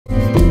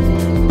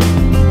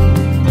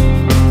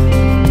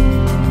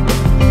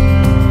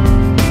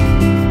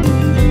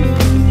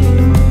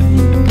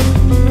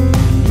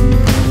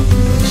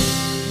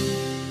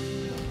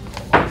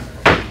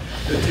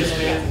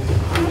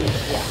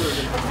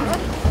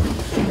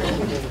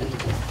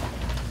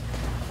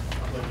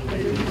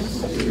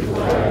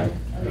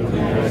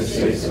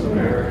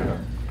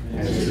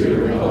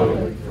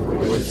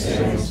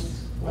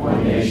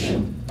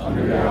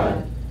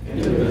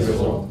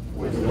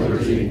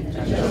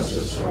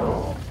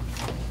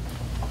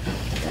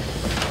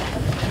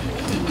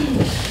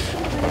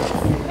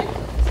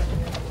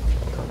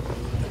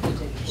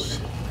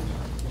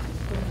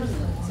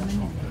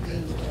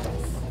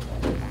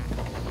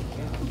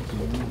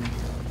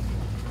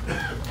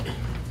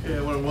Okay,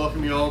 I want to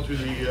welcome you all to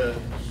the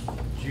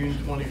June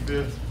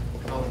 25th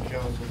Common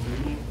Council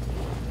meeting.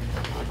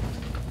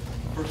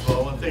 First of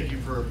all, I want to thank you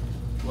for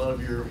a lot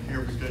of you are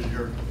here because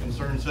you're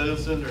concerned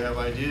citizens or have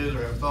ideas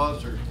or have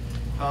thoughts or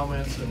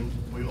comments, and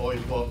we always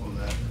welcome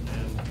that.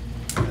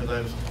 And as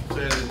I've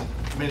said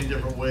in many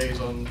different ways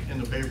in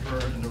the paper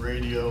and the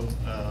radio,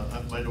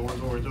 my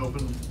door's always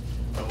open.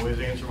 I always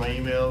answer my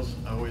emails.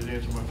 I always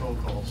answer my phone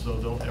calls. So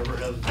don't ever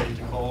hesitate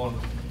to call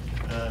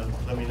and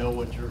let me know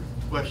what your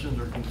questions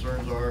or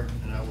concerns are,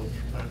 and I will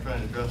try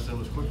and address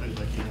them as quickly as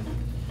I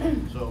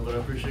can. So, but I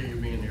appreciate you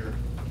being here.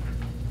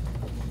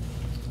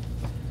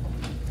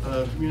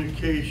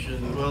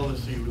 Communication, well,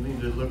 let's see, we need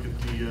to look at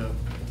the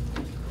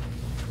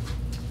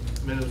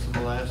minutes of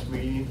the last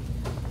meeting.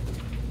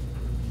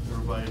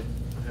 Everybody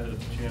had a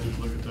chance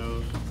to look at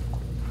those.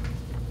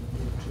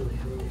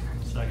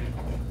 Second.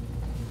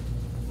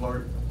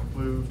 Mark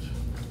moved.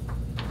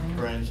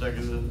 Brian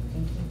seconded.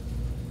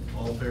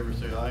 All in favor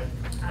say aye.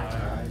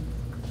 Aye.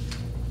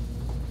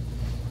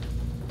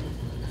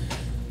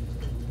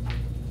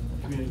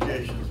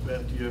 Communications,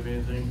 Beth, do you have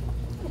anything?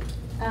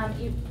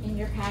 In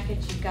your package,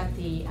 you've got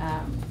the,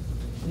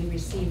 we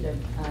received a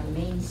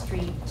Main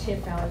Street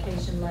TIF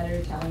allocation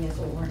letter telling us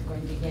we weren't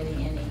going to be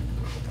getting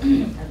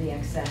any of the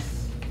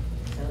excess.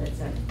 So it's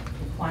a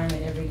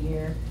requirement every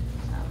year.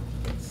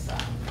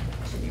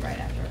 Should be right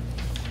after.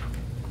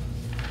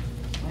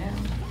 Well,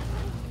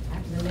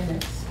 after the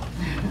minutes.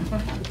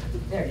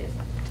 There it is.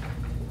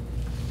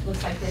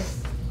 Looks like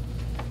this.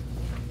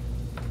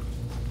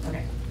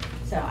 Okay,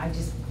 so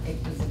it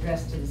was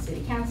addressed to the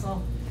city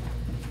council.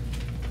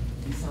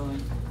 And so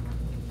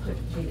I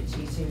gave it to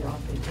you so you're all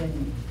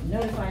been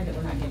notified that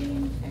we're not getting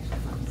any extra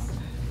funds.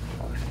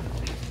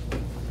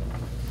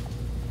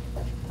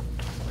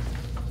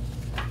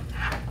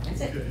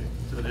 That's it. Okay,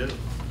 so that is.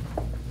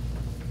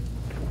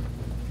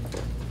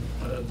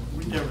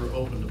 We never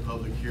opened a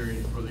public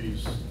hearing for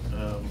these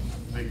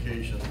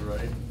vacations,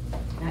 right?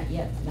 Not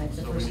yet. That's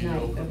the So first we need to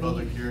night. open a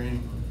public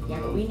hearing for Yeah,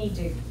 those. but we need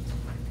to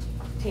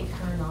take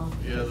Hearn off.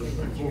 Yeah,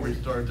 before we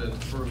start that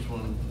first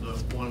one, the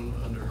one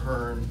under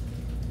Hearn,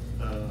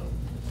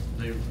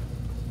 they've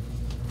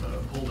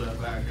pulled that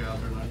back out.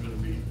 They're not going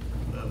to be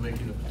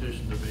making a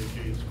petition to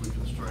vacate, so we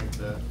can strike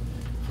that.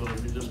 So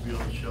it would just be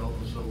on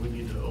Shelton, so we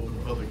need to open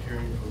a public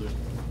hearing for the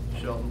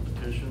Shelton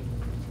petition.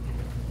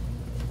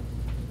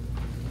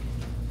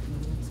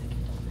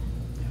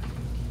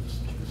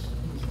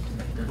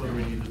 What do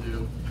we need to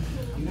do?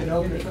 You can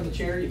open it from the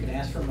chair, you can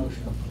ask for a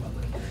motion for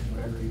public hearing,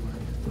 whatever you want.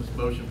 What's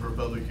motion for a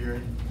public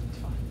hearing? It's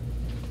fine.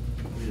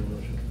 Need a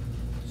motion.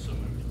 So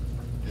moved.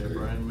 Okay,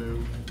 Brian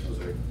moved.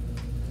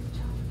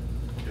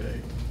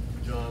 Okay,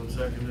 John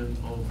seconded.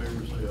 All in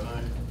favor say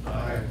aye.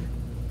 Aye.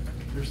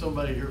 There's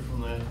somebody here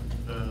from that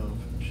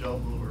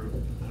Shelton, or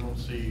I don't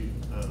see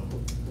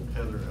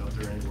Heather out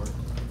there anywhere.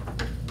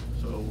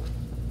 So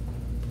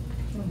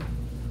I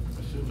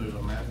assume there's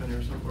a map in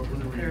here somewhere. What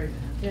do we?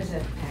 There's a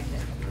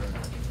packet.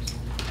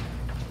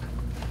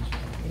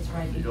 It's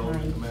right You all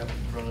behind. the map in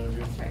front of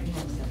you? It's right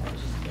behind stuff I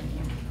just put in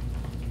here.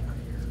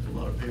 There's a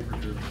lot of paper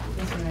here.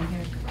 This one right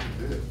here.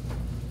 Good.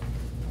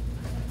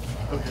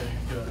 Okay,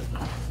 got it.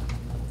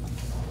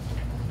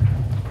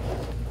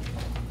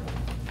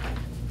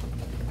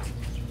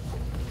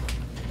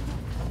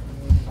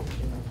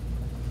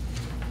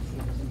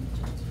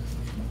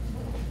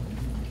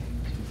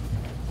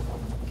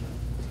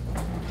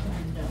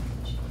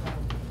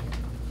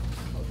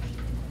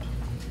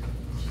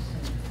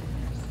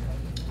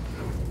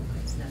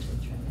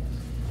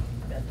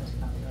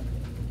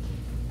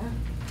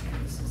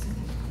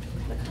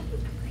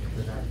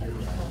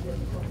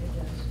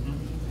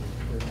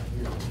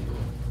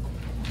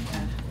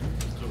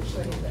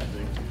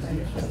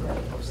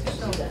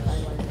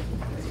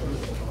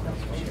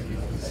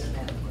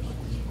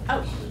 Oh,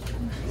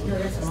 no,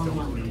 that's the wrong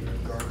one.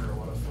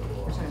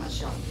 We're talking about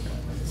Shelton.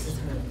 This is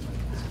her.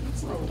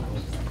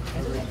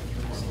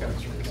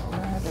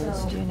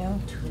 Those, do you know?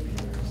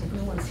 If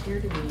no one's here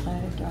to be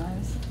Planet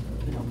Drives?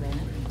 you know, rent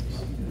it.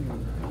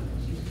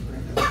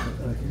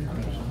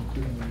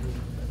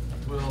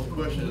 Well, the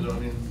question is, I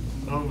mean,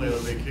 normally on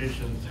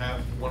vacation, it's half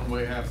one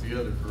way, half the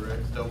other,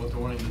 correct? Is that what they're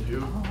wanting to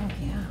do? Oh,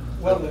 yeah.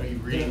 Well, Well, me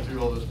reading through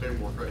all this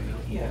paperwork right now.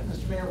 Yeah,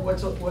 Mr. Mayor,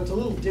 what's a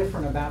little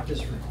different about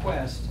this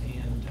request,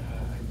 and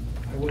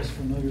I was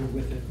familiar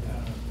with it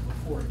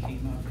before it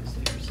came up, is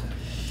there's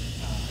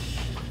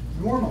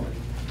normally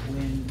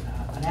when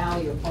an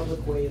alley or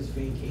public way is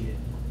vacated,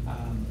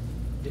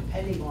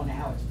 depending on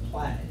how it's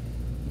platted,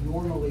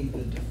 normally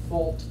the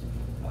default,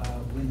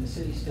 when the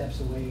city steps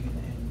away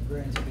and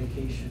grants a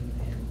vacation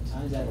and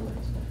signs that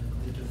ordinance,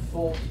 the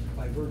default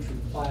by virtue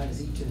of plat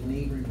is each of the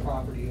neighboring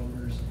property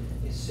owners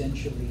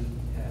essentially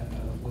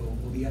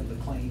will be able to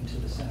claim to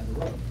the center of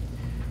the road.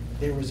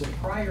 There was a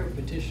prior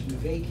petition to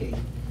vacate,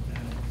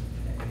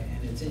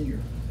 and it's in your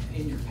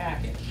in your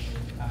packet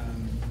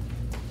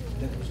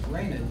that was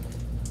granted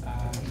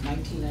in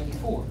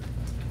 1994.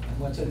 And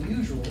what's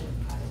unusual,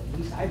 at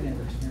least I've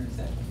never experienced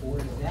that before,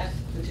 is that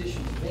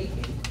petition to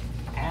vacate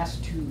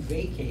asked to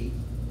vacate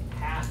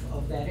half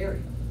of that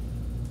area.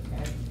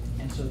 Okay?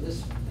 And so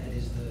this, that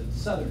is the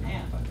southern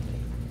half, I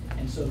believe.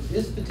 And so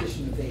this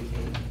petition to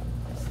vacate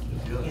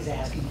is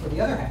asking for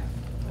the other half.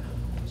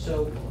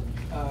 So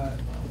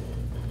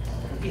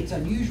it's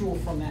unusual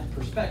from that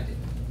perspective.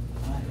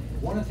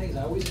 One of the things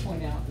I always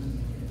point out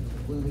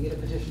when we get a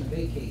petition to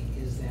vacate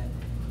is that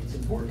it's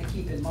important to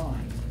keep in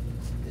mind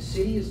the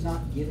city is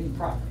not giving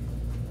property.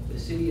 The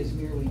city is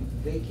merely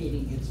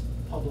vacating its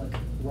public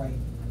right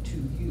to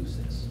use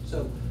this.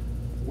 So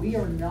we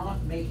are not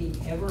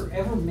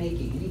ever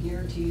making any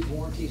guarantees,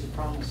 warranties, or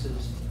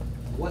promises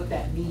what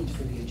that means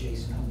for the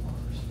adjacent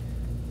homeowners.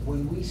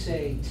 When we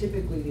say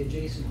typically the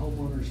adjacent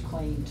homeowners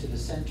claim to the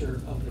center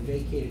of the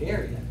vacated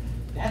area,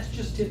 that's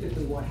just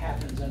typically what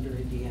happens under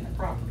Indiana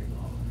property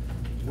law.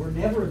 We're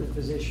never in the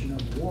position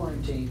of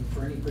warranting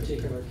for any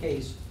particular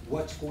case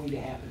what's going to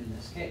happen in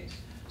this case.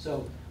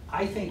 So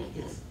I think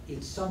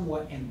it's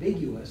somewhat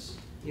ambiguous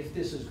if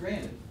this is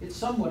granted. It's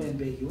somewhat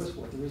ambiguous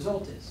what the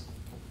result is.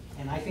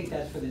 And I think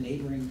that's for the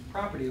neighboring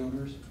property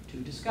owners to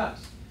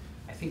discuss.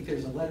 I think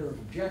there's a letter of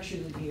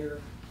objection in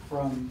here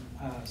from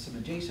some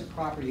adjacent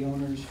property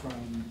owners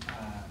from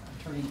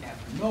Attorney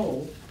Catherine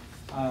Knoll.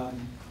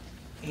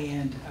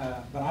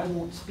 But I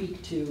won't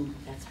speak to.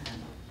 That's her.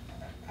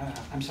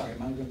 I'm sorry,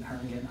 am I looking at her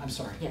again? I'm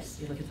sorry. Yes,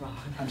 you're looking at the wrong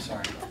one. I'm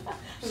sorry.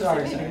 It's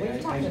Sorry, okay, what are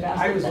you talking sorry. about?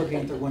 I was looking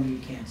at the one you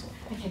canceled.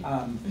 Okay.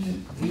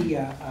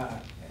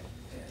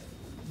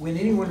 When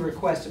anyone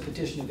requests a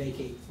petition to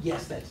vacate,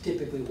 yes, that's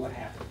typically what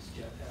happens,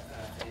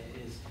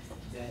 is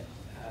that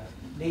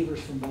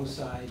neighbors from both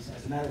sides,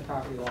 as a matter of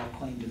property law,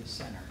 claim to the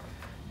center.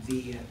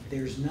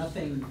 There's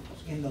nothing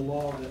in the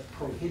law that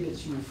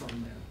prohibits you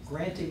from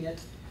granting it.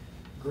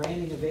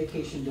 Granting a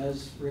vacation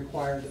does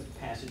require the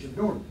passage of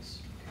an ordinance.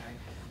 Okay?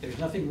 There's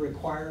nothing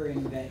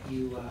requiring that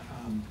you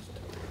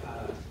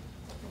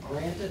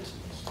grant it,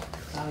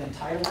 it's not an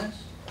entitlement.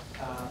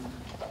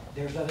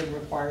 There's nothing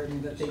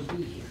requiring that they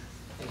be here.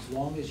 As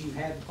long as you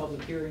had the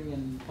public hearing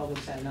and the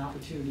public's had an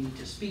opportunity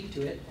to speak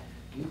to it,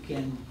 you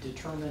can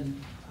determine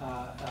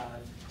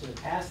to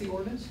pass the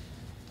ordinance.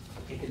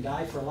 It can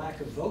die for lack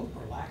of vote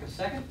or lack of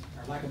second,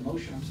 or lack of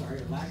motion, I'm sorry,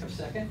 or lack of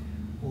second,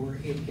 or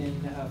it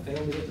can fail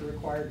to get the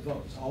required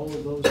votes. All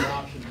of those are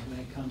options when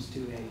it comes to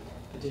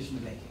a petition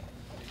to vacate.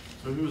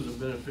 So who was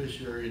the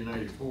beneficiary in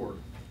 94?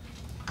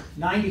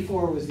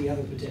 94 was the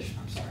other petition,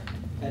 I'm sorry.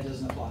 That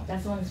doesn't apply.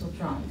 That's the one that's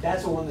withdrawn.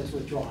 That's the one that's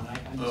withdrawn. I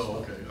misspoke.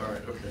 Oh, okay,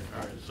 all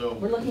right. So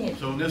We're looking at-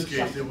 so in this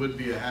case, it would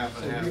be a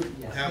half and half,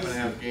 Yes. half and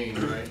half gain,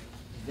 right?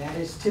 That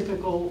is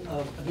typical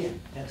of, again,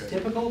 that's Okay.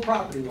 typical of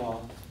property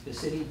law. The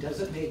city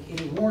doesn't make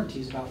any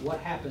warranties about what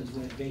happens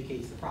when it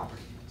vacates the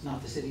property. It's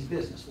not the city's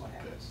business what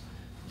happens.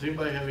 Does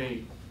anybody have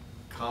any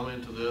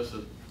comment to this?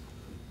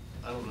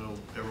 I don't know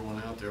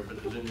everyone out there,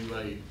 but does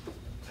anybody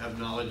have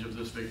knowledge of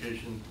this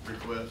vacation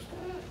request?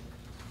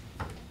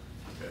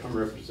 Okay. I'm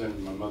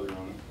representing my mother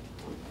on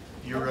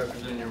it. You're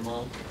representing your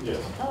mom?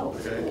 Yes. Oh.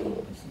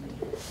 Okay.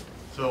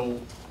 So,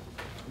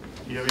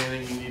 do you have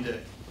anything you need to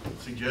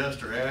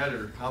suggest or add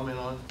or comment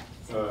on?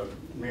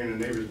 Me and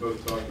the neighbors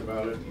both talked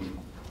about it, and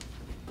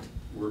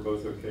we're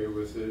both okay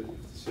with it.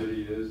 If the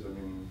city is, I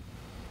mean,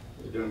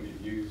 it doesn't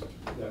get used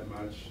that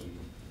much. And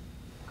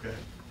Okay.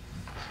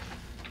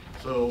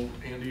 So,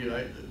 Andy,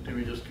 do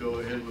we just go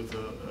ahead with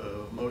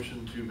a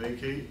motion to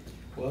vacate?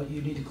 Well,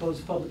 you need to close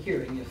the public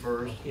hearing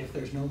First. if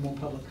there's no more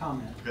public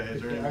comment. Okay,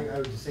 is there any? I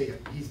would just say,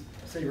 he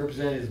said he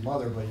represented his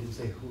mother, but he didn't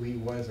say who he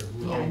was or who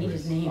he was. Yeah, I need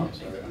his name. I'm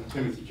sorry, I'm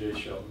Timothy J.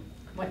 Shelton.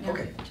 What now?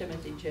 Okay.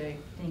 Timothy J.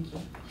 Thank you.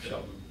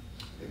 Shelton.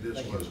 And this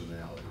Thank you. was an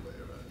alleyway,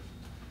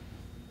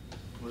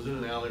 right? Was it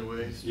an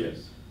alleyway?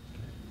 Yes.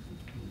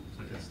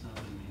 Okay. It's not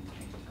been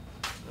maintained.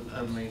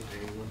 An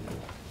unmaintained one.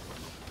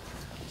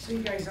 So you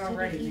guys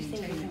already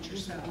maintain it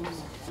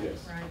yourselves,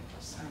 Yes. right?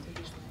 So,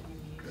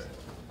 Okay.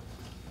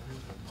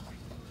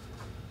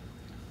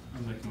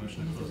 I'll make a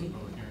motion to close the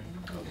public hearing.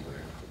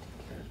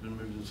 It's been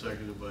moved and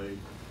seconded by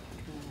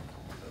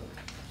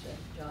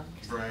John?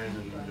 Brian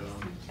and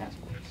John.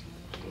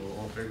 So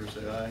all in favor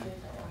say aye.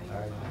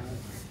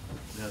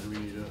 Now do we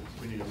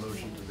need a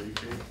motion to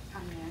vacate?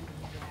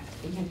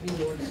 We have to read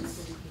the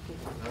ordinance.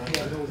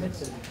 Yeah, no,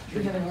 it's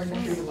We have an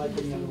ordinance. treat it like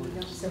any other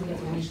ordinance. So we have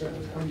to read the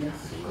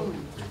ordinance.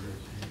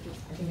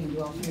 I think we can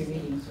do all three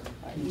readings. We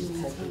can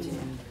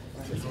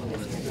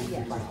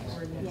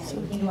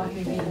do all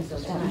three readings, so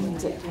it's That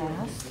means fine. it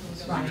passed.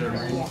 It's You fine. gotta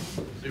read, Yeah.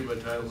 do by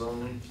title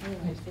only?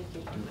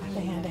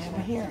 They had to have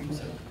a hearing.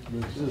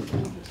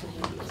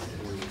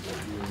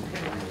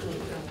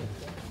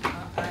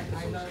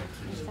 I know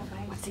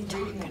What's he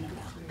talking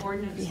about?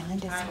 ordinance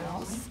Behind his title.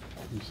 house?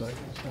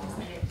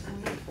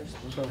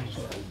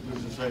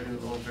 Moved and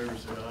seconded, all in favor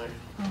say aye.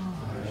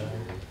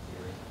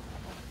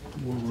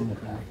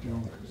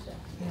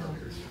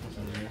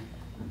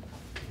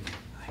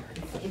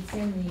 It's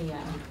in the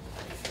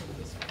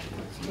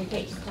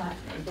Vacation plat,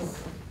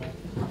 it's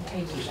on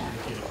page We should back.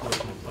 indicate a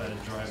portion of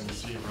platted drive in the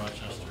city of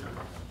Rochester.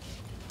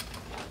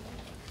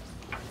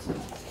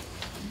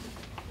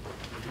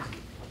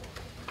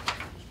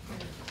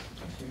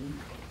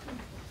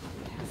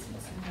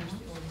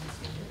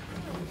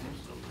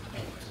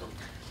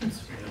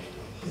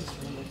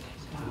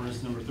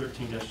 Ordinance number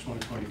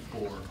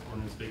 13-2024,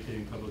 ordinance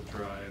vacating public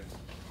drive,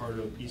 part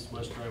of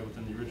east-west drive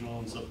within the original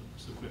and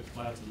subsequent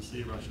plats of the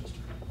city of Rochester.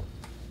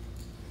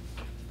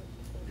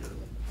 Got a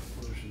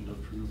motion to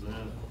approve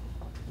that.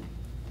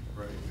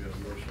 Right, we have a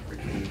motion for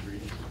each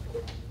reading.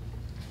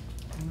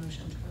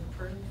 Motion to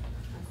approve.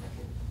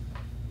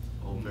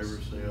 All in favor,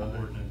 say aye.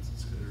 Ordinance,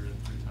 let's go through it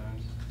 3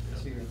 times.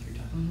 So you're at 3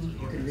 times.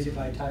 Mhm. You can read it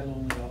by title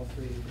only, all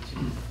 3 if it's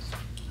unanimous.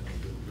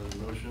 Another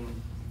motion.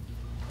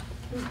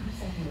 Who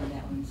seconded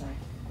that one, sorry?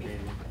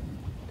 Jamie.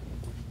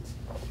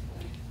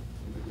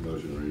 Make a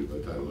motion to read by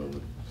title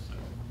only.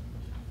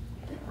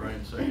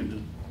 Brian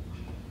seconded.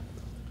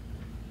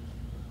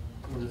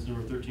 Ordinance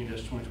number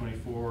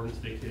 13-2024, ordinance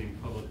vacating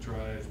public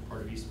drive,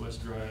 part of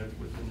east-west drive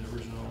within the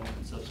original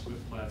and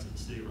subsequent plats of the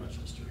city of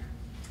Rochester.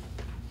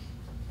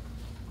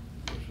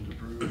 Motion to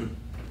approve.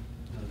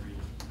 Another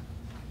reading.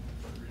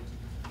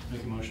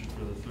 Make a motion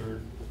for the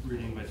 3rd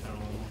reading by title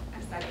only.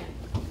 A second.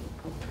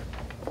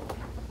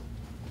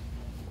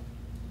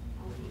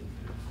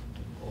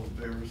 All in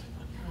favor?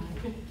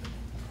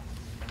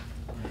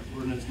 Alright,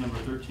 ordinance number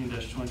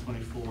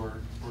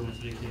 13-2024, ordinance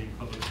vacating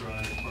public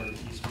drive, part of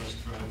east-west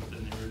drive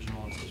within the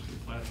original and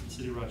subsequent plats of the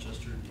city of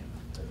Rochester, Indiana.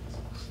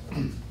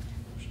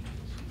 Motion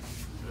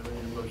to Do I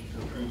need a motion to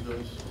approve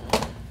those?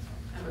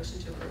 A motion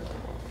to approve.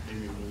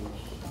 Amy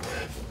moves.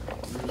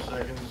 Bruce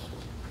seconds.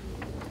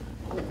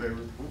 All in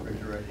favor, raise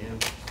your right hand.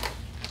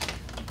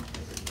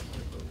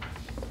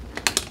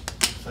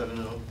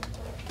 7-0.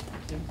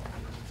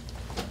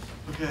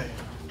 Okay,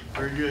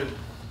 very good.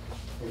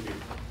 Thank you.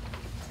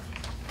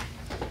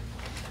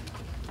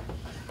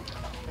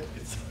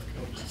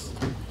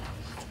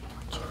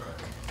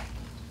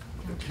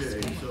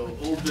 Okay, so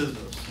old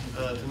business.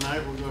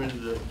 Tonight, we're going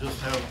to just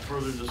have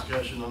further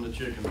discussion on the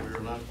chickens. We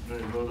are not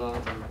going to vote on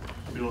it.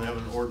 We don't have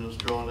an ordinance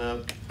drawn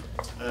up.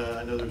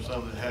 I know there's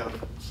some that have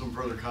some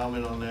further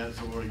comment on that,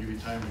 so we want to give you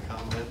time to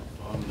comment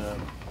on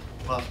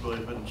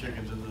possibility of putting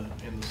chickens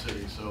in the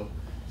city. So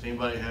does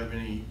anybody have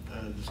any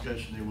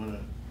discussion they want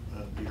to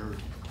be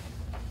heard?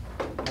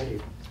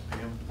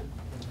 Pam?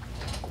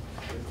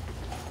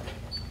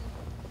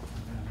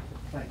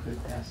 If I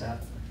could pass out.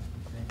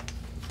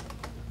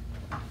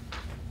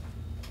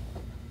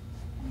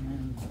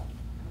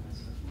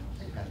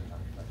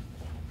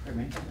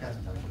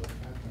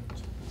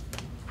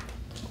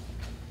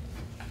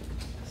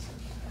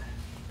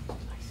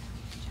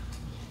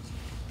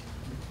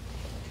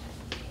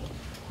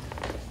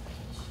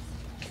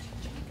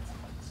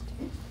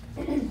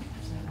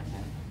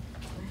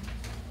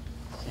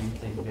 Same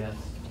thing, Beth.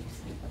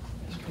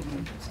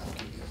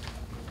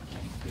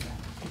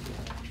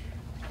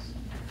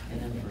 And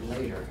then for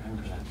later, I'm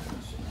going to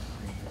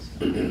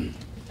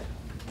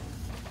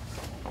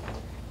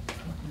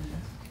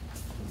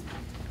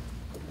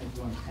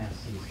pass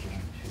these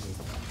down too.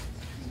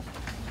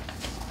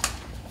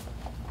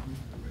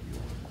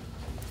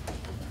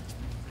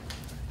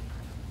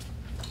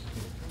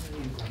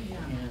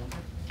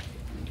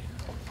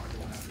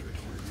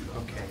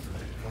 Okay.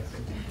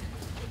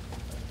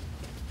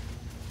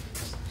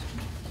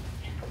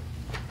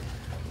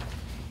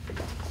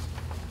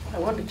 I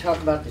want to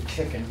talk about the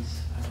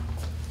chickens.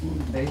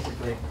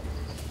 Basically,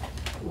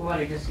 what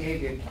I just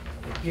gave you, it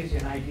gives you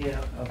an idea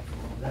of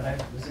that I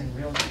was in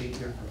real estate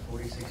here for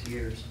 46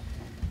 years,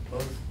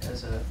 both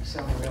as a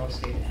selling real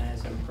estate and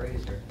as an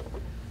appraiser.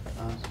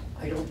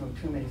 I don't know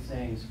too many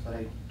things, but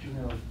I do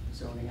know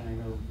zoning and I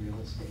know real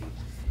estate.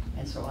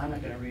 And so I'm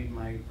not going to read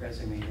my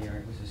resume there.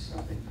 It was just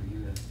something for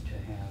you to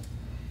have.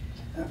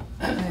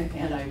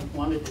 And I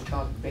wanted to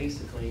talk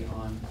basically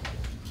on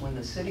when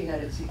the city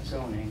had its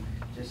zoning,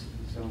 just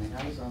zoning.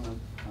 I was on the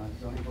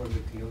zoning board of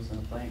appeals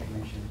and the planning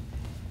commission,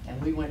 and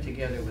we went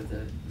together with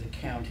the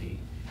county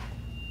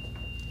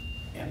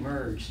and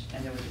merged,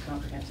 and there was a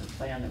comprehensive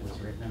plan that was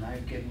written, and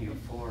I've given you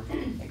 4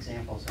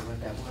 examples of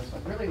what that was.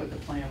 But really what the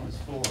plan was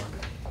for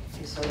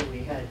is so that we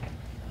had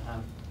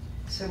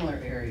similar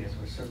areas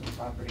where certain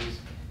properties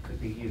could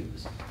be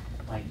used,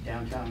 like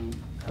downtown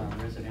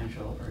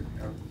residential or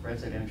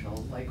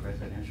residential, like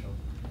residential,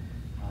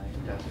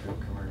 industrial,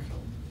 commercial.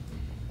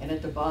 And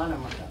at the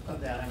bottom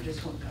of that, I'm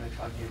just going to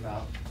talk to you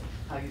about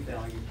how you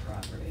value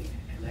property.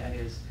 And that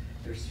is,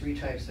 there's 3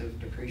 types of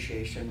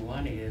depreciation.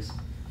 One is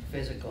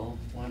physical,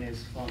 one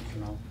is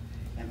functional,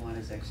 and one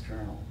is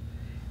external.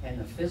 And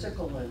the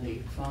physical and the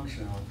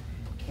functional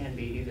can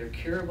be either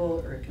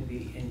curable or it can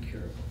be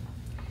incurable.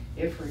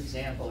 If, for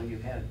example, you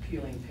have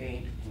peeling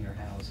paint in your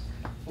house,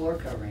 floor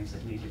coverings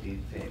that need to be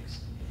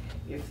fixed,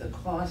 if the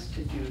cost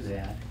to do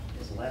that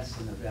is less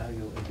than the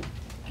value it would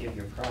give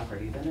your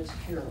property, then it's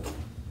curable.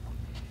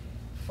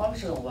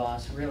 Functional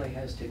loss really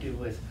has to do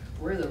with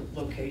where the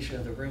location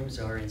of the rooms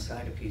are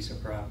inside a piece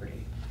of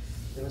property.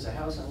 There was a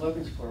house in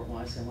Logansport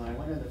once, and when I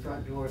went in the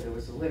front door, there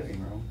was a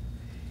living room.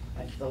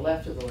 And to the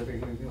left of the living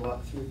room, you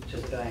walk through to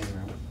the dining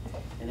room.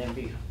 And then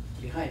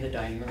behind the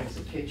dining room is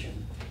the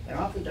kitchen. And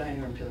off the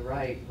dining room to the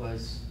right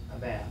was a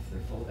bath,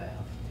 their full bath.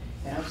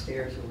 And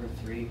upstairs there were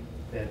 3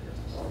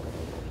 bedrooms.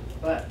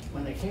 But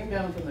when they came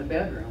down from the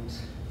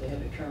bedrooms, they had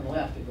to turn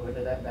left to go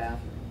into that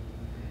bathroom.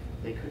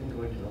 They couldn't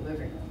go into the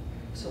living room.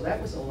 So that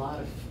was a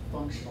lot of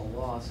functional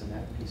loss in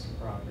that piece of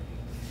property.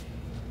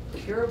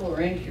 Curable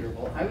or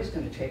incurable, I was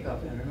going to take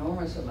up an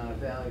enormous amount of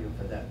value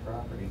for that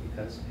property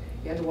because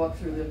you had to walk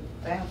through the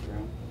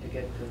bathroom to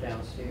get to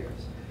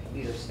downstairs.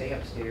 Either stay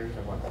upstairs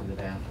or walk through the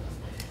bathroom.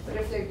 But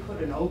if they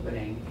put an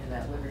opening in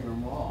that living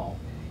room wall,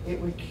 it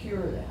would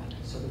cure that.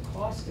 So the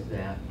cost of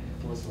that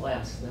was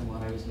less than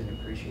what I was going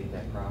to appreciate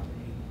that property.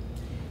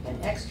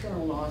 And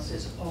external loss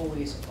is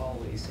always,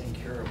 always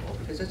incurable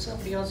because it's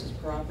somebody else's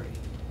property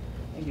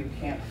and you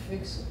can't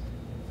fix it.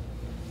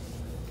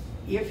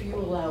 If you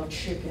allow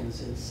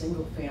chickens in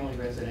single-family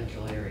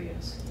residential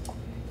areas,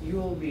 you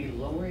will be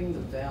lowering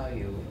the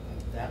value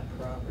of that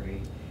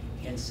property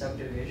in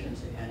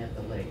subdivisions and at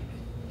the lake.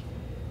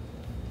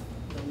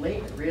 The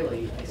lake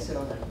really, I sit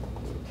on the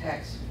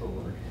tax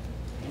board,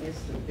 and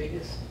it's the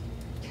biggest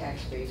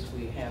tax base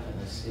we have in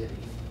the city.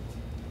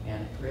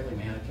 And really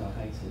Manitowoc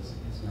Heights is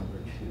number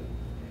 2.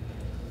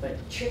 But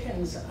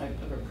chickens,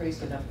 I've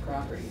appraised enough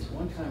properties.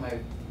 One time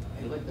I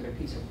looked at a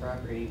piece of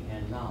property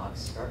in Knox,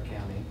 Stark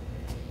County,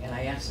 and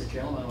I asked the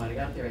gentleman when I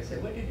got there, I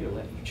said, what did you do,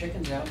 let your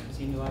chickens out? Because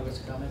he knew I was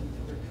coming.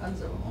 There were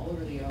tons of them all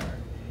over the yard.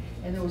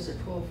 And there was a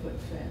 12-foot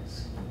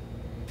fence.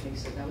 And he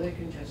said, no, they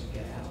can just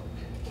get out.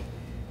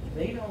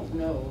 They don't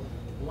know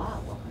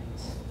lot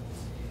lines.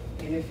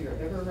 And if you're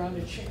ever around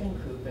a chicken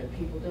coop and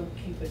people don't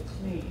keep it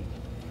clean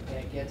and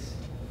it gets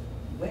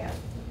wet,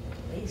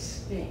 they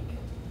stink.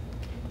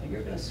 And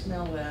you're going to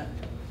smell that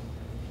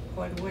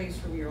quite a ways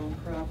from your own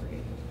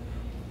property.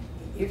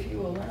 If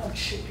you allow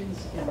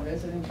chickens in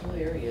residential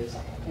areas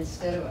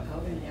instead of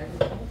out in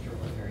agricultural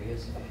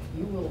areas,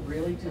 you will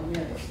really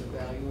diminish the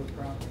value of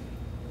property.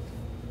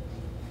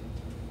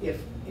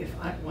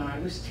 When I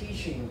was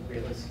teaching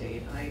real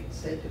estate, I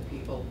said to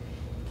people,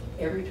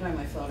 every time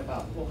I thought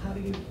about, well, how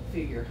do you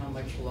figure how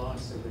much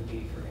loss there would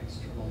be for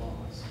external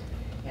loss?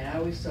 And I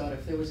always thought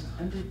if there was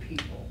 100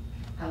 people,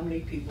 how many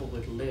people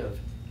would live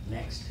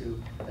next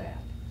to that?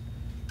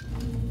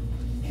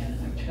 And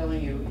I'm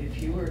telling you,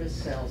 if you were to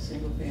sell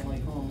single-family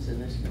homes in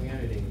this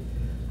community,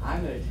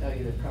 I'm going to tell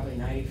you that probably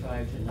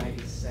 95 to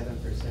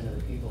 97% of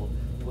the people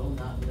will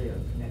not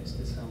live next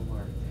to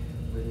somewhere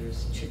where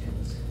there's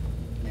chickens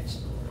next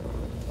door.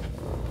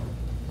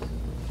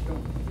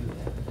 Don't do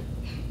that.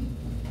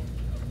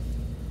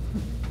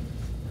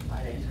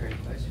 I'd answer any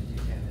questions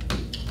you have.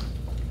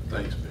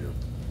 Thanks, Bill.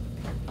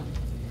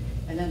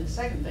 And then the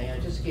second thing, I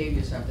just gave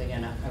you something,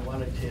 and I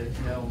wanted to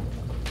know,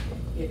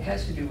 it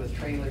has to do with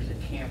trailers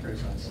and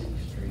campers on city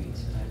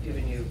streets. And I've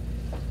given you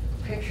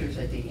pictures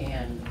at the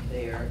end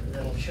there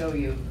that'll show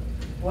you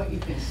what you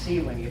can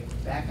see when you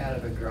back out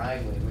of a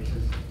driveway, which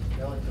is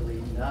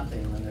relatively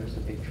nothing when there's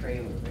a big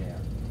trailer there.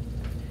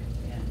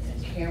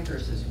 And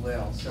campers as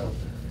well. So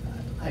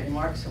I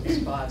marked some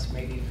spots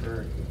maybe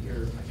for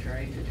your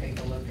attorney to take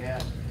a look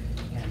at,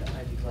 and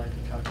I'd be glad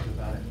to talk to you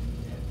about it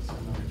at some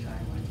other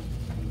time when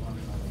you want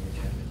it on the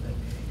agenda.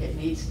 But it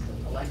needs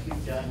to, like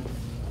you've done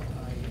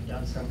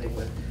something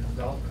with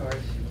golf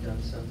carts, you've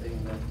done something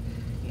with,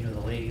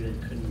 the lady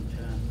that couldn't,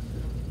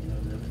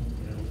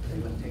 they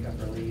wouldn't pick up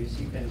her leaves.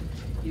 You can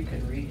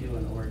redo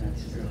an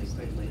ordinance really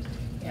quickly.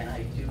 And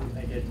I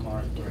did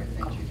mark where I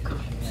think you could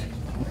add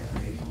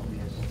recreational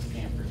vehicles,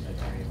 campers, that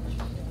trailers.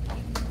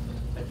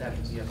 But that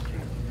would be up to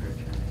your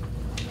attorney.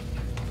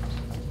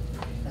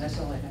 And that's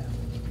all I have.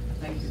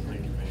 Thank you.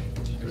 Thank you,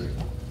 Mayor.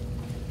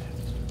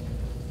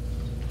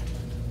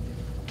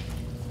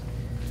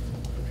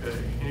 Okay,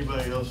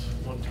 anybody else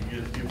want to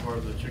be part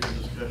of the chicken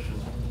discussion?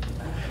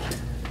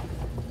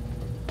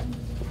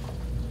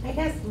 I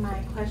guess my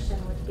question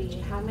would be,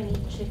 how many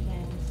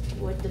chickens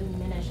would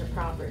diminish a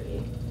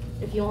property?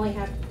 If you only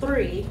have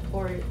 3,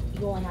 or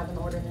you only have an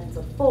ordinance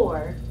of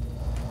 4,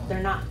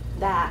 they're not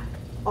that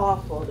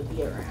awful to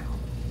be around.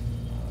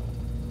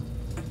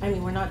 I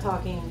mean, we're not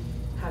talking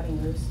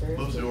having roosters.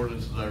 Most of the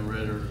ordinances I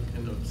read are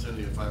in the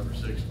vicinity of 5 or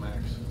 6 max.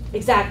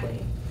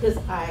 Exactly, because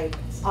I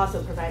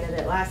also provided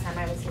it last time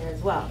I was here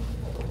as well.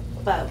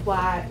 But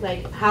why,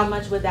 like, how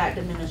much would that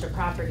diminish a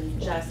property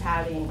just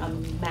having a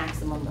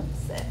maximum of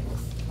 6?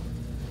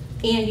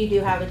 And you do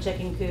have a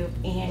chicken coop,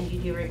 and you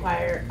do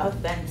require a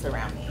fence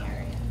around the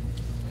area.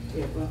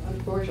 Yeah, well,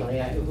 unfortunately,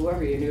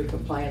 whoever your new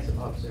compliance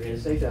officer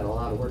is, they've got a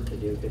lot of work to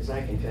do, because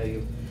I can tell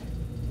you,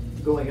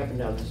 going up and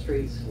down the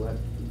streets,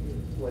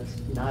 what's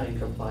not in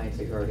compliance,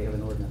 they already have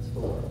an ordinance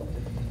for.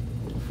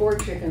 4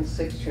 chickens,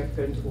 6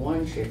 chickens,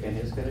 1 chicken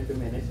is going to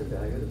diminish the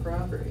value of the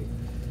property.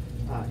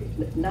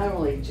 Not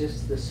only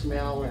just the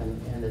smell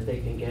and that they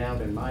can get out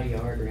in my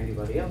yard or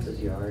anybody else's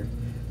yard,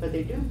 but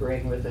they do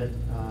bring with it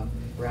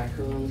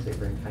raccoons, they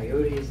bring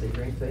coyotes, they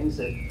bring things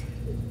that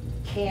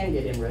can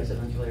get in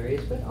residential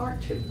areas but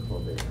aren't typical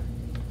there.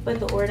 But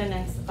the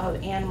ordinance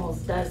of animals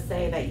does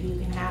say that you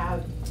can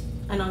have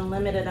an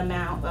unlimited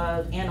amount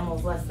of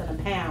animals less than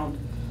a pound.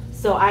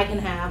 So I can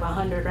have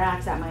 100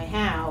 rats at my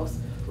house,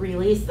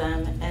 release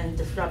them, and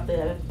disrupt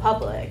the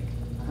public.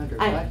 100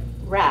 what?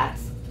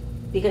 Rats.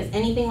 Because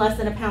anything less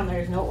than a pound, there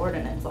is no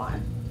ordinance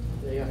on.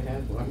 They ought to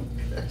have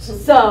one.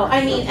 So,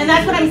 I mean, and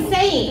that's what I'm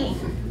saying.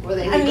 Well,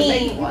 they I need to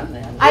mean, make one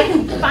then. I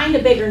can find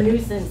a bigger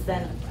nuisance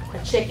than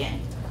a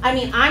chicken. I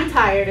mean, I'm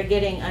tired of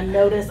getting a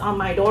notice on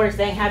my door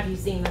saying, have you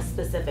seen this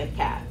specific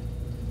cat?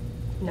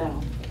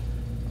 No.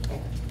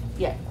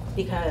 Yeah,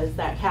 because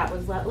that cat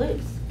was let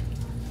loose.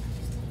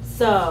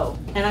 So,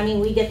 and I mean,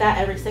 we get that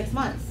every 6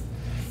 months.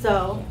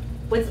 So,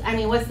 what's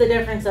the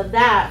difference of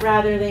that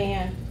rather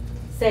than,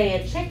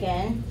 say, a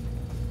chicken?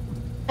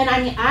 And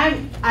I mean,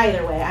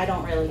 either way, I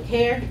don't really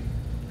care.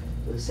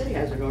 The city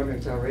has an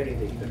ordinance already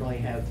that you can only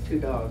have 2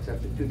 dogs,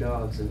 up to 2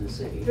 dogs in the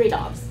city. 3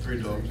 dogs.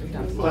 3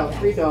 dogs. Well,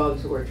 3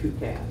 dogs or 2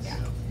 cats.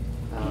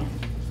 Yeah.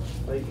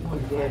 But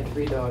if you had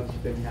 3 dogs, you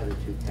couldn't have the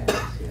 2 cats,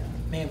 yeah.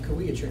 Ma'am, could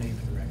we get your name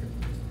for the record?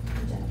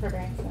 Jennifer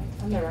Branson.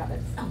 I'm the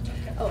rabbits.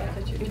 Oh, I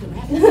thought you were the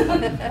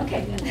rabbit.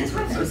 Okay, that's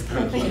what I was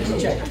thinking.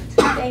 Check.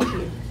 Thank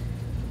you.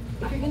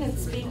 If you're gonna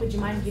speak, would you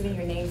mind giving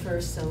your name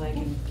first so I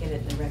can get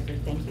it in the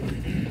record? Thank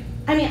you.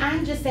 I mean,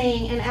 I'm just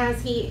saying, and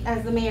as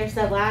the mayor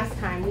said last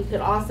time, we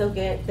could also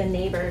get the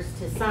neighbors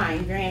to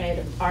sign.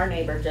 Granted, our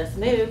neighbor just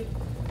moved,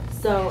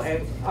 so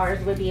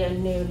ours would be a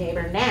new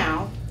neighbor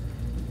now.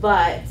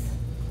 But,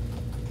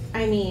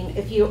 I mean,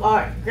 if you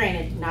are,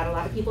 granted, not a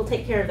lot of people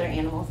take care of their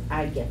animals,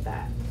 I get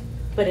that.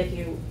 But if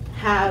you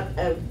have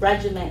a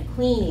regiment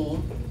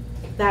cleaning,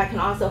 that can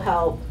also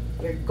help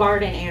your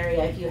garden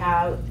area. If you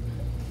have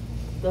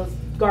those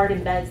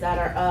garden beds that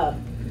are up,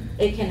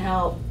 it can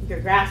help your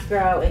grass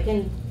grow. It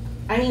can,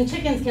 I mean,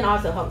 chickens can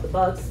also help the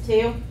bugs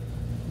too.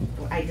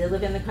 I did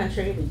live in the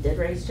country, we did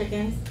raise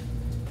chickens.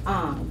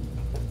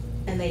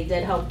 And they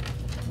did help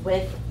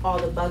with all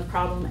the bug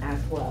problem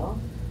as well.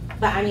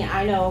 But I mean,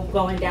 I know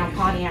going down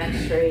Pontiac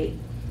Street,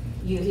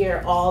 you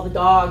hear all the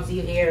dogs,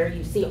 you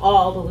see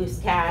all the loose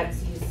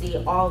cats, you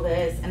see all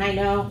this. And I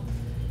know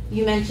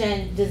you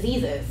mentioned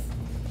diseases.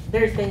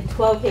 There's been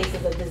 12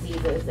 cases of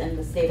diseases in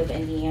the state of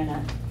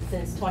Indiana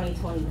since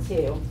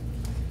 2022.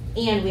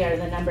 And we are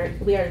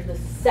the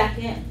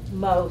second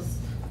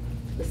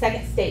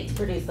state to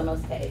produce the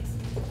most pigs.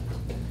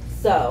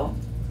 So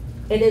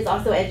it is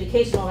also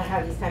educational to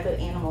have these type of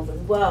animals as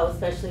well,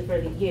 especially for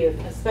the youth,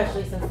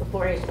 especially since the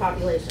 4-H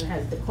population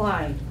has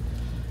declined.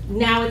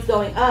 Now it's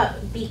going up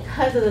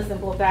because of the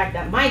simple fact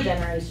that my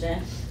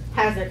generation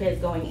has their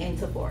kids going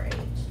into 4-H.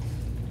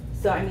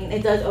 So I mean,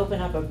 it does open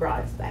up a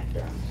broad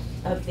spectrum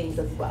of things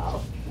as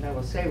well. And I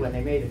will say, when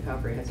they made a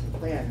comprehensive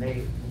plan,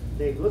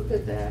 they looked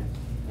at that,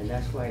 and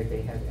that's why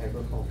they have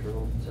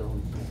agricultural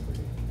zones.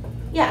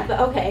 Yeah, but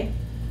okay.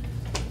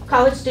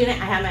 College student,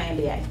 I have my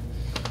MBA.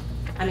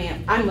 I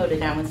mean, I'm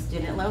loaded down with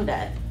student loan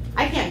debt.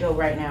 I can't go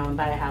right now and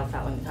buy a house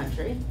out in the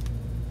country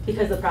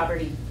because the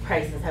property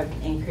prices have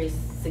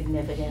increased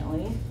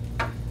significantly.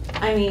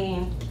 I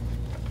mean,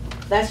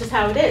 that's just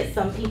how it is.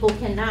 Some people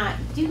cannot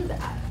do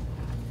that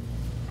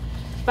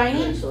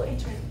financially.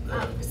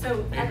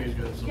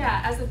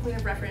 Yeah, as a point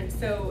of reference,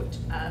 so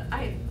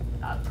I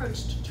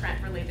approached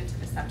Trent related to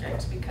the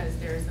subject because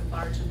there's a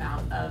large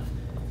amount of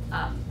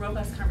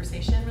robust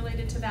conversation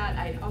related to that.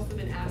 I had also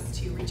been asked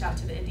to reach out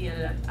to the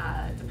Indiana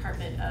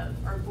Department of,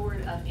 or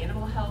Board of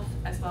Animal Health,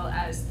 as well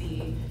as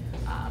the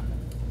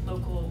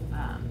local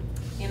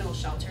animal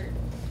shelter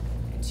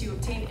to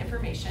obtain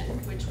information,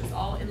 which was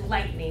all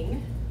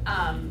enlightening.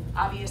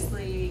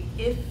 Obviously,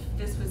 if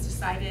this was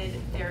decided,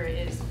 there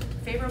is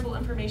favorable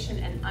information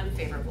and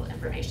unfavorable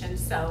information.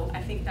 So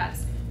I think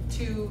that's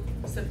too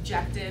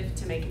subjective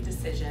to make a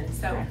decision.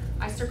 So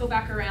I circled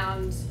back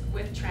around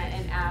with Trent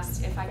and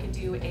asked if I could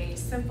do a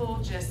simple,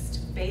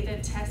 just beta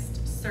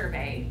test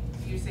survey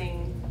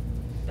using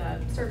the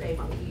Survey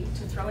Monkey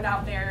to throw it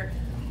out there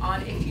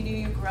on if you knew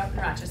you grew up in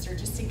Rochester,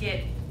 just to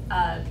get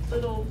a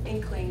little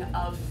inkling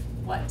of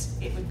what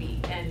it would be.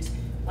 And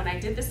when I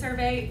did the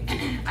survey,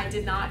 I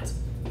did not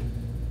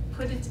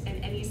put it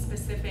in any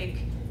specific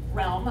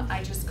realm.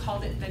 I just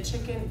called it the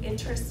Chicken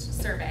Interest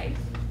Survey.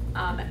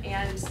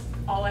 And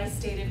all I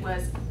stated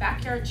was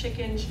backyard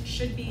chickens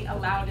should be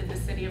allowed in the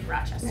city of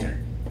Rochester.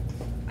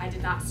 I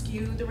did not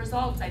skew the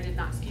results. I did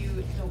not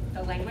skew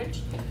the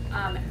language.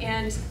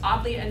 And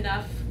oddly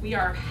enough, we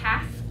are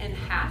half and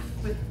half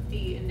with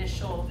the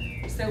initial.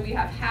 So we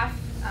have half,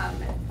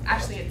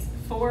 actually it's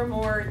 4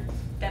 more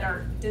that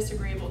are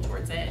disagreeable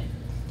towards it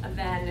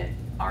than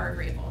are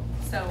agreeable.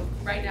 So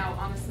right now,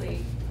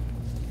 honestly,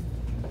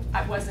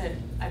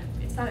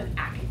 it's not an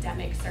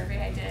academic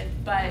survey I did,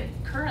 but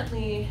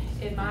currently,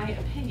 in my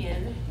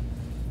opinion,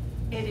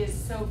 it is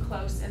so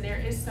close and there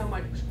is so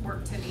much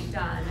work to be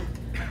done.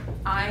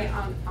 I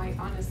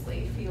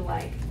honestly feel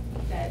like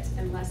that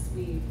unless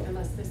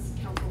this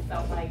council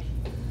felt like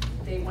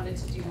they wanted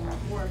to do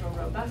more of a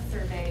robust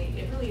survey,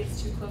 it really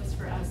is too close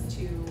for us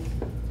to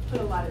put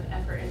a lot of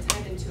effort and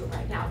time into it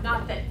right now.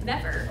 Not that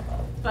never,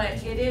 but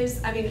it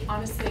is, I mean,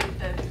 honestly,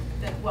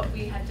 what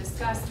we had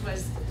discussed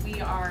was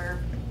we are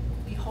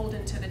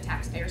beholden to the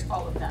taxpayers,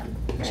 all of them.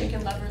 Right.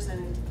 Chicken lovers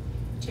and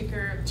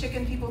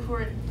chicken people who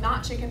are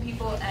not chicken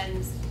people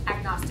and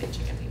agnostic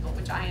chicken people,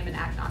 which I am an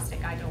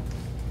agnostic, I don't,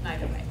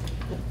 neither way.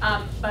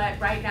 But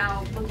right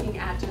now, looking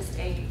at just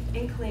a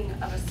inkling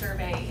of a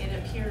survey, it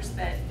appears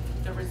that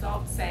the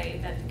results say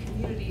that the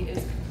community is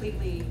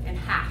completely in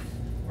half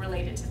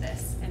related to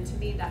this. And to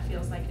me, that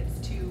feels like it's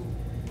too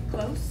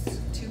close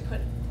to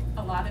put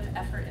a lot of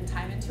effort and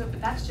time into it,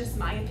 but that's just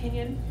my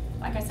opinion.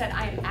 Like I said,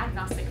 I am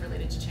agnostic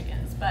related to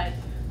chickens, but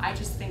I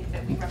just think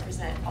that we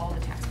represent all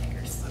the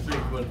taxpayers. I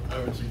think what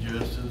I would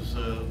suggest is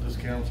this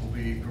council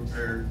be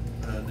prepared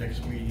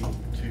next meeting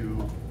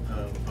to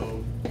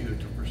vote either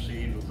to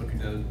proceed with looking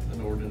at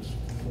an ordinance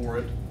for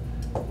it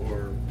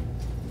or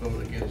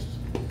vote against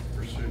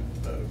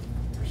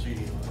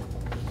proceeding on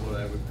it, is what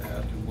I would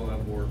add. And we'll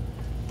have more,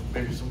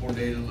 maybe some more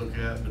data to look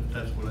at, but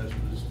that's what I would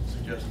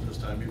suggest at this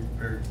time. Be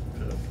prepared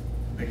to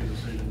make a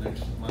decision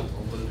next month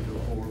on whether to go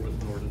forward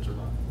with an ordinance or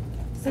not.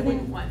 So I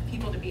wouldn't want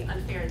people to be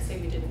unfair and say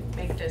we didn't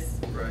make this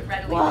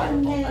readily Well,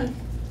 and available. then,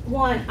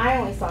 one, I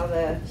only saw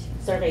the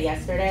survey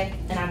yesterday,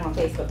 and I'm on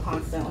Facebook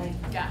constantly.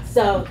 Yeah.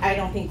 So I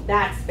don't think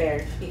that's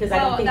fair, because I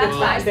don't think it's Well,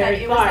 that's gotten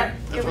very why I far. said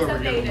it That's was why a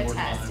we're giving beta more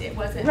test. time. It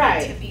wasn't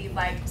Right. meant to be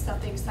like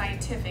something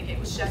scientific. It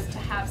was just to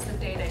have some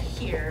data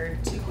here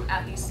to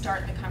at least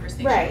start the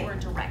conversation Right. or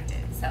direct it,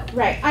 so.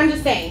 Right, I'm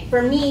just saying,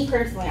 for me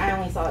personally, I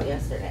only saw it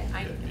yesterday.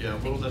 Yeah,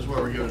 well, that's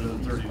why we're giving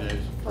it 30 days.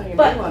 Well, you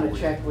But- may want to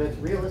check with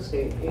real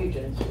estate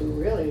agents who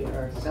really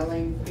are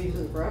selling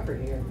pieces of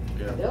property here.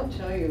 Yeah. They'll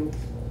tell you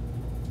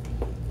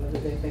whether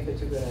they think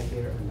it's a good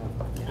idea or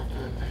not.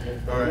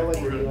 If they All right, know what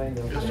we're they're gonna- doing,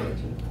 they'll yes, tell sir. you.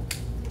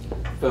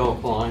 Phil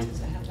Klein.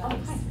 Oh, hi.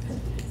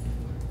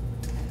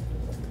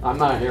 I'm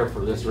not here for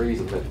this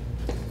reason, but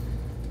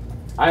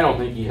I don't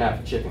think you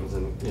have chickens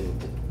in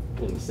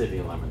the city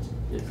limits.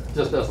 It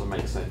just doesn't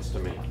make sense to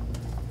me.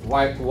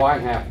 Why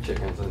have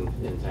chickens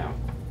in town?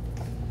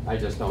 I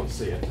just don't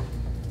see it.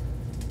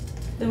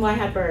 Then why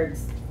have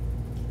birds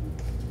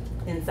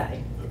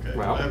inside? Okay,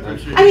 Well, I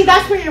appreciate. I mean,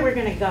 that's where you were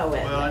gonna go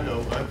with. Well, I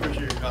know, I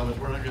appreciate your comments.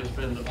 We're not gonna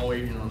spend all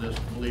evening on this.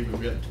 Believe me,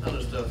 we got a ton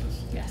of stuff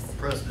Yes. that's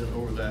precedent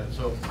over that.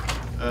 So,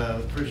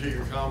 appreciate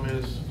your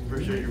comments,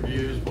 appreciate your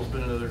views. We'll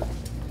spend another,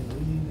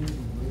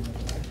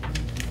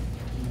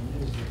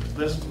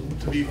 let's,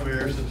 to be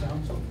fair, since,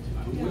 well,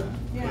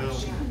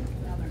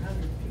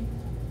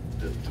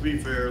 to be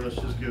fair, let's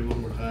just give it a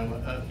little more time.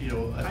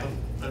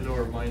 I know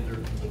our minds are,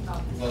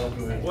 well,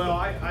 go ahead. Well,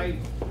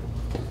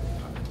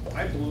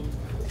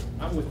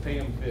 I'm with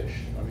Pam Fish.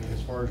 I mean,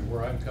 as far as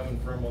where I'm coming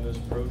from on this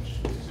approach,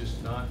 it's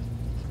just not,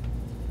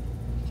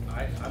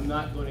 I'm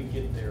not gonna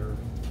get there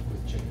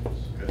with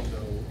chickens. Okay. So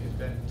if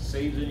that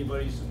saves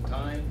anybody some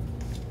time,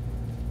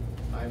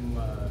 I'm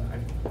not,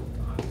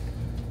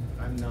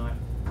 I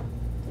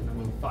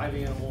mean, 5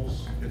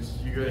 animals. It's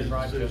you guys' in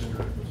Rochester. decision.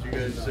 It's you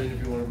guys' decision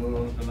if you wanna vote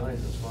on it tonight,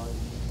 that's fine.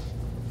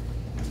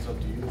 It's up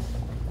to you,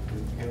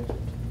 council.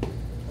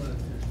 But if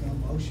there's no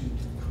motion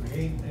to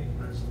create a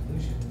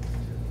resolution to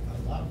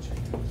allow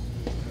chickens,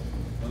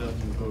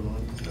 Nothing to vote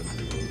on,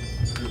 nothing to vote.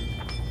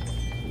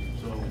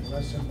 So,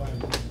 unless somebody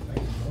wants to make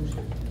a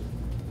motion to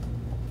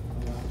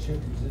allow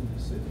chickens in the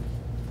city.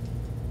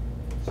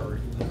 Sorry,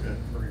 Okay.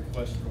 for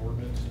request an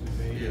ordinance to be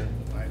made. yeah,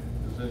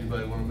 does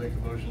anybody wanna make a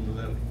motion to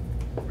that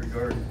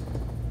regard?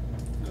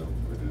 No,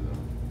 we do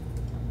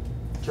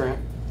not. Trent,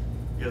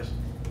 Yes.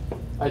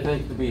 I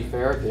think to be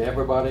fair to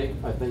everybody,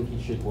 I think you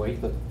should wait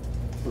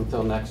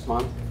until next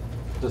month,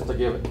 just to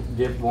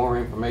give more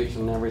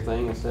information and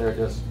everything, instead of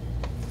just,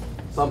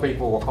 some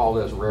people will call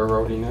this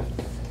railroading it.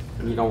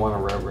 You don't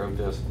wanna railroad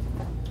this.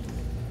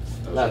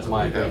 That's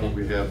my opinion.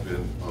 We have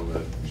been on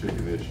the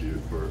chicken issue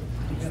for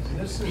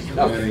This is.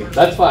 Okay,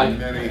 that's fine.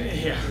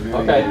 many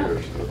Okay.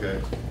 years,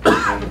 okay?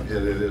 And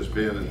it has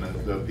been,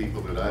 and the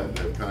people that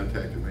have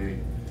contacted me,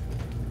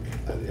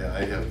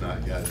 I have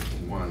not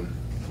gotten one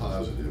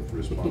positive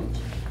response.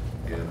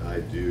 And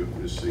I do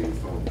receive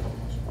phone calls.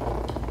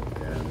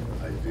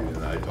 And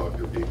I talk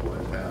to people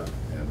in town,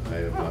 and I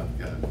have not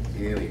gotten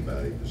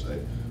anybody to say,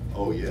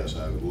 oh yes,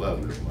 I would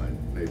love it if my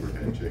neighbor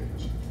had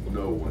chickens.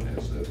 No one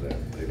has said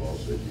that. They've all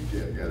said,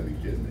 you gotta be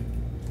kidding me.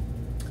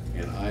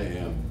 And I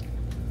am,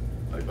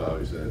 like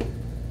Bobby said,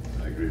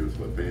 I agree with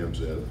what Pam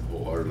said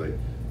wholeheartedly,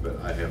 but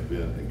I have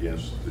been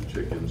against the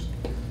chickens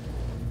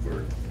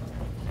for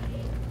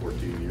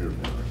 14 years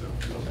now or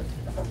so. So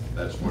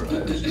that's where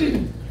I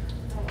stand.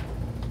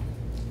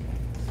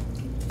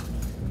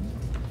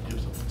 Give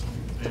some.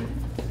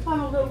 I'm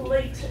a little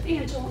late to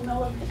Angela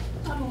Miller.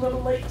 I'm a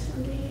little late to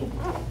the meeting.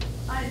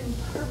 I'm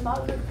her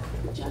mother,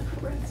 Jennifer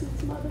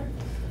Branson's mother.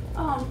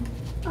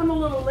 I'm a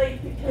little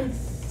late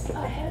because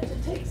I had to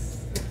take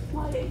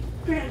my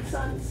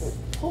grandson's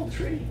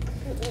poultry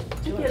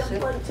to get a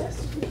blood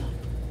test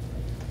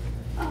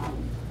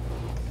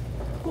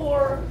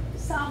for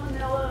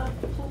salmonella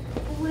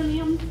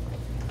pullininum,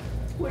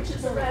 which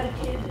is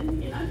eradicated in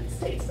the United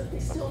States, but they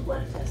still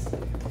blood test.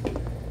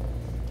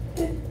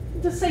 And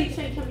the same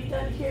thing can be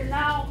done here.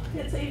 Now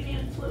it's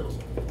avian flu,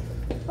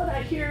 but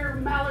I hear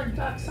mallard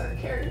ducks are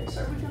carriers.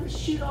 Are we going to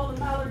shoot all the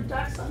mallard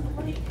ducks on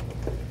the lake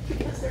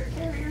because they're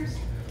carriers?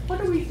 What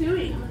are we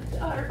doing?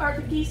 Are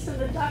the geese and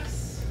the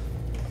ducks,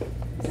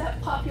 is that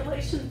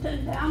population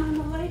thinned down on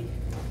the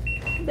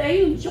lake?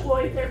 They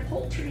enjoy their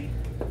poultry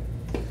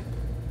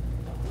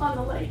on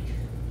the lake.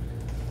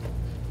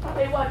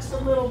 They watch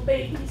the little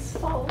babies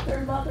follow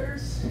their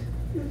mothers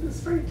in the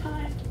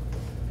springtime.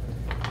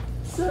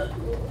 So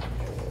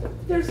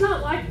there's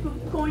not like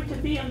going to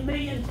be 1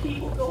 million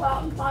people go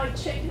out and buy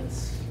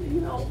chickens, you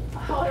know,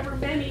 however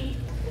many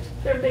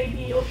there may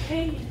be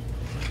okayed.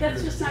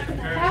 That's just not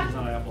gonna Comparison's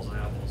happen. not apples to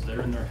apples,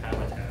 they're in their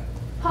habitat.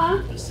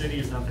 Huh? The city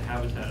is not the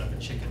habitat of a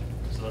chicken,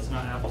 so that's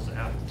not apples to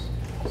apples.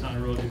 It's not a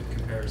real good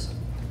comparison.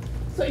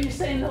 So you're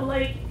saying the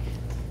lake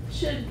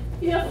should,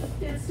 if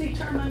it's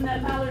determined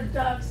that mallard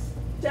ducks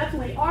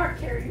definitely are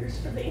carriers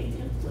for the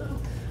avian flu,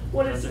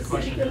 what is the That's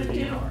a city question gonna for the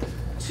do DNR.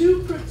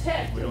 to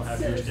protect We don't have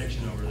its citizens?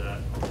 jurisdiction over that,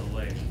 over the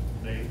lake.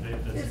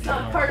 That's It's DNR.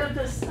 not part of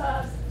this,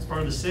 It's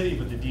part of the city,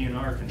 but the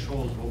DNR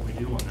controls what we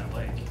do on that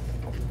lake.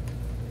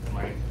 Am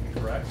I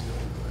incorrect?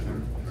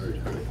 Very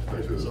good,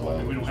 especially with So, I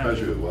mean, we don't have-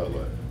 especially with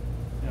wildlife.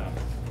 Yeah.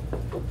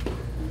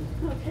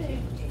 okay.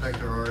 In fact,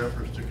 there are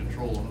efforts to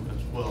control them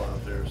as well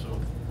out there, so.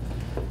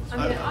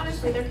 I mean,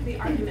 honestly, there could be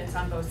arguments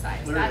on both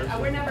sides. There is.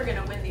 We're never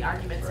gonna win the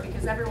arguments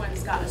because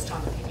everyone's got a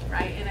strong opinion,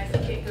 right? And I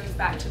think it goes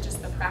back to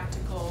just the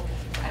practical,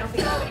 I don't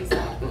think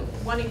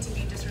anybody's wanting to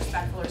be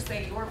disrespectful or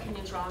say your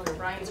opinion's wrong or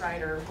Brian's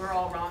right or we're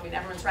all wrong and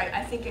everyone's right.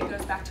 I think it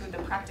goes back to the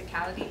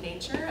practicality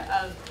nature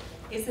of,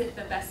 is it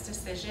the best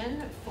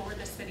decision for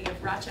the city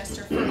of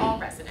Rochester for all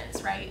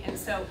residents, right? And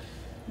so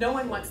no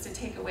one wants to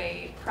take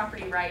away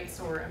property rights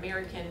or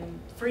American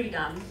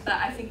freedom, but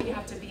I think we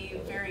have to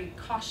be very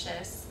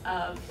cautious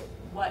of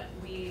what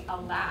we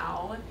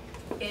allow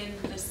in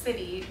the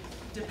city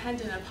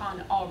dependent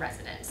upon all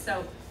residents.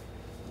 So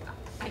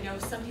I know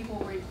some people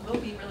will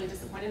be really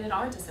disappointed and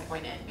are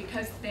disappointed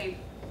because they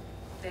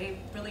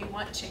really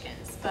want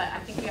chickens, but I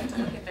think we have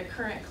to look at the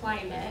current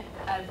climate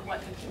of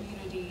what the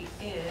community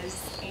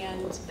is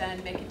and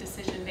then make a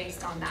decision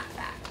based on that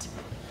fact.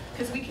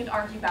 Because we can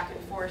argue back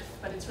and forth,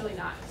 but it's really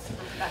not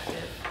super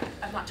productive.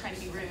 I'm not trying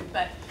to be rude,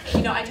 but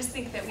you know, I just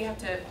think that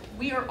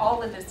we are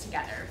all in this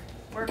together.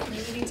 We're a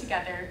community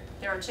together.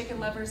 There are chicken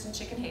lovers and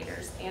chicken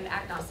haters and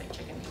agnostic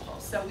chicken people.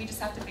 So we just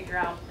have to figure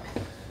out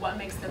what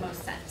makes the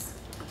most sense.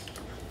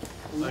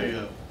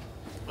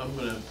 I'm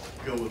gonna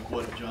go with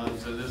what John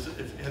said.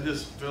 Had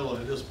this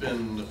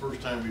been the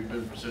first time we've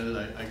been presented,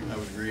 I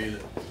would agree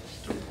that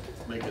to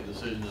make a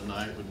decision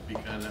tonight would be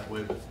kind of that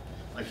way, but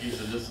like he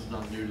said, this is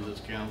not new to this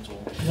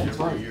council. That's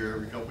right.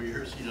 Every couple of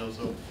years, you know,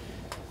 so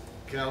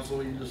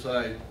council, you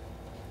decide,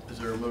 is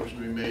there a motion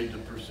to be made to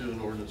pursue an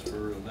ordinance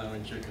for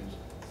allowing chickens?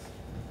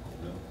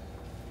 No.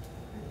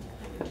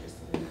 I'm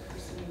interested in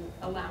pursuing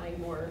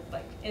allowing more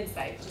like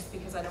insight, just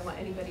because I don't want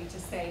anybody to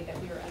say that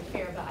we are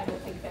unfair, but I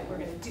don't think that we're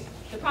gonna do.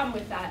 The problem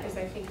with that is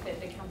I think that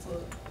the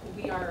council,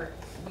 we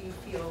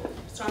feel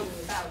strongly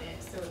about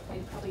it, so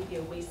it'd probably be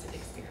a wasted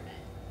experiment.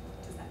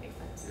 Does that make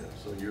sense?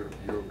 Yeah, so you're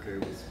okay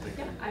with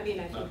making, Yeah, I mean,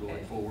 I not think going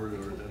that forward, or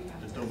we that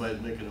have if to.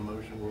 nobody's making a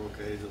motion, we're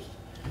okay,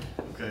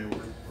 okay,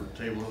 we're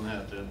tabling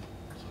that then,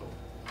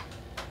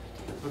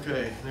 so.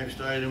 Okay, next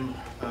item,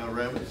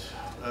 rabbits.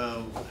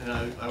 And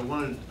I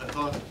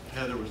thought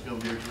Heather was gonna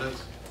be here, because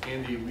that's,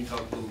 Andy, we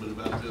talked a little bit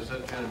about this,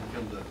 that kind of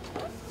becomes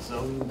a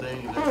zone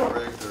thing, is that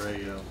correct,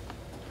 or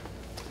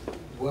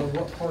Well,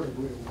 what part of it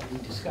were we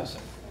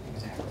discussing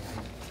exactly?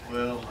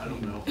 well, I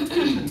don't know.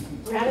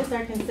 Rabbits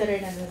are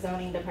considered in the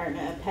zoning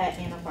department a pet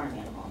and a farm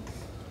animal.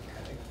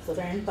 So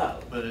they're in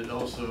both. But it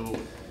also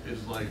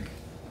is like,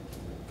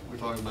 we're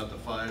talking about the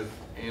 5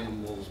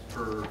 animals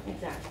per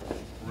Exactly.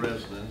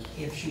 residence.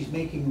 If she's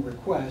making a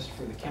request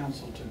for the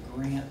council to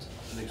grant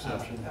An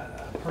exception.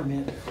 a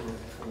permit for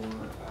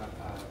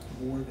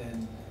more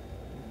than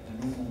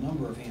the normal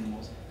number of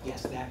animals,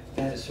 yes, that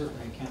is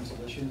certainly a council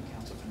issue, and the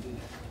council can do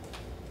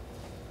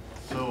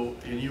that. So,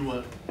 and you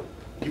want,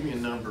 give me a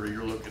number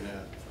you're looking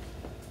at.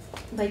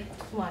 Like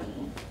 20.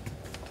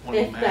 20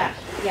 If max? that,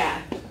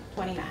 yeah,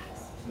 20 max.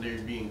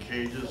 They'd be in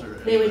cages or?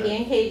 They would be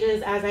in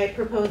cages, as I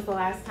proposed the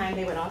last time,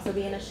 they would also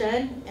be in a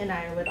shed, and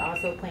I would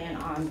also plan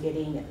on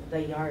getting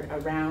the yard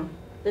around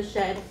the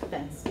shed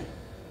fenced.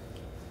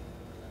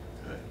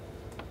 Okay.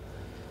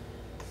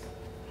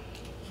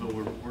 So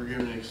we're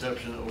giving an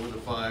exception over the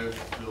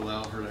 5 to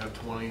allow her to have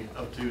 20,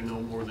 up to no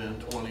more than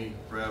 20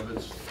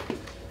 rabbits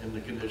in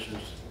the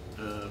conditions,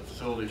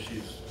 facility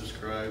she's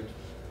described.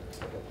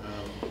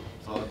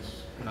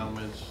 Thoughts,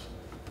 comments?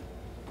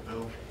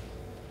 Bill?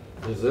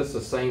 Is this the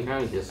same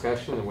kind of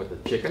discussion with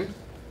the chickens?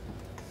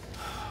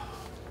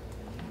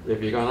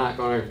 If you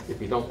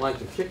don't like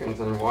the chickens,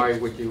 then why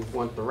would you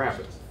want the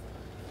rabbits?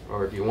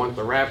 Or if you want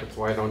the rabbits,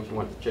 why don't you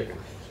want the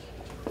chickens?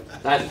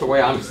 That's the way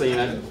I'm seeing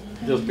it,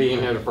 just being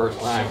here the first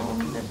time.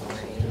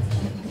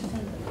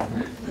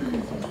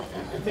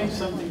 I think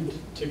something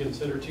to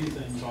consider two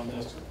things on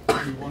this. Do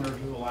you want to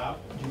allow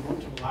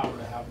her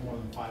to have more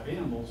than 5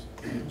 animals,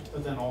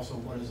 but then also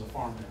what is a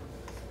farm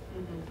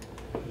animal?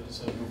 Because it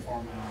says no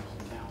farm animals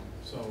in town.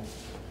 So,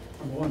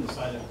 number one,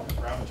 decide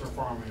if rabbits are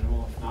farm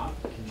animal. If not,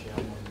 can she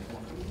have more than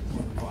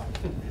 5?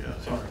 Yeah,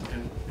 Sorry.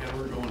 and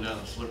we're going down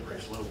a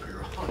slippery slope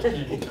here.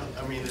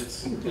 I mean,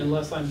 it's.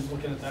 Unless I'm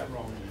looking at that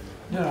wrong.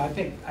 No, I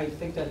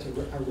think that's a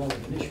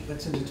relevant issue,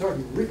 but since it's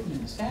already written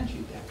in the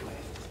statute that way,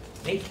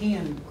 they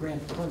can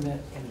grant the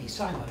permit and be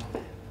silent on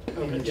that.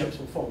 And the chips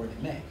will forward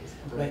in May.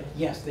 But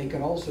yes, they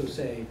could also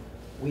say,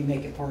 we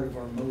make it part of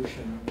our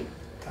motion,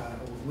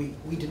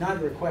 we did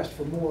not request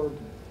for more,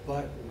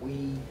 but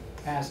we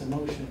pass a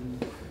motion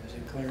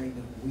declaring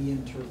that we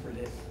interpret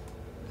it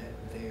that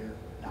they're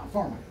not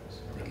farm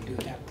animals. They can do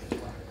it that way as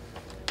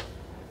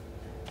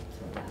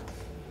well.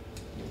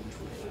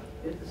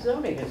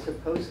 Zoning is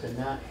supposed to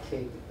not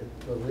take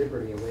the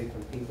liberty away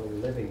from people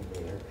living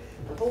there.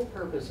 The whole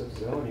purpose of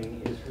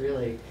zoning is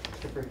really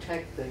to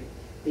protect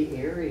the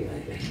area.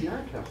 It's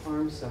not to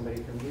harm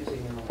somebody from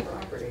using their own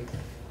property.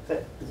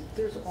 But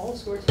there's all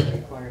sorts of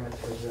requirements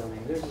for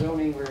zoning. There's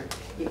zoning where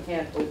you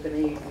can't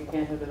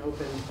have an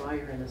open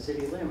fire in the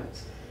city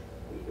limits,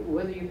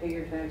 whether you pay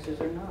your taxes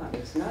or not.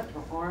 It's not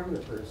to harm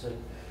the person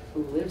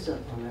who lives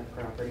on that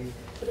property,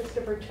 but it's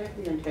to protect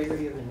the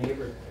integrity of the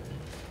neighborhood.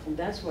 And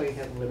that's why you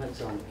have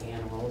limits on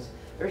animals.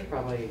 There's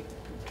probably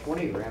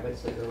 20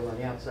 rabbits that go on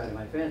the outside of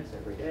my fence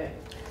every day.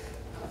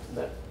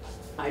 But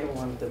I don't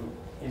want them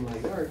in my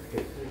yard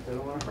because I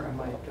don't want to harm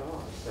my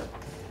dog.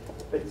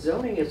 But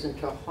zoning isn't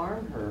to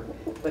harm her,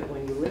 but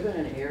when you live in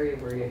an area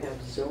where you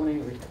have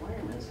zoning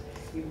requirements,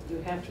 you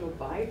have to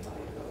abide by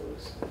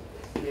those.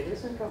 And it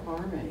isn't to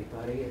harm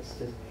anybody, it's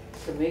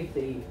to make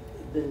the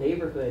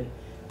neighborhood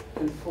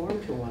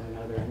conform to one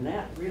another, and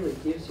that really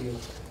gives you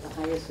the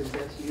highest and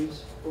best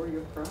use for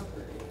your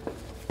property.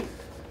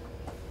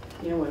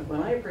 You know,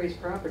 when I appraise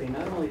property,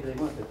 not only do they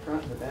want the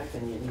front and the back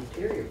and the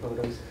interior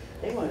photos,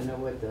 they want to know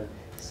what the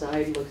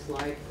side looks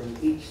like from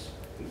each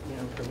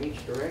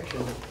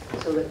direction,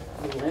 so that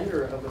the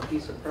lender of a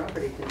piece of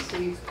property can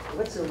see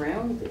what's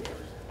around there.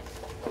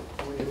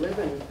 When you live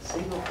in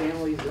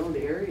single-family zoned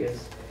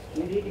areas,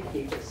 you need to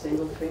keep it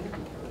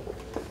single-family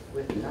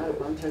with not a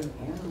bunch of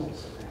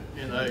animals around.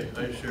 And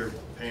I share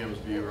Pam's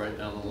view right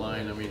down the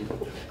line. I mean,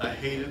 I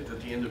hate it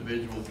that the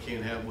individual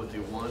can't have what they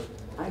want.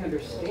 I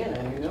understand,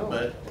 I know.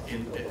 But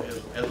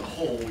as a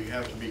whole, we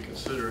have to be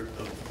considerate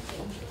of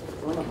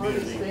Well, the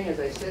hardest community thing, as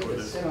I said, for to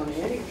this. sit on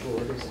any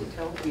board is to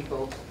tell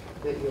people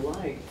that you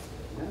like,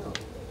 no.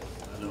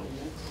 I know,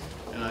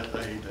 and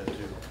I hate that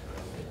too.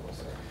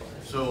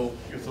 So,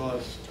 your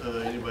thoughts,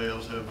 anybody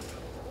else have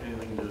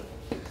anything to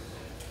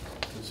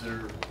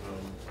consider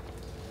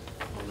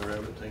on the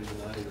rabbit thing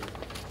tonight?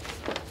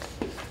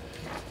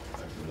 I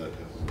can let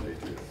them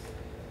make it.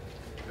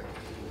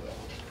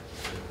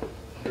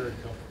 Very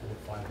comfortable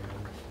with 5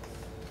 animals.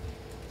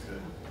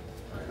 Good.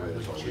 I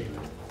would change it.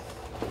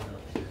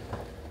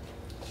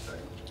 So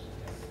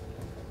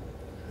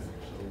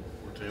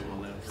we're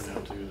tabling that for now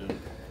too then.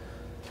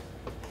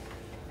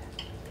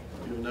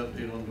 Do you have an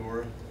update on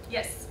Dora?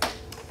 Yes,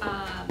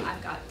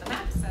 I've got the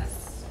maps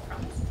as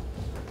promised.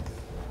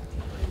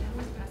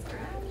 Pass it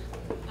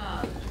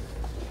around.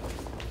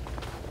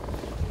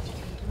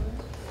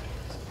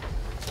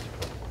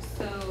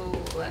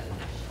 So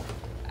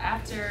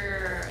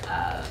after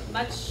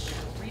much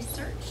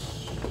research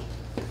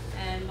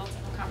and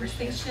multiple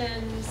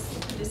conversations,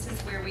 this is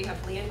where we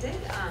have landed.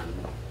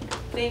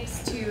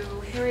 Thanks to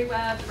Harry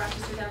Webb, the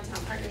Rochester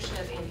Downtown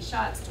Partnership, Andy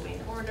Schatz,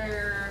 Dwayne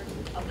Horder,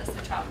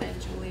 Alyssa Troutman,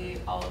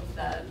 Julie, all of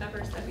the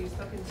members that we've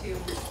spoken to,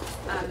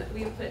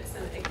 we've put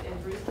some,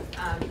 and Ruth,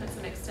 put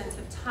some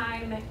extensive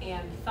time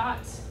and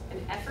thought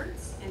and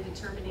efforts in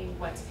determining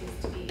what is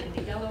to be in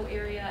the yellow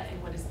area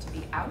and what is to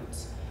be out.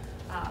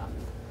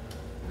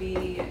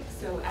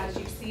 So as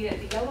you see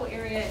it, the yellow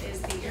area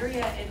is the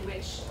area in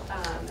which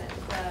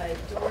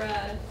the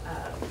DORA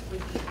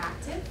would be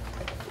active.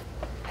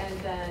 And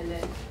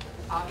then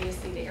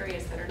obviously the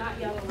areas that are not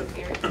yellow would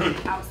be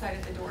outside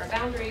of the DORA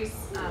boundaries.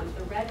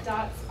 The red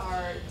dots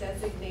are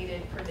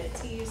designated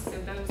permittees, so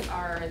those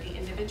are the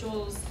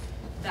individuals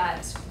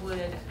that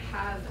would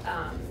have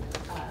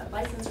a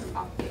license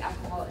from the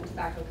Alcohol and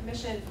Tobacco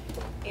Commission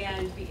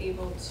and be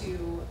able to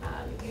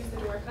use the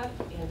DORA cup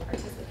and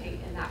participate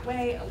in that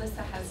way.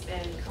 Alyssa has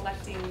been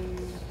collecting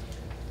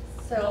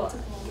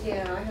multiple.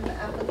 Yeah, I have an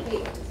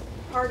application,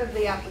 part of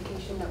the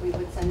application that we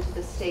would send to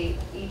the state,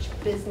 each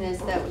business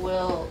that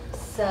will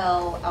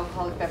sell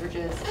alcoholic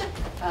beverages,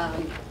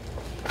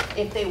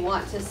 if they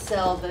want to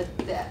sell the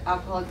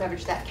alcoholic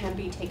beverage that can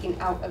be taken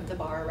out of the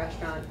bar or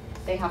restaurant,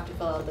 they have to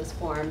fill out this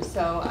form.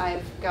 So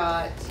I've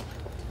got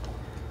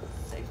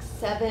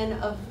 7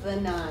 of the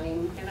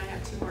 9. And I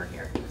have 2 more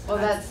here. So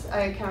well,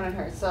 I counted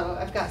her. So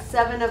I've got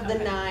 7 of the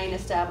 9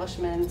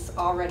 establishments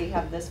already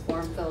have this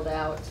form filled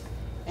out.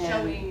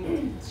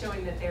 And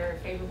showing that they're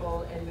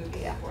favorable and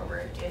moving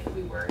forward if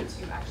we were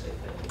to actually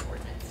put the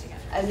ordinance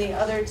together. And the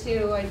other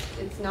 2,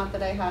 it's not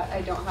that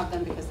I don't have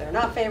them because they're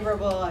not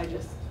favorable.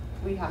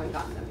 We haven't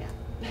gotten them yet.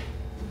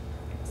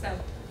 So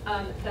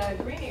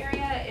the green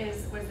area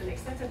was an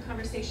extensive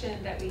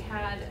conversation that we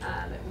had.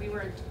 We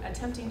were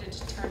attempting to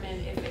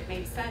determine if it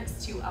made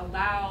sense to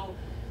allow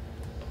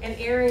an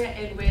area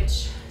in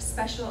which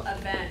special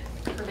event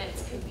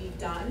permits could be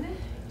done.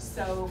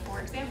 So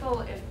for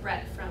example, if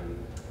Brett from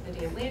the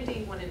Dam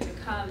Landing wanted to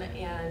come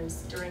and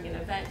during an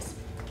event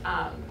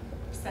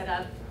set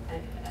up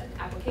an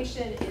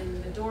application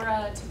in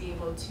Medora to be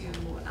able to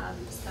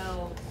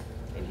sell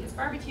maybe his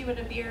barbecue and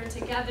a beer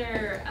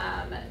together,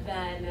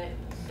 then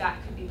that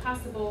could be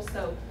possible.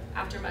 So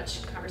after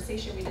much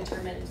conversation, we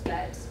determined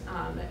that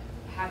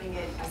having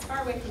it as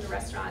far away from the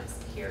restaurants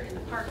here in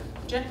the park,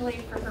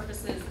 generally for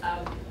purposes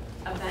of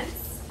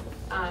events,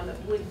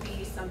 would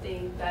be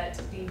something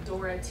that the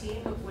DORA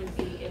team would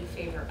be in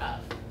favor of.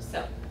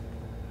 So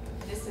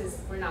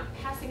we're not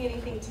passing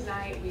anything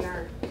tonight. We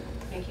aren't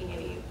making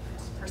any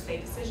per se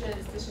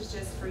decisions. This is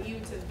just for you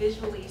to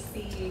visually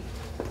see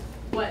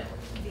what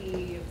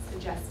the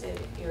suggested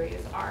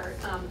areas are.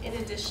 In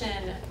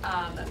addition,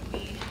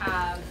 we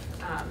have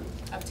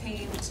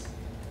obtained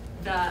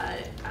the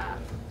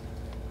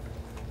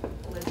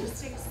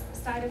logistics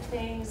side of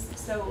things.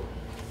 So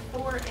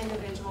for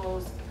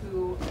individuals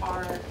who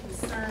are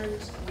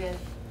concerned with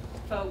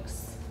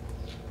folks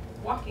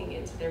walking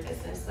into their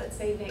business, let's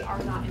say they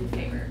are not in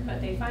favor,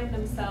 but they find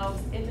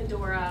themselves in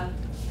Medora,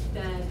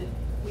 then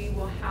we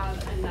will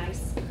have a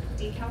nice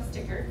decal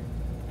sticker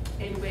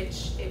in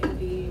which it will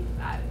be,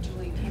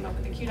 Julie came up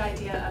with a cute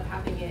idea of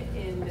having it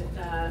in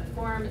the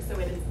form so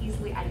it is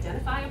easily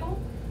identifiable,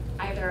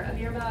 either a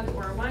beer mug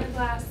or a wine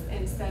glass,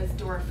 and says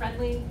Dora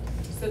friendly.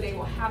 So they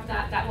will have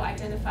that will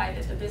identify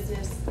that the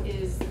business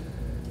is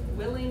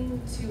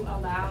willing to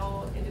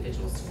allow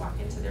individuals to walk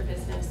into their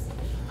business.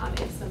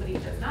 If somebody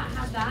does not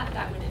have that,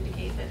 that would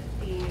indicate that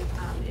the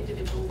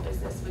individual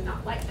business would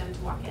not like them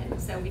to walk in.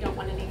 So we don't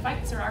want any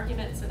fights or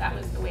arguments, so that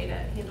was the way to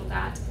handle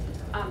that.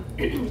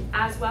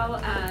 As well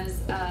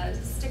as a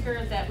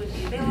sticker that would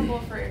be available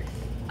for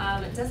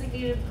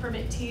designated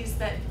permittees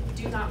that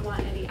do not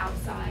want any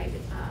outside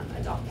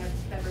adult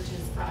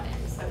beverages brought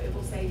in. So it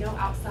will say no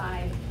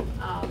outside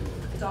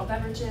adult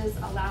beverages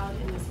allowed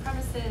in this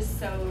premises,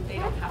 so they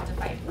don't have to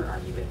fight or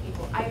argue with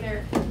people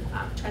either.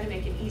 Try to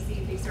make it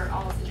easy. These are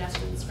all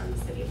suggestions from the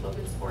city of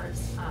Logansport,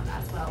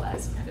 as well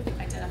as kind of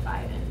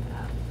identified and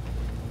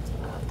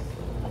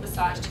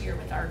massaged here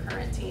with our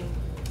current team.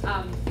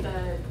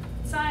 The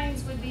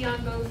signs would be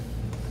on both.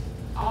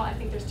 I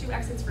think there's 2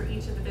 exits for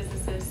each of the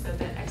businesses, so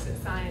the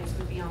exit signs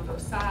would be on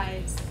both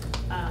sides.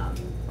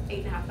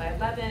 8.5 by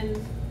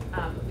 11.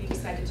 We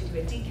decided to do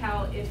a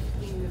decal if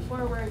we move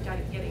forward.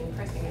 Getting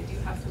pricing, I do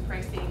have some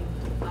pricing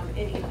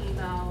in an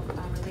email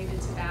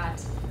related to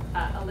that.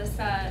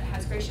 Alyssa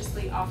has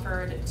graciously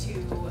offered to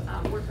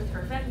work with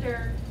her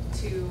vendor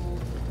to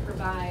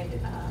provide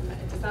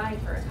a design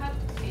for a cup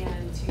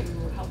and to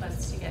help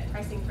us to get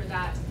pricing for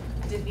that.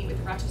 I did meet with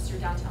the Rochester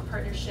Downtown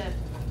Partnership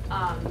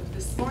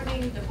this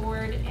morning, the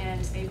board,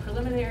 and they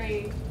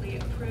preliminarily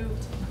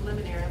approved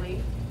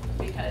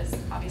because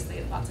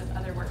obviously lots of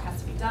other work has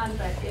to be done,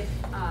 but if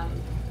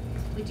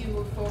we do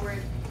move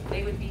forward,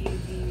 they would be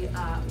the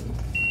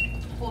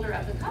holder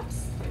of the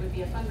cups. It would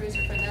be a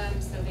fundraiser for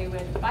them, so they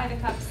would buy the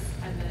cups,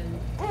 and then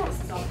this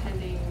is all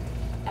pending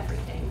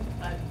everything,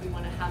 but we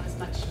want to have as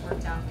much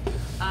worked out.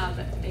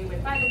 They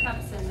would buy the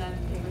cups, and then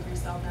they would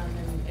resell them,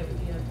 and it would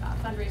be a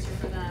fundraiser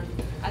for them,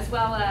 as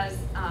well as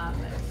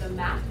the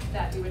map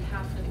that we would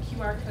have for the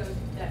QR code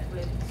that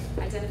would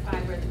identify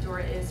where the door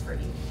is for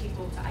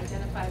people to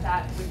identify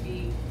that would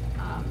be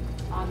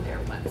on their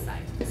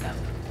website. So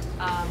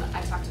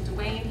I talked to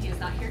Dwayne. He is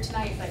not here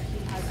tonight, but he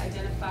has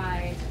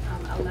identified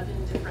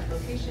 11 different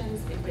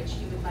locations in which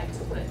he would like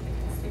to put the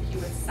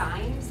conspicuous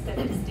signs that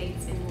it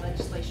states in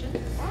legislation.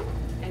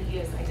 And he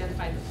has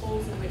identified the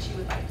poles in which he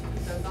would like to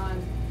put those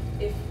on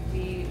if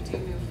we do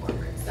move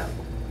forward. So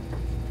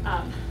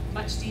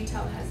much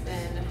detail has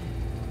been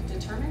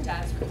determined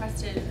as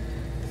requested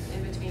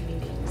in between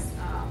meetings.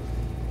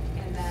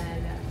 And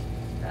then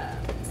the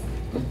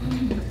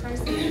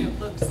pricing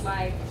looks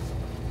like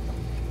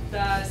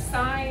the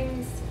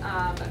signs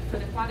for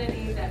the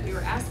quantity that we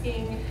were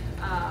asking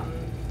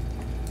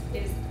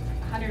is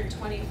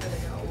 120 for the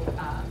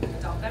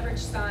adult beverage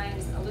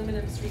signs.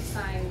 Aluminum street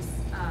signs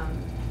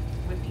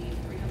would be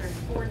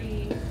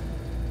 340.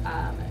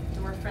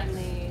 Door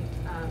friendly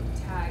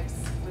tags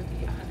would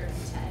be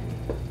 110.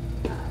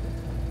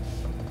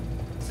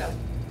 So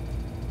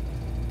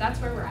that's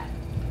where we're at.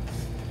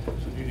 So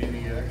do you need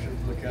any action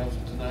from the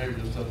council tonight, or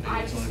just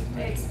updates on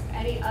information?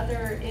 Any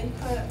other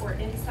input or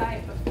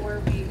insight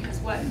before because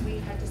what we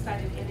had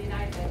decided Indy and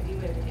I that we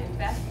would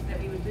invest, that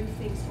we would move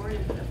things forward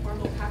and put a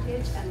formal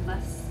package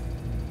unless.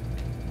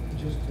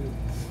 Just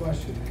a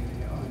question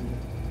on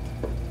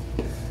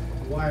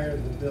why are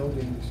the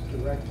buildings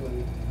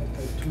directly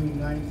between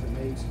 9th and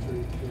 8th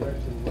Street,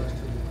 directly west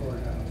of the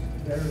courthouse?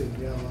 They're in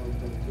yellow,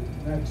 but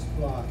the next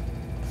block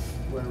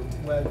where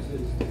Webb's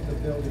is, the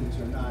buildings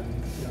are not, I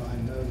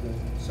know the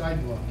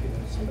sidewalk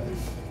is, but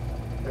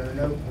there are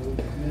no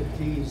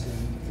permittees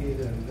in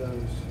either of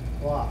those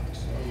blocks,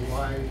 so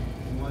why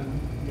one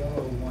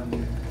yellow, one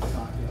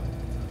not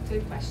yellow?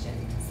 Good question.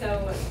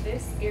 So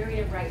this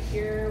area right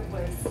here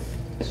was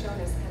shown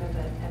as kind of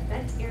an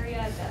event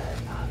area,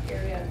 the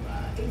area of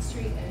 8th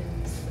Street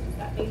and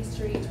that Main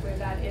Street where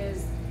that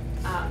is,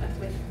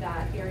 with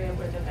that area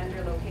where the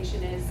vendor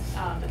location is.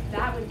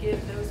 That would give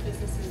those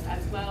businesses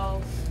as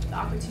well the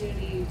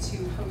opportunity to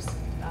host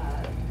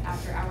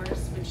after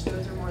hours, which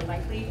those are more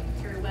likely.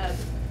 Terry Webb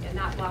in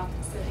that block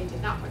said they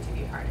did not want to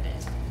be a part of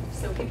it.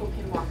 So people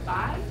can walk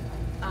by,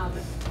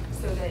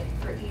 so that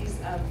for ease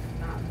of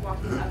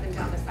walking up and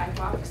down the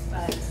sidewalks,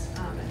 but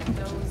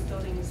those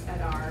buildings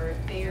that are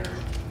there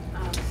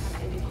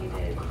have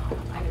indicated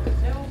either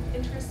no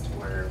interest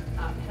or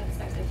have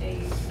said that they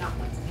do not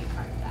want to be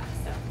part of that.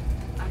 So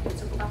I can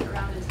circle back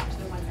around and talk to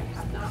the ones I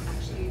have not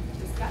actually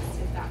discussed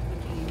if that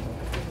would be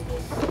available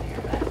from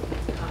there, but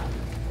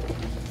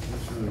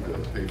Who's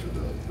going to pay for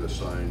the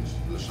signs,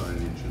 the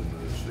signage and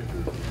the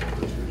stickers and all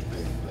this, who's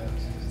paying for that?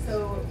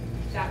 so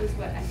that was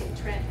what I think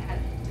Trent had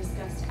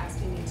discussed,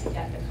 asking me to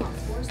get the cost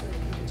for, so that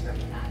he could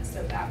determine that.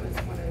 So that was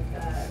one of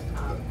the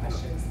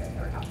questions that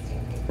are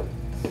outstanding.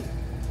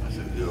 I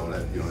said, you don't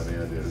have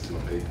any idea who's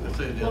going to pay for it? Let's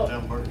say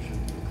downtown partnership.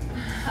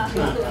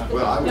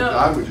 Well, No.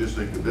 I would just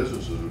think the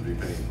businesses would be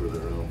paying for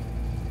their own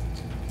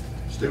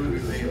They would be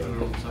stickers. paying for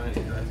their own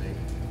signage, I think.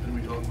 Didn't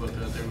we talk about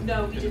that? They would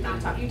No, we get did not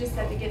paid. talk, you just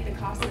said to get the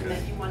cost and Okay.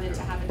 that you wanted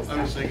to have a I was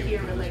discussion thinking here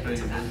for related to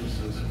Hispanic that.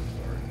 businesses,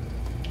 sorry.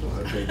 I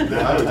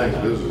would think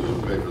the businesses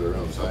would pay for their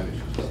own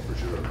signage and stuff for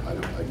sure.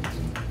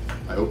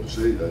 I hope the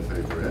city doesn't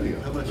pay for any of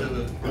it. How much of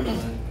it?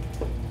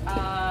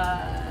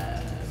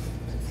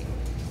 Let's see.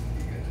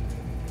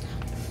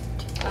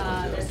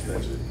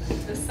 That's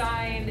it. The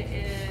sign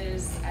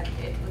is,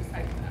 it looks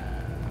like,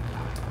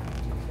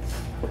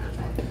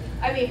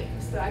 I mean,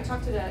 so I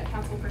talked to the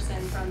council person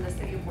from the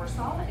city of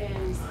Warsaw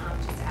and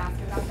just to ask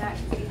about that,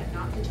 because we had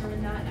not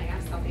determined that, and I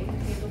asked how they had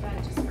handled that,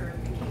 just for,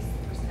 in case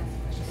the person has a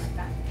question like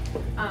that.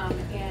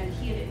 And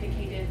he had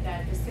indicated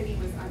that the city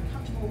was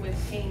uncomfortable with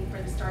paying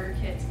for the starter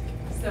kit,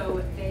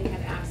 so they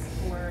had asked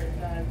for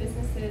the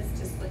businesses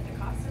to split the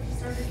cost of the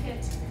starter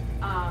kit.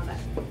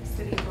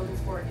 City of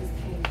Logansport is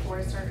paying for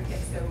a starter kit,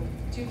 so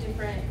two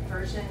different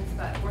versions,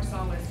 but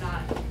Warsaw was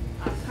not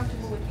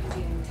comfortable with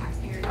using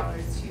taxpayer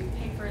dollars to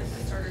pay for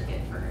the starter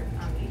kit for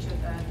each of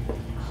the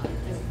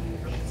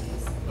designated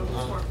purposes.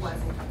 Logansport was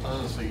uncomfortable.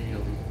 Honestly,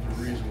 the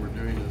reason we're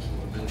doing this is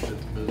to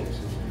benefit the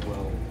businesses as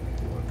well.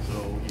 So,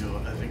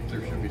 I think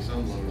there should be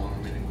some level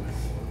on them anyway.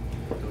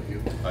 Don't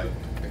you? I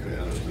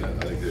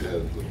understand. I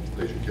think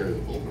they should carry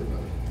the full burden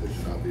of it. It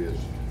should not be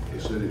the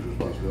city's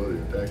responsibility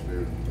or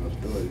taxpayers'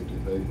 responsibility to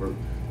pay for,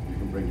 you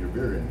can bring your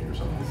beer in here or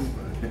something.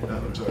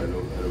 I'm sorry, I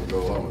don't go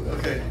along with that.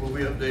 Okay, we'll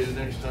be updated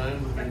next time,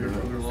 maybe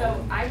further So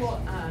along. I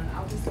will,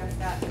 I'll discuss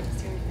that with the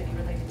steering committee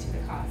related to the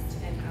cost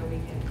and how we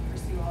can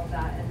pursue all of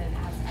that, and then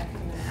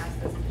I'm gonna ask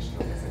those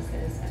additional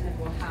businesses, and then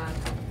we'll have,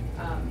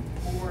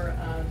 more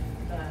of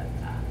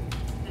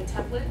the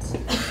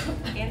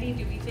template. Andy,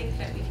 do we think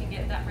that we can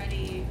get that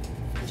ready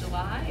for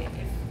July,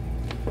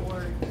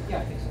 or? Yeah,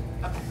 I think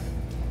so.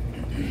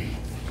 Okay.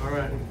 All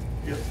right,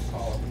 yep.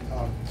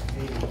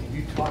 Amy, did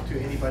you talk to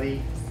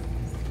anybody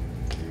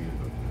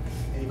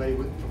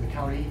from the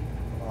county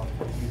about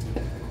using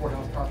the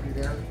courthouse property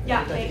there?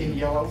 Yeah, That's they- in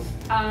yellow?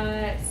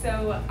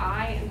 So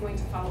I am going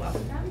to follow up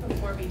with them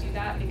before we do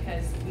that,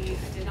 because we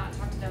did not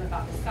talk to them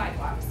about the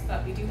sidewalks,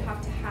 but we do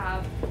have to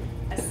have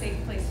a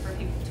safe place for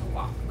people to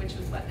walk, which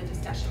was what the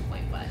discussion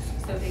point was.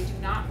 So they do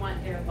not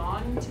want their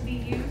lawn to be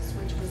used,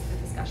 which was the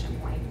discussion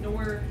point,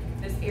 nor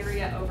this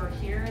area over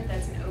here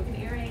that's an open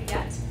area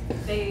yet.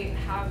 They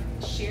have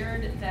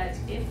shared that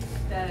if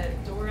the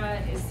DORA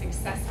is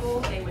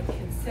successful, they would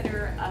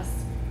consider us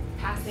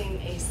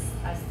passing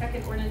a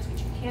second ordinance,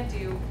 which you can't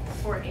do,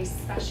 for a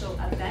special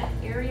event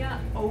area,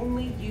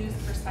 only used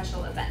for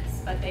special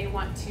events. But they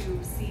want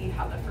to see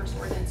how the first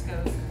ordinance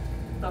goes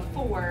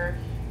before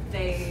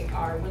they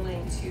are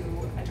willing to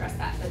address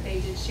that. But they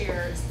did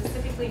share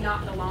specifically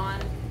not the lawn,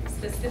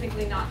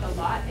 specifically not the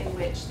lot in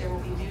which there will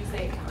be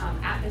music.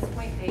 At this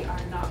point, they are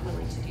not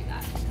willing to do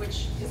that,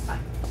 which is fine.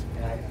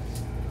 And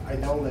I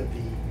know that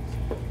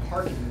the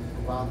parking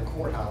around the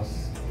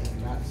courthouse is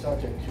not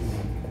subject to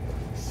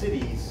the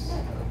city's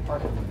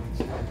parking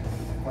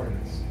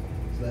requirements.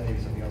 So that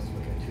maybe something else to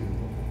look at too.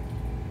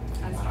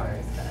 As far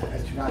as the.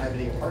 As to not have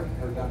any parking,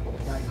 or not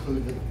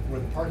include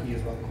where the parking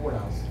is around the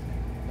courthouse,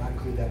 not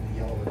include that in the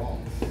yellow at all.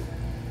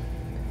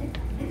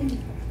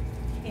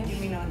 You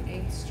mean on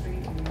 8th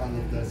Street?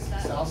 On the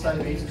south side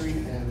of 8th Street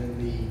and then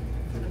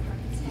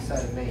the east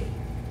side of Main.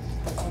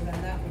 Well,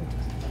 then that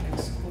would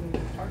exclude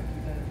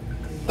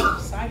the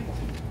sidewalk.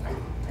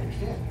 I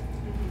understand.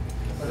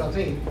 But I'm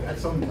saying,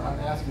 that's something I'm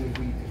asking if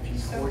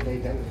you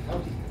coordinate that with the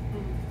county.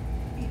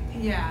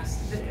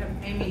 Yes,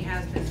 Amy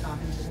has been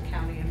talking to the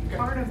county, and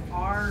part of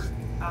our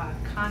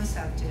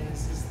concept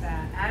is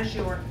that as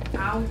you're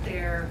out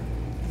there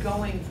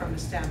going from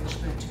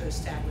establishment to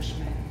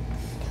establishment,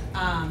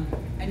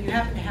 and you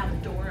happen to have a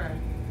DORA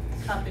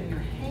cup in your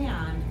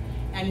hand,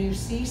 and you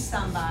see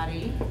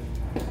somebody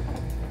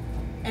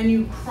and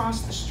you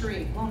cross the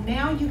street. Well,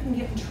 now you can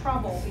get in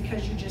trouble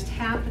because you just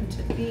happen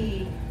to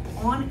be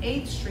on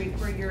 8th Street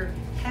where you're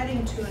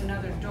heading to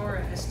another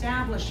Dora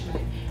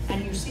establishment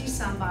and you see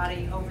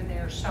somebody over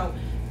there. So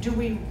do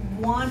we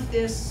want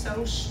this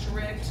so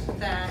strict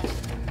that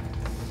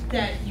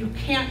you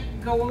can't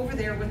go over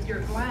there with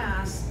your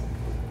glass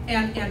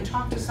and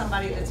talk to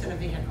somebody that's in a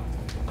vehicle?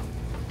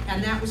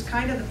 And that was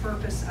kind of the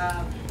purpose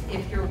of,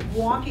 if you're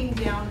walking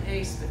down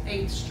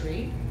 8th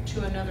Street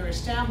to another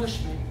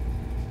establishment,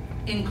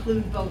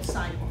 include both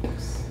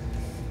sidewalks.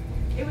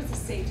 It was a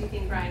safety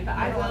thing, Brian, but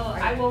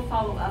I will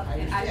follow up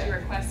and as you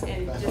request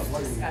and just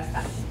discuss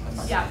that.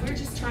 Yeah, we're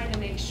just trying to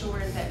make sure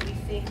that we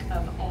think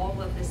of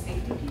all of the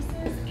safety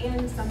pieces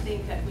and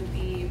something that would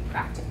be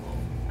practical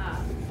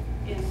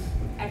in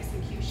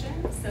execution,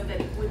 so that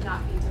it would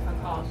not be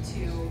difficult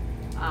to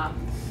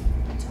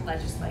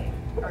legislate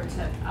or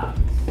to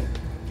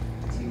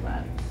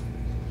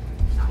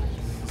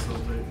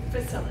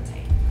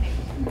facilitate. Thank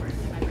you.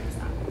 Unfortunately, my brain's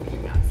not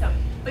figuring out. So,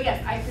 but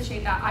yes, I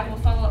appreciate that. I will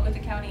follow up with the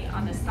county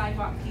on the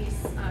sidewalk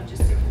piece,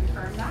 just to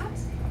confirm that.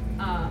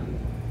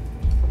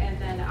 And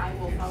then I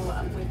will follow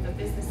up with the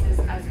businesses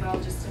as well,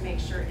 just to make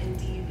sure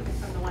indeed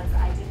from the ones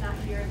that I did not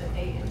hear that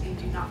they indeed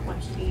do not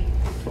want to be.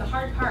 The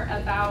hard part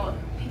about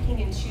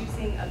picking and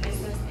choosing a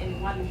business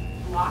in one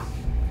block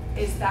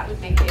is that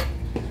would make it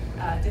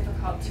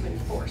difficult to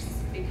enforce,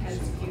 because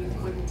you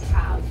wouldn't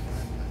have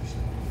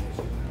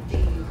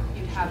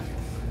you'd have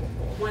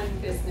one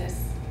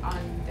business on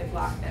the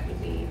block that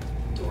would be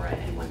Dora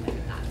and one that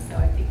would not. So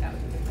I think that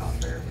would be difficult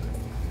for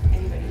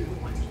anybody who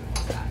would want to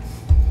enforce that.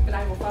 But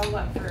I will follow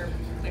up for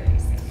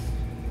clarity's sake.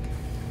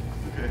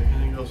 Okay,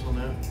 anything else on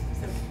that?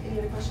 So any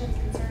other questions,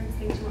 concerns,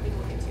 things you want me to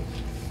look into?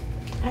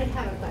 I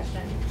have a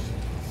question.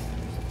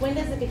 When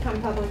does it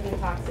become public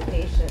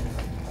intoxication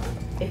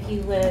if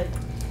you live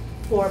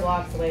 4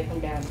 blocks away from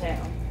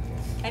downtown?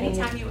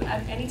 Anytime you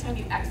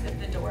exit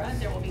the Dora,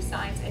 there will be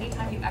signs.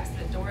 Anytime you exit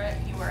the Dora,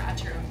 you are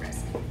at your own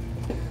risk.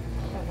 Okay.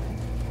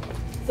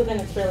 So then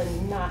it's really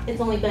not,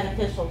 it's only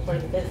beneficial for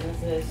the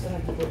businesses and the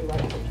people who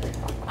like to drink.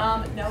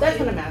 No. That's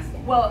what I'm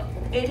asking. Well,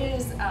 it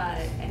is,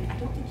 and I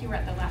don't think you were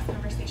at the last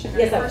conversation. Or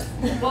Yes, the I was.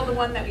 first, well, the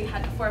one that we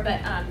had before,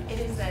 but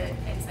it's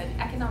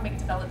an economic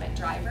development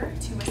driver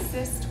to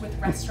assist with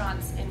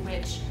restaurants in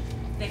which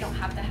they don't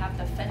have to have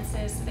the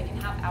fences, so they can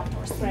have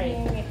outdoor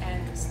seating, Right.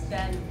 and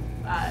then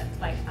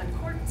like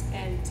uncorked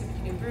and to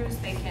New Brews,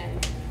 they can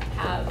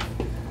have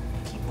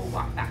people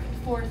walk back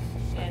and forth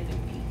and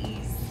the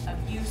ease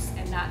of use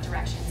in that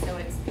direction. So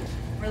it's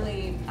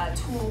really a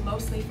tool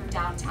mostly for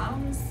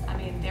downtowns. I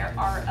mean, there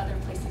are other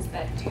places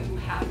that do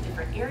have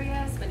different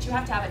areas, but you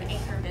have to have an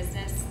anchor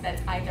business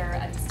that's either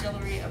a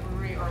distillery, a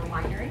brewery, or a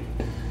winery.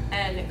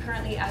 And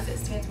currently, as it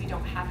stands, we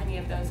don't have any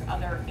of those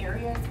other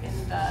areas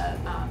in the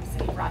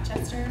city of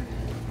Rochester.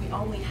 We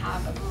only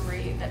have a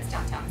brewery that's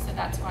downtown, so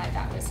that's why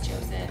that was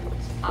chosen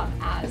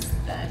as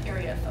the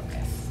area of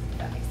focus, if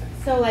that makes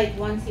sense. So like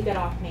once you get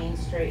off Main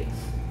Street,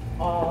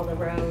 all the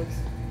roads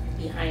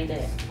behind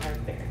it are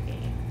fair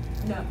game?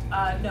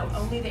 No,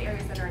 only the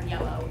areas that are in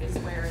yellow is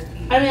where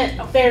the. I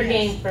meant fair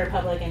game for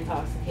public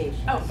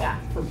intoxication. Oh, yeah.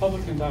 For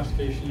public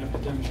intoxication, you have to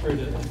demonstrate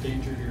a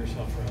danger to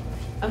yourself or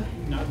others.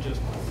 Okay. Not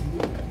just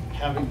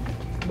having.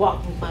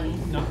 Walking funny.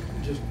 Not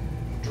just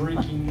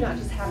drinking. Not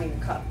just having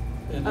a cup.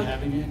 And Okay.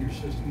 having it in your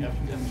system, you have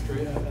to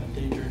demonstrate a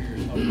danger to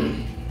yourself or others.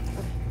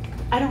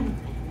 I don't.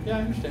 Yeah,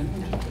 I understand.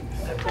 I'm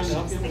just trying to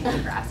help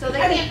you. So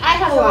they I mean, can, I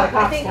have a lot of I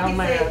cops think down we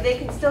my say road. they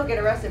can still get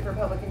arrested for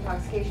public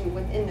intoxication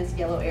within this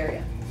yellow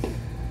area.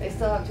 They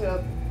still have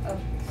to,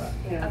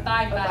 you know,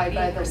 Abide by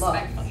being the law.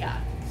 respectful, yeah.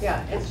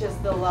 Yeah, it's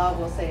just the law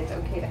will say it's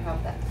okay to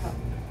have that cup.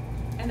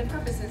 And the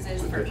purpose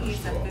is for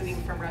ease of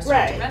moving from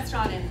restaurant to Right.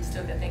 restaurant, and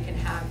so that they can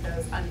have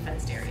those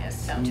unfenced areas,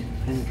 so.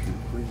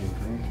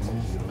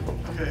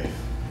 Okay,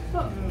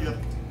 Well, yep.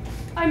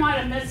 I might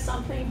have missed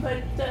something,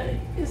 but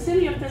is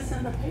any of this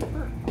in the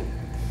paper?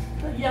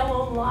 The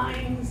yellow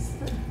lines,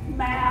 the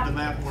map? The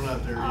map, we're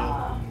not there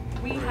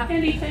yet. We have.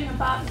 Anything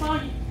about,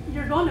 well,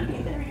 you're going to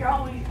be there, you're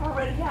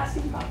already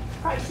asking about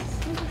prices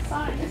for the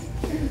signs.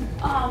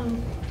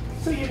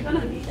 So you're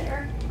gonna be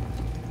there.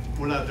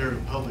 We're not there to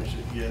publish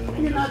it yet. I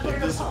mean, You're not there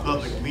to this is a publish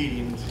public it.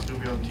 meeting, it's gonna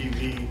be on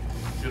TV,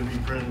 it's gonna be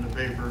printed in the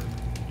paper.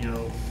 You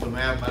know, the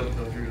map, I don't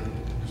know if you're not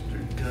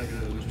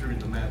gonna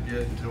distribute the map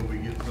yet until we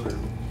get further.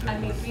 I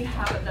mean, we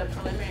have the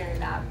preliminary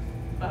map,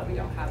 but we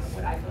don't have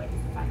what I feel like is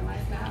the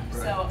finalized map,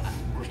 Right. so.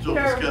 We're still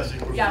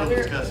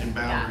discussing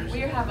boundaries.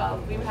 We were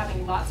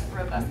having lots of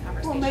robust Well,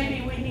 conversations.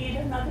 maybe we need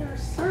another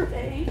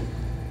survey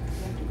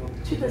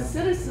to the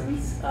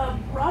citizens of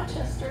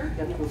Rochester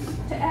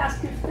to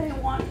ask if they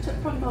want to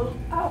promote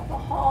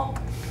alcohol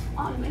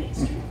on Main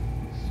Street.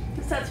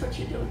 Because that's what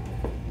you're doing.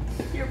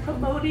 You're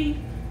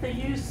promoting the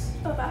use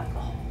of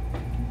alcohol.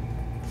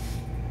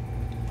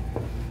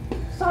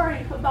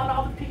 Sorry about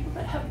all the people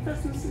that have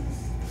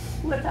businesses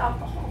with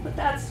alcohol, but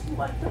that's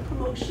what the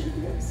promotion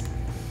is.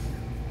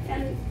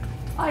 And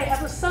I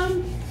have a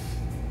son,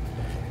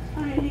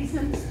 I mean, he's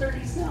in his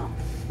 30s now,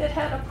 that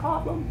had a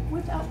problem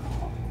with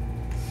alcohol.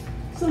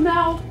 So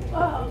now,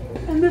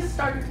 and this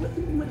started with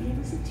when he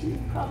was a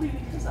teen, probably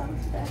because I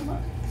was a bad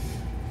mother.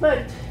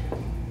 But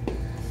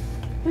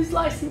his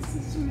license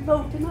is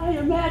revoked, and I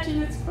imagine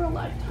it's for a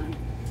lifetime,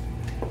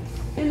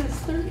 in his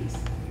 30s.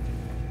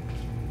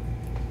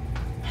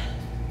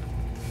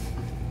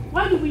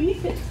 Why do we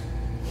need it?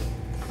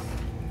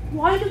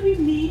 Why do we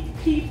need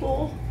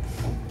people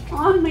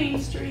on Main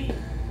Street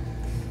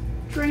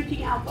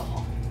drinking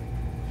alcohol?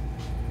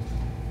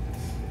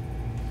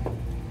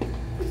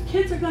 The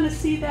kids are going to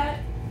see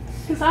that,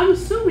 because I'm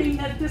assuming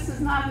that this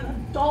is not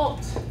an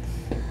adult,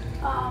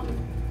 I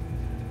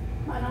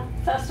don't know,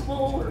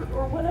 festival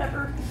or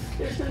whatever.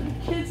 There's going to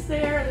be kids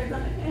there. They're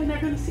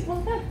going to see,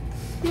 well, that,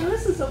 you know,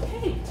 this is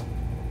okay.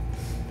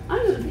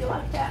 I'm going to be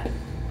like that.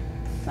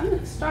 So I'm going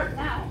to start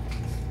now,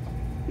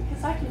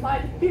 because I can buy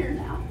the beer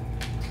now.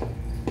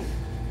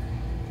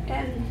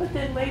 But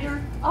then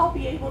later, I'll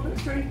be able to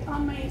drink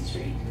on Main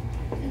Street.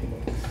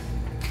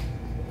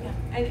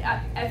 Yeah,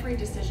 and every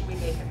decision we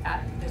make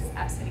at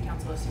City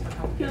Council is super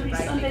complicated, Gonna be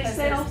right? Sunday Because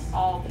sales? there's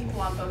all people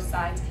on both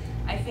sides.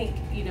 I think,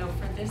 you know,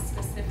 for this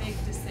specific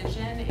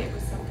decision, it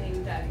was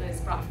something that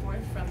was brought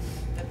forth from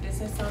the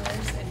business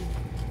owners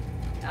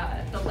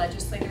and the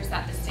legislators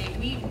at the state.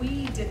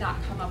 We did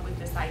not come up with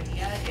this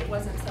idea. It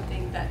wasn't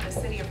something that the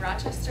city of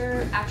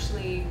Rochester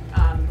actually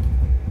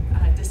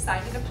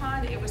decided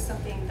upon. It was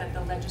something that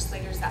the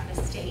legislators at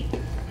the state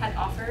had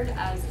offered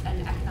as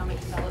an economic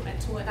development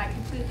tool. And I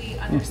completely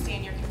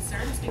understand your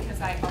concerns,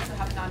 because I also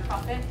have a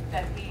nonprofit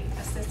that we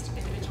assist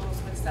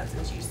individuals with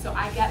substance use. So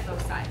I get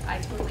both sides. I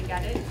totally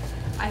get it.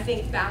 I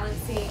think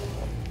balancing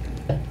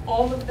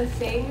all of the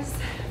things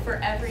for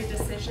every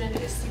decision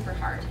is super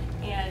hard.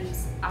 And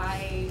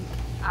I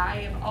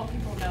am, all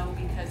people know,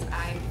 because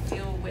I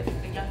deal with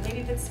a young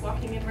lady that's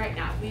walking in right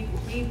now.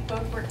 We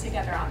both work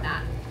together on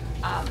that.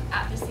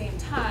 At the same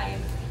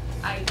time,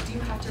 I do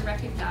have to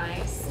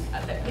recognize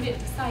that we didn't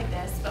decide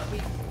this, but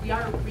we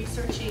are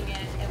researching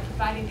it and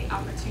providing the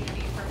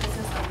opportunity for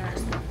business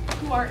owners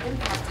who are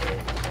impacted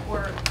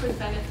or could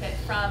benefit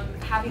from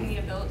having the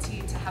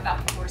ability to have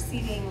outdoor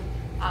seating.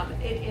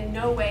 It in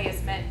no way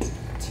is meant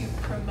to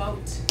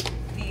promote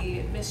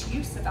the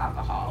misuse of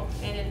alcohol,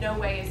 and in no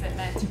way is it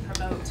meant to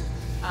promote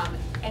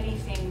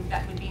anything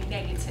that would be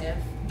negative,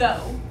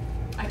 though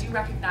I do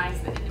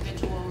recognize that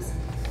individuals,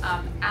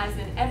 as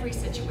in every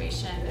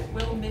situation,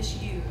 will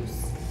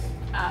misuse,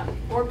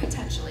 or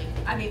potentially.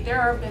 I mean,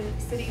 there have been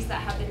cities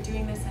that have been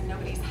doing this and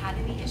nobody's had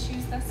any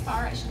issues thus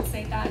far. I should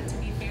say that, to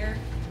be fair.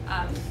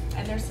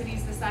 And there's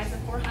cities the size of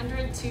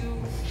 400 to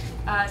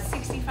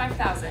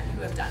 65,000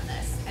 who have done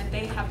this, and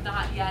they have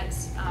not yet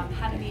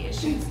had any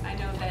issues. I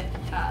know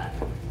that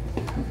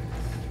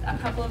a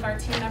couple of our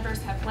team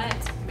members have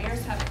went,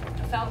 mayors have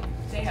felt,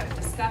 they have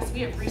discussed,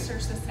 we have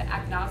researched this to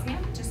ad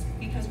nauseum, just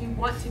because we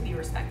want to be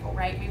respectful,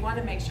 right? We want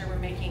to make sure we're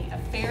making a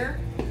fair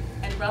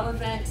and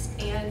relevant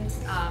and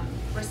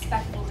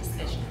respectful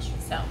decision.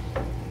 So,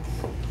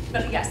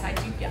 but yes, I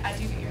do get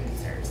your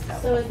concerns.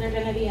 So is there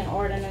gonna be an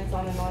ordinance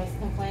on the noise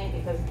complaint?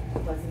 Because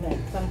let's admit,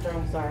 some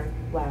drones are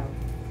loud.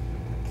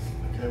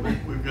 Okay,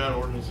 we've got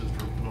ordinances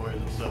for noise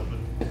and stuff,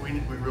 but we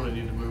really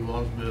need to move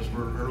on from this.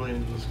 We're early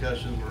in the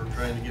discussions. We're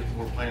trying to get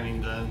more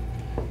planning done.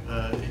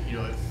 You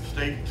know,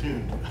 stay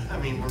tuned. I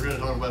mean, we're gonna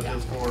talk about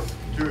this for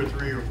 2 or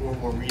 3 or 4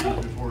 more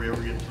meetings before we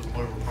ever get to the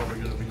point where we're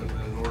probably gonna be looking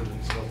at an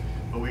ordinance. So,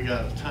 but we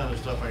got a ton of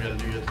stuff I gotta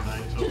do yet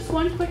tonight. So Just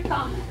one quick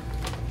comment.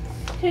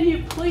 Can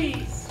you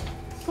please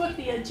put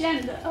the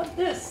agenda of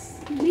this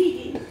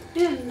meeting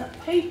in the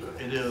paper?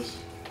 it is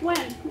When?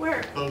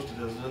 Where? posted,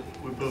 isn't it?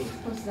 We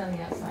posted. Posted on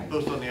the outside.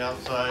 Posted on the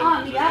outside.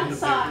 On Is the it in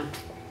outside. paper?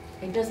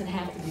 It doesn't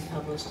have to be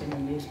published in the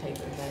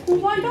newspaper, but. Well,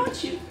 why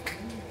don't you?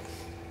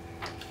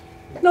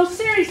 No,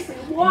 seriously,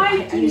 why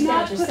I do you understand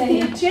not what you're put the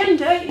saying.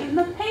 agenda in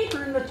the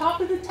paper, in the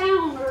top of the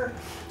town, or,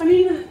 I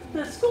mean,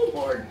 the school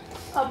board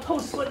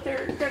posts what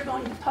they're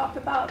going to talk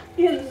about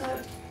in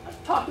the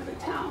top of the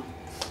town.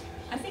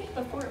 I think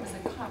before it was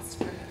a cost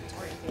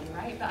prohibitory thing,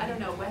 right? But I don't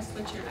know, Wes,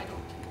 what's your,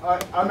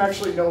 I'm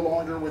actually no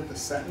longer with the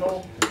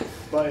Sentinel,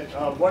 but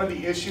one of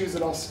the issues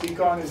that I'll speak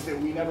on is that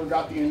we never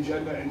got the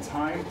agenda in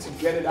time to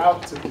get it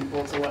out to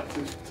people to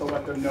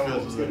let them know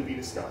what was going to be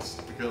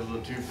discussed. Because of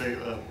the two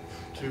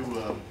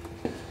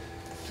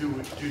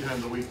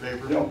times a week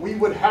paper? No, we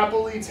would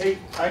happily take,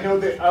 I know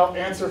that I'll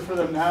answer for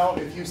them now,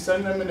 if you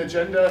send them an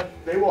agenda,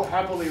 they will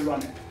happily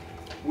run it.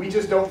 We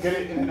just don't get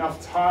it in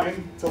enough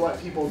time to let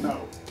people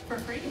know. for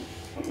free?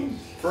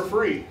 For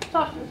free.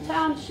 Top of the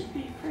town should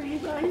be free,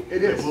 right?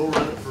 It is. We'll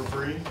run it for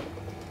free.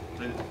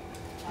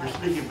 You're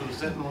speaking for the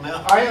Sentinel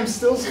now? I am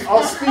still,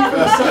 I'll speak for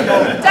the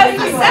Sentinel. Does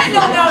the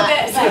Sentinel know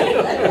this?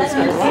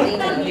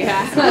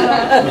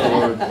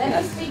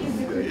 Let me speak as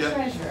the group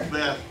treasurer.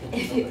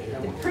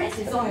 The press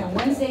is only on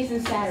Wednesdays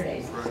and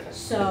Saturdays. Right.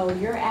 So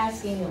you're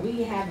asking that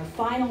we have a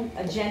final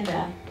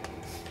agenda,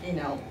 you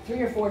know,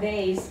 3 or 4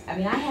 days. I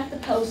mean, I have to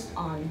post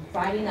on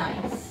Friday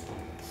nights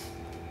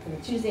for the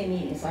Tuesday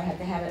meeting, so I have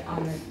to have it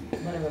on the,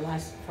 whatever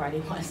last Friday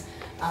was,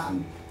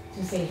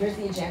 to say, here's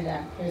the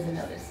agenda, here's the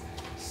notice.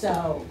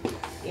 So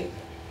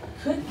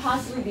could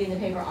possibly be in the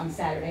paper on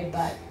Saturday,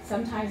 but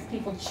sometimes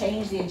people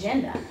change the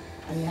agenda.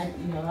 I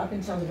mean, up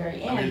until the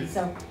very I mean, end,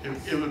 so.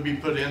 it would be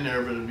put in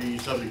there, but it'd be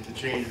subject to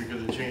change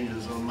because it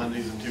changes on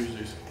Mondays and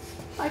Tuesdays.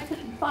 I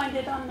couldn't find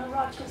it on the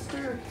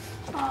Rochester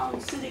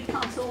City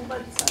Council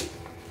website.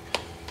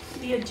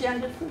 The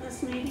agenda for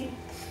this meeting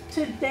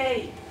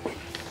today,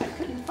 I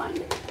couldn't find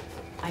it.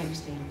 I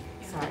understand,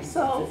 sorry.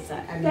 So,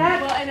 I mean,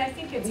 that- Well, and I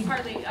think it's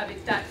partly, I mean,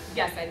 that,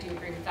 yes, I do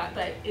agree with that,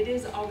 but it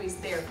is always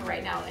there for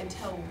right now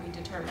until we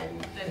determine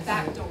the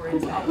back door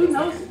is always Who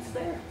knows there. it's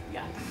there?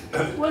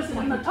 Yeah. Was it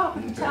in the top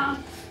of the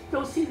town?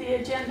 Go see the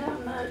agenda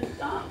on the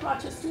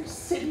Rochester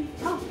City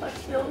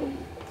Complex building.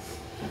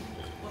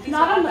 Well, these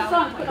Not are on the all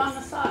front, valid but on the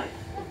points. side.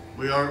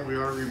 We are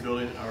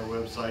rebuilding our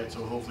website,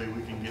 so hopefully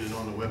we can get it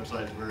on the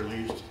website at the very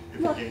least, if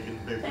we Look, can't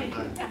get the paper in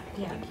thank time.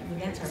 Yeah, I mean,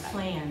 that's our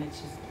plan,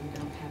 it's just we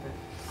don't have an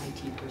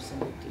IT person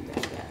to do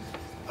that yet.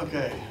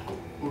 Okay,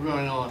 we're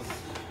going on.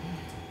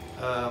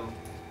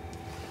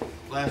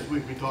 Last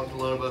week we talked a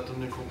lot about the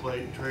nickel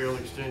plate trail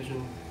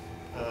extension.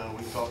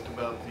 We talked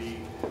about the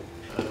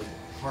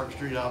Park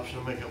Street option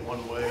to make it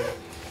one way.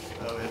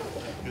 We had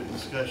a good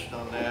discussion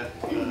on that.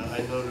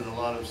 I noted a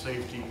lot of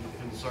safety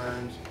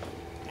concerns,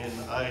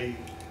 and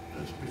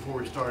before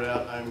we start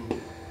out, I'm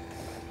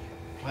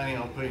planning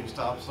on putting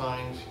stop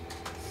signs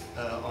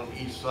on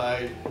each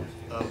side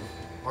of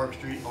Park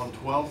Street on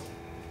 12th,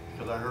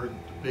 because I heard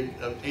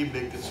a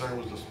big concern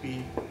was the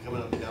speed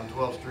coming up and down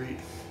 12th Street.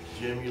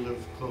 Jim, you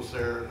live close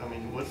there. I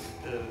mean, what,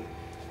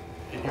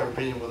 in your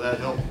opinion, will that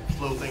help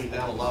slow things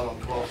down a lot on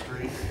 12th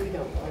Street? We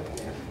don't live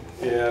there.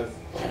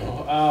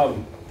 Yeah,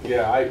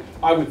 yeah,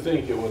 I would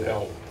think it would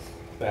help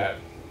that,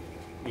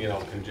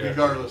 congestion.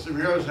 Regardless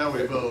of how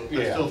we vote, I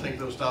Yeah. still think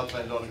those stop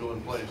signs ought to go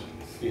in place.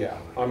 Yeah,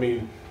 I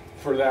mean,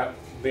 for that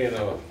being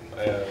a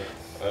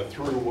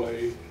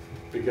throughway,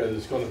 because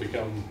it's gonna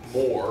become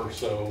more,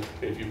 so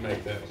if you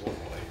make that one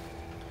way.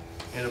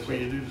 And if we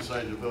do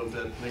decide to vote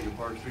that Naked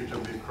Park Street,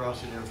 there'll be a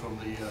crossing there from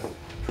the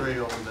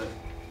trail that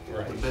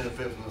Right. would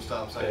benefit from the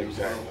stop sign as well.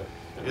 Exactly.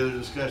 The other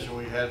discussion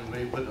we had,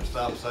 maybe putting a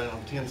stop sign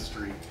on 10th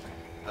Street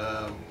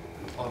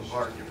on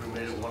Park if we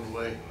made it one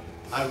way.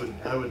 I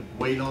would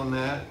wait on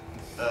that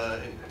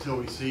until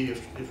we see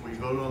if we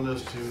vote on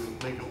this to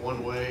make it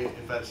one way,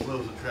 if that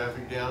slows the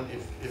traffic down.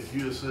 If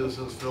you as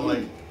citizens feel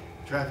like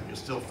traffic is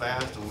still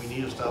fast and we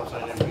need a stop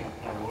sign, then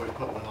we always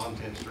put one on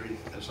 10th Street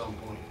at some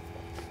point.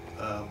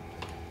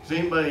 Does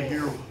anybody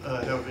here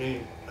have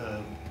any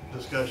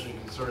discussion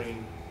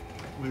concerning,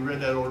 we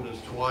read that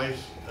ordinance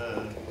twice.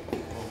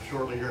 We'll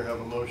shortly here have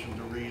a motion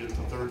to read it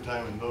the third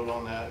time and vote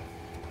on that.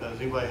 Does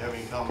anybody have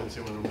any comments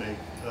they want to make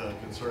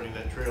concerning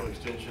that trail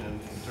extension and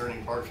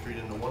turning Park Street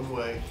into one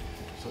way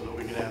so that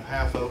we can have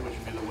half of it, which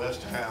would be the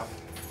west half,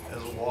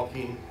 as a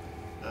walking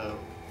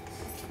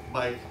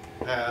bike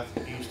path,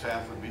 east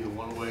half would be the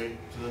one way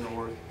to the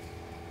north.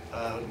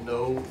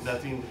 No,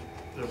 nothing.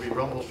 There'll be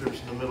rumble strips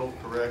in the middle,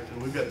 correct?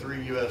 And we've got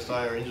 3 USI,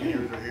 our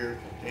engineers are here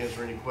to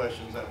answer any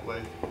questions that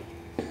way.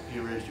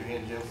 You raised your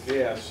hand, Jim?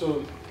 Yeah,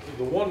 so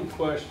the one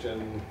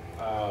question,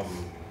 on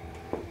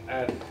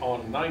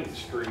 9th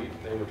Street,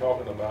 they were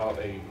talking about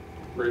a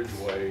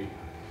bridgeway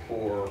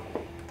for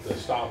the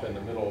stop in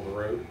the middle of the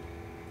road.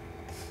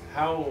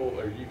 How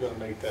are you gonna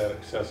make that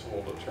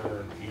accessible to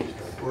turn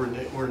eastern?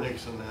 We're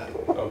nixing that.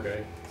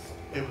 Okay.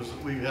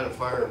 We had a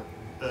fire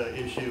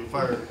issue,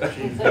 fire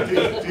chief,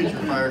 future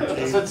fire chief.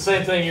 It's the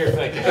same thing you're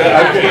thinking. I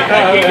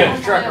can't get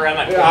the truck around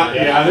that corner.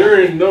 Yeah, there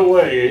is no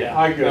way Yeah.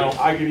 I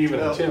could even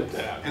Well, attempt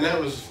that. And that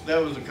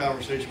was a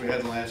conversation we had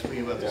in the last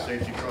meeting about the Yeah.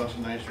 safety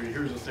crossing 9th Street.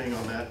 Here's the thing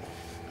on that.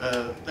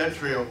 That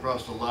trail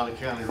crossed a lot of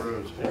county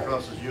roads. It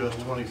crosses US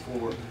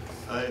 24.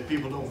 If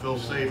people don't feel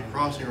safe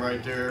crossing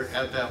right there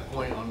at that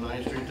point on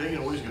 9th Street, they can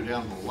always go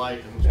down to the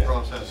light and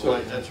cross that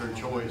light. That's their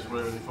choice,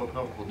 whatever they feel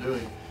comfortable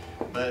doing.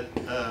 But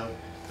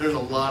there's a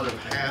lot of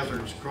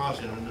hazards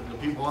crossing, and the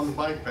people on the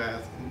bike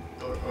path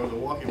or the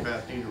walking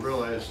path need to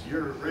realize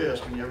you're at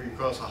risk whenever you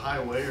cross a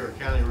highway or a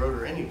county road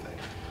or anything.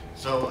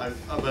 So,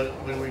 but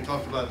when we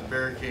talked about the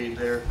barricade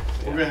there,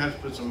 we're gonna have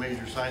to put some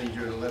major signage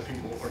there to let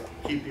people, or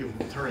keep people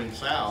from turning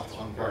south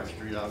on Park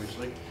Street,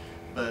 obviously.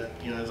 But,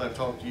 as I've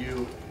talked to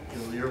you,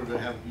 you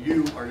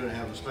are gonna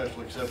have a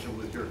special exception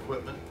with your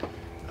equipment.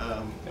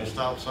 A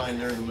stop sign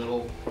there in the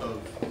middle of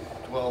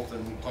 12th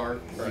and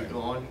Park will be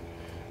gone.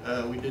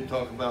 We did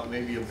talk about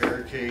maybe a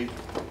barricade,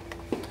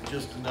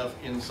 just enough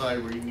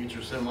inside where you can get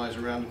your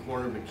semis around the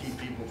corner, but keep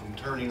people from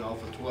turning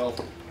off of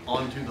 12th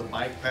onto the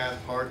bike path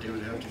part. They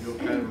would have to go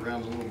kind of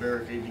around the little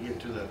barricade to get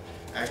to the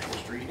actual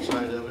street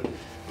side of it.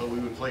 But we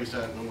would place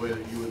that in a way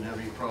that you wouldn't have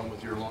any problem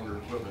with your longer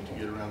equipment to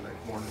get around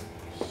that corner.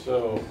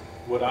 So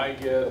would I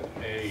get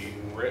a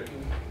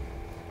written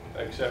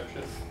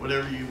exception?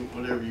 Whatever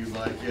you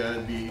like, yeah,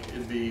 it'd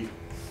be,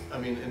 I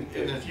mean,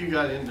 and if you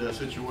got into a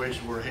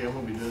situation where, hey, I'm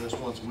gonna be doing this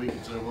once a week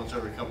instead of once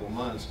every couple of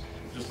months,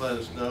 just let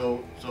us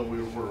know so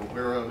we're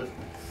aware of it.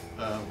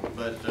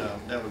 But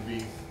that would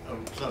be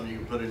something you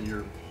can put in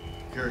your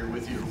carry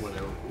with you or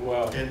whatever.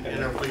 Well,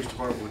 And our police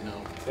department would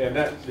know. And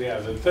that, yeah,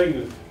 the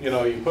thing, you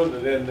know, you putting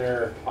it in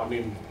there, I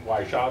mean,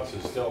 why Shots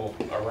is still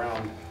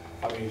around,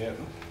 I mean,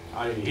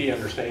 he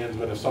understands,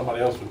 but if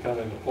somebody else would come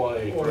into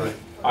play, Right.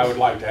 I would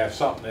like to have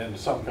something in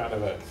some kind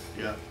of a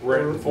Yeah.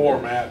 written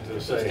format to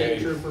say, hey.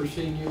 State trooper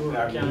seen you or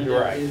Yeah, county you're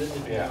right.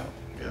 deputy. Yeah.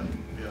 Yeah,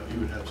 you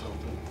would have something.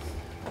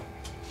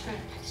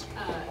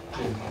 I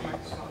called Mark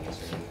Call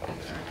yesterday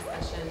after our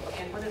discussion,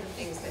 and one of the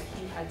things that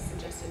he had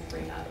suggested to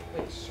bring up,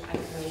 which I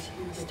don't know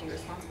who would be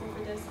responsible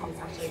for this, and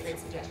it's actually a great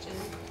suggestion.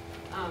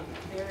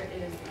 There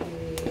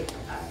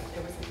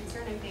was a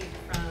concern, I think,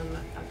 from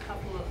a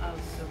couple of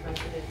the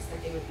residents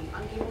that they would be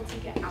unable to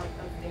get out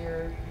of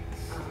their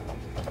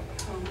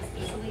homes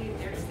easily.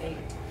 There's an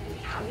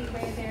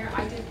alleyway there.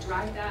 I did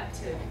drive that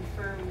to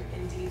confirm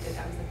indeed that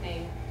that was a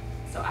thing.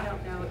 So I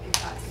don't know if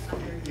that's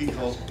under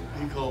discussion.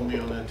 He called me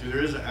on that too.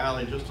 There is an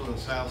alley just on the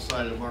south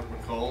side of Mark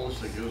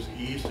McCall's that goes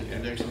east and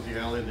connects with the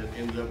alley that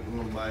ends up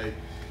going by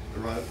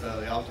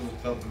the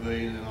Optimist Club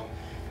Pavilion and all.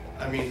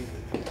 I mean,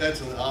 that's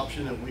an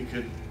option that we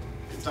could,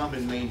 it's not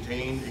been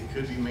maintained. It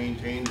could be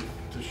maintained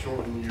to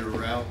shorten your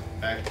route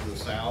back to the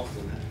south.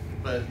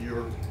 But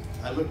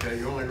I looked at it,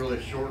 you're only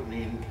really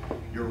shortening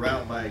your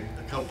route by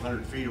a couple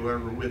hundred feet or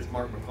whatever width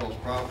Mark McCall's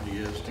property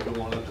is to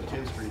go on up to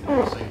 10th Street and do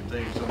the same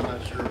thing. So I'm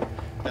not sure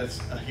that's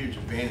a huge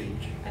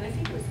advantage. And I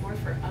think it was more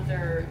for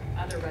other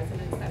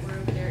residents that were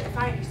over there, if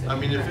I understood. I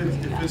mean, if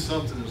correctly, it's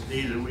something that's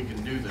needed, we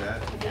can do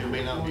that. It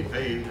may not be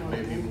paved, it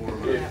may be more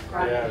of a.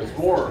 Yeah, it's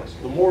more,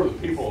 the more the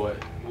people that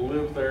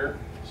live there,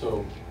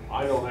 so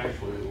I don't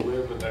actually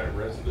live in that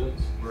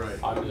residence. Right.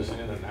 I'm just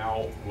in and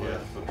out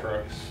with the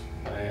trucks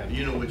and.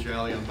 You know which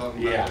alley I'm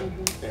talking Yeah, about?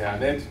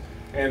 yeah,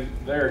 and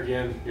there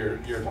again, you're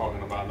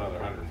talking about another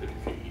 150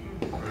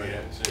 feet. I mean,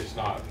 it's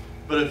not.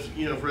 But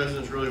if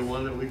residents really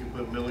want it, we can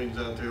put millings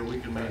out there, we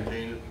can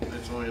maintain it.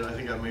 It's only, I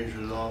think I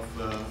measured it off,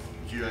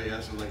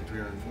 GIS is like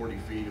 340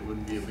 feet. It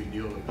wouldn't be a big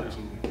deal to put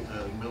some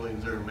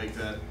millings there and make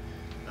that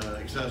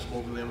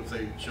accessible to them if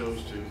they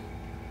chose to.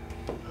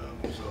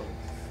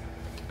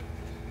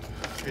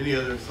 Any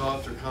other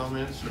thoughts or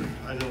comments? Or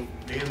I don't,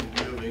 Dan,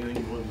 do you have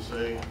anything you want to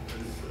say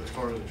as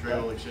far as the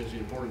trail extension, the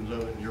importance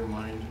of it in your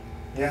mind?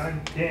 Yeah,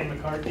 I'm Dan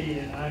McCarthy,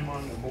 and I'm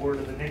on the board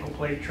of the Nickel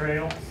Plate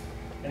Trail.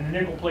 And the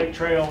Nickel Plate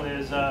Trail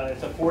is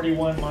it's a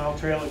 41-mile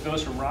trail. It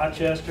goes from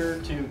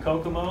Rochester to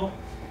Kokomo,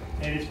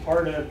 and it's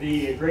part of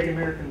the Great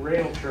American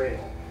Rail Trail,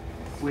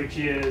 which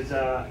is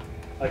a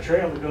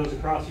trail that goes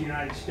across the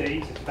United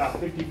States. It's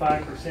about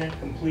 55%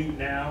 complete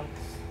now,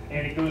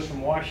 and it goes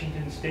from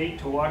Washington State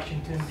to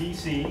Washington,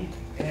 D.C.,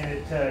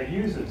 and it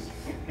uses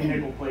the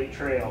Nickel Plate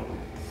Trail.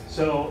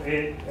 So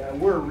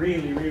we're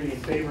really, really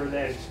in favor of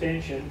that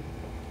extension.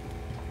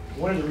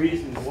 One of the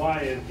reasons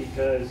why is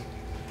because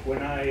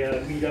when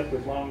I meet up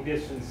with long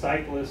distance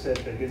cyclists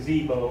at the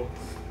gazebo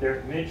there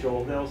at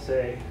Mitchell, they'll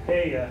say,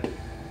 hey,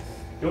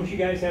 don't you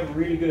guys have a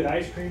really good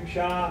ice cream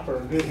shop or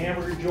a good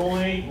hamburger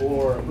joint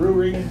or a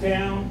brewery in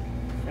town?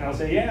 And I'll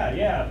say,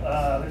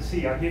 yeah, let's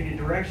see, I'll give you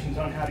directions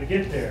on how to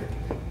get there.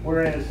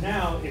 Whereas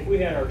now, if we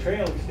had our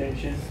trail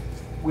extension,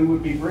 we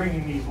would be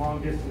bringing these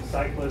long distance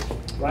cyclists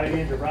right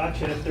into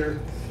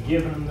Rochester,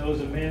 giving them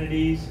those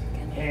amenities,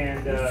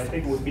 and I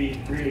think it would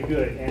be really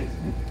good. And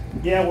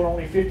yeah, we're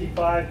only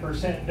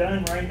 55%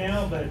 done right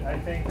now, but I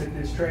think that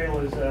this trail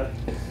is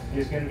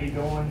going to be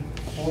going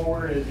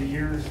forward as the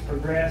years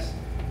progress,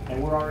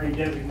 and we're already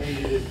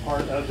designated as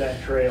part of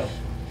that trail.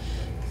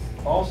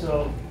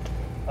 Also,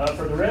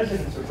 for the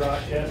residents of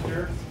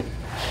Rochester,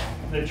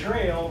 the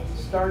trail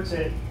starts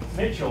at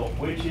Mitchell,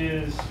 which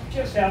is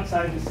just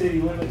outside the city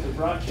limits of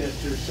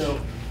Rochester. So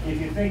if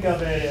you think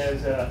of it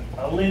as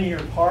a linear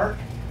park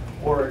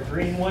or a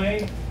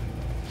greenway,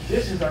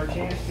 this is our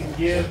chance to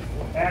give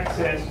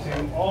access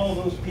to all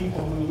those people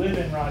who live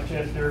in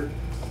Rochester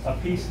a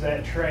piece of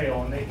that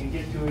trail, and they can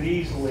get to it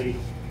easily.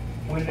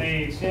 When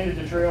they extended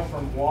the trail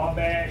from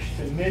Wabash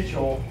to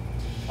Mitchell,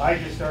 I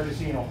just started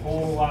seeing a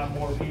whole lot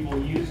more people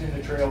using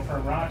the trail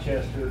from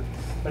Rochester,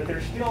 but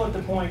they're still at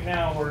the point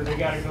now where they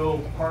got to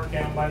go park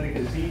down by the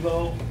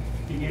gazebo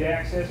to get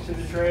access to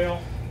the trail.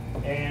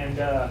 And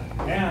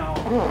now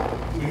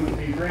we would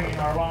be bringing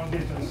our long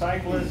distance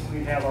cyclists,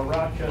 we'd have our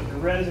Rochester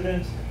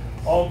residents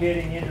all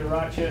getting into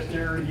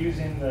Rochester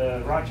using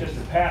the Rochester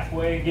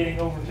Pathway, getting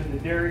over to the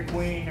Dairy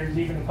Queen. There's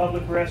even a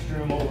public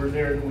restroom over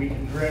there that we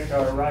can direct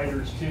our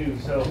riders to.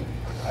 So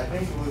I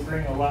think it would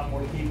bring a lot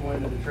more people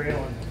into the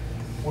trail, and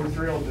we're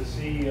thrilled to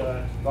see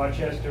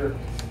Rochester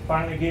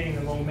finally getting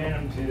the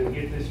momentum to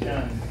get this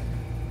done.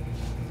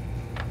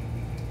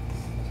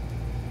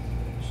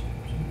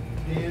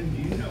 Dan,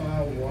 do you know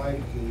how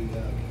wide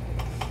the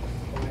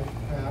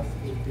bike path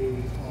would be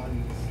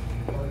on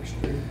Park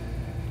Street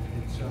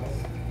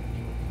itself?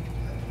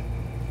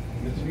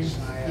 The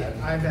reason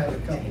I've had a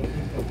couple of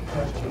people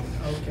question,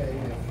 okay,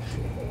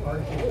 if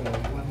parking is a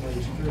one-way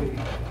street,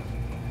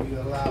 you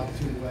allow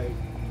two-way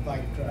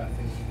bike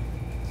traffic.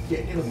 Yeah,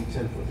 it'll be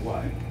 10 foot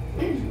wide.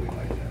 Two-way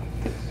bike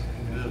traffic.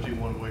 It'll be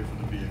one way for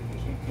the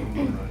vehicles,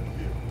 one ride the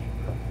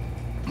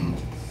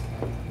vehicles.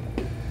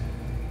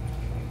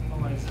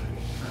 Oh, I see.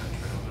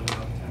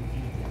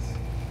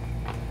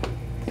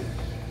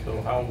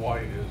 How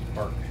wide is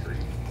Park Street?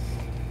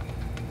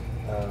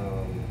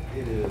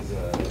 It is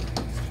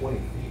 20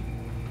 feet.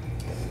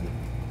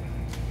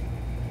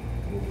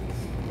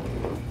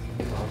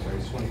 I'm sorry,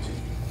 it's 22 feet.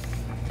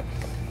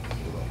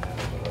 We'll have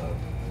a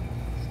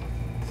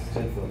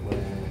 10-foot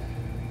lane,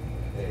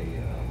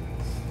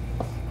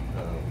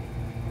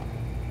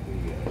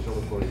 the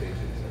shoulder board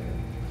bases, and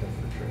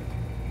 10-foot trail.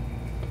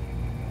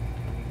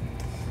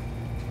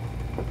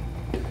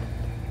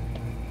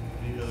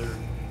 Any other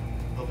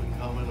public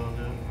comment on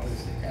that? I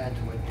was to add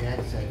to what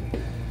Dan said, the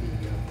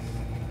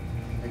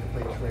Nickel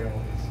Plate Trail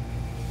is,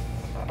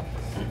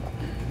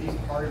 at least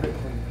part of it,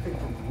 from, I think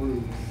from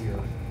Groove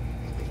here,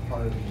 it's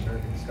part of the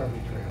American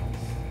Discovery Trail,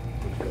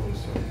 which goes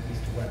from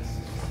east to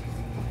west.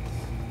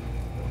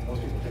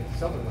 Most people take the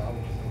southern route,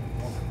 which is a little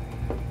longer.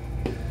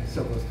 It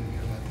still goes through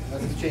here, but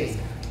nothing's changed.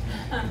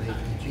 They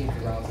changed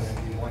the routes, and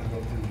if you want to go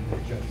through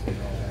Rochester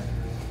and all that,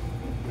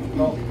 it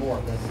would all be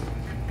more, but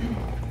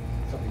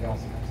something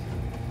else.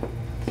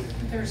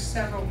 There's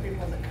several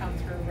people that come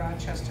through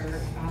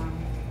Rochester.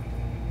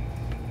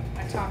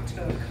 I talked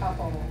to a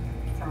couple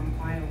from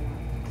Iowa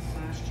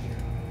last year.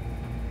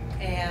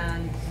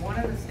 And one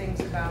of the things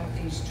about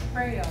these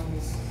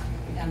trails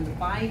and the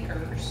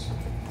bikers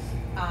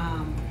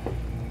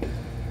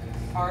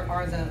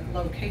are the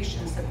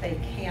locations that they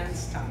can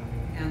stop.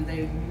 And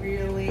they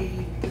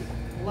really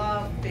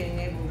love being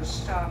able to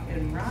stop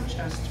in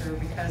Rochester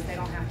because they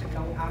don't have to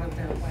go out of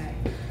their way.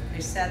 They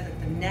said that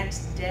the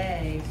next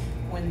day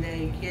when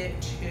they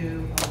get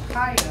to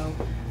Ohio,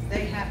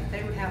 they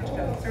would have to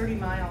go 30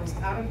 miles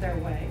out of their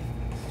way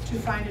to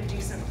find a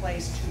decent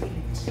place to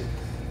eat.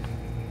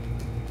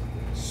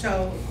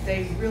 So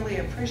they really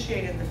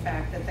appreciated the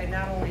fact that they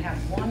not only have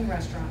one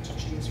restaurant to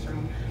choose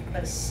from,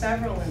 but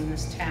several in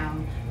this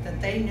town that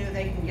they knew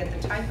they can get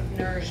the type of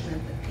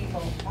nourishment that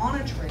people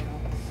on a trail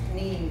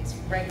needs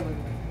regularly,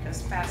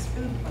 because fast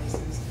food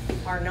places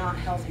are not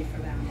healthy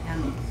for them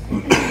and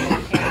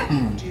they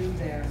can't do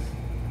their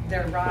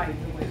ride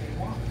the way they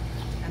want.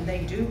 And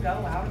they do go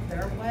out of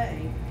their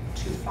way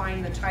to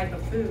find the type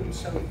of food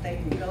so that they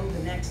can go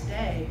the next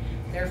day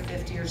their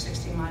 50 or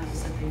 60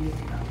 miles that they need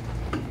to go.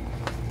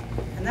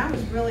 And that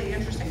was really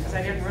interesting because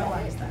I didn't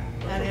realize that.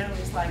 And it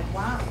was like,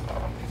 wow,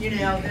 you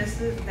know,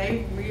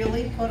 they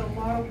really put a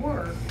lot of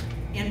work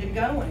into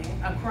going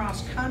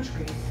across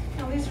country.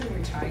 You know, these are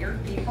retired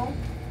people.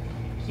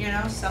 You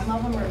know, some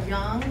of them are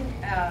young,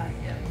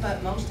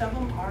 but most of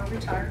them are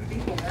retired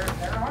people.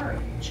 They're our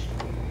age.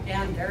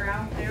 And they're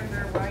out there,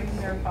 they're riding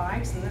their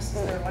bikes, and this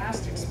is their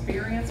last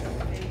experience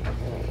with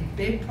a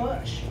big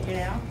push, you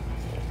know?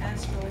 And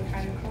it's really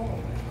kind of cool.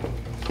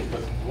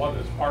 But what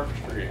does Park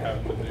Street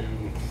have to do,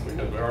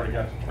 because we already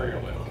got the trail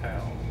in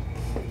town?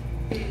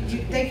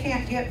 They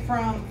can't get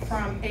from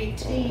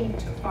 18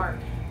 to Park.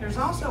 There's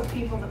also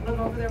people that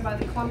live over there by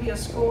the Columbia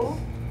School.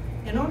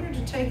 In order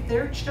to take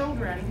their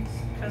children,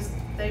 because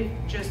they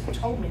just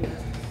told me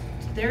this,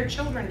 their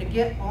children to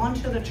get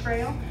onto the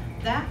trail,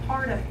 that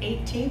part of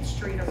 18th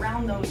Street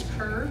around those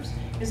curves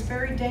is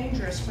very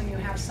dangerous when you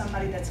have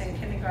somebody that's in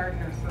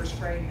kindergarten or first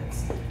grade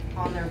that's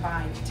on their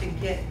bike to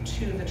get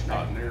to the trail.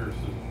 Not near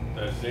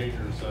as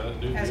dangerous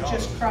as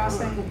just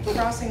crossing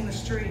the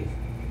street.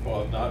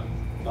 Well, not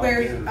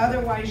where near.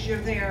 Otherwise you're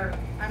there.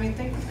 I mean,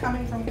 think of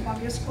coming from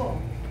Columbia School,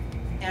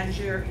 and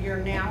you're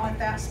now at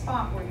that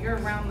spot where you're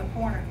around the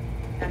corner,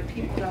 and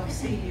people don't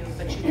see you,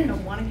 but you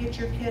don't want to get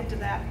your kid to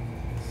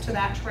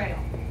that trail.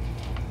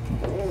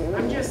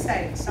 I'm just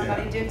saying,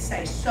 somebody did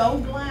say, so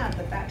glad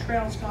that that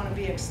trail is going to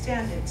be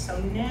extended, so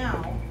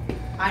now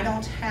I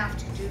don't have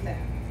to do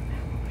that.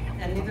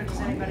 And neither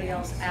does anybody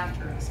else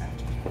after us have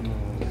to.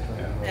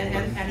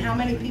 And how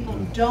many people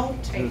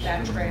don't take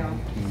that trail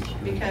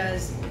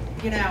because,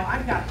 you know,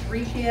 I've got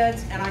 3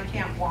 kids and I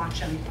can't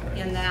watch them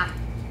in that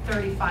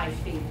 35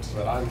 feet.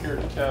 But I'm here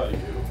to tell you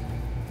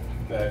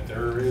that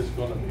there is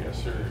going to be a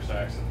serious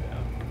accident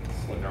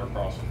when they're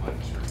crossing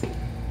Main Street.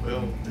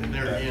 Well, and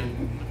there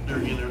again,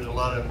 there's a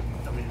lot of,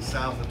 I mean,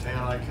 south of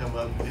town, I come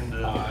up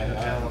into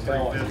town on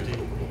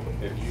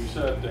 350. If you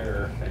sit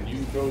there and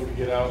you go to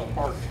get out of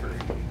Park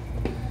Street,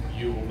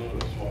 you will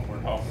notice what we're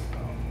talking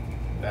about.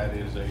 That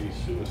is a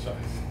suicide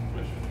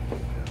mission.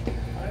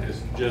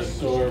 Just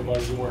so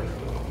everybody's aware of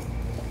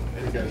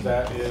it. Because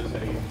that is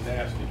a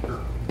nasty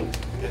curve.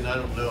 And I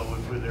don't know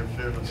if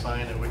there's a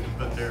sign that we can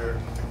put there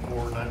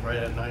right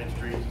at 9th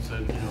Street that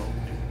said, you know,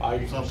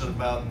 something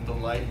about the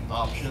light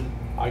option.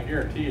 I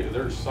guarantee you,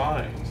 there's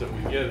signs that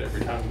we get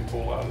every time we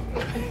pull out of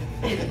there.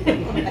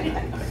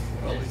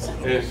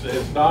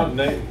 It's not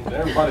named.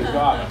 Everybody's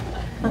got them.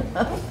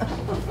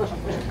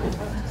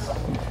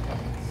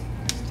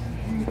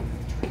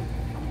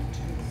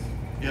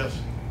 Yes,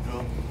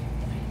 Bill?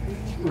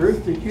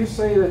 Ruth, did you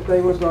say that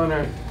they was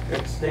gonna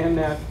extend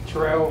that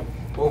trail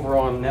over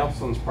on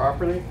Nelson's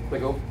property to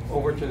go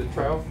over to the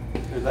trail?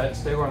 Is that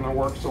still in the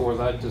works, or was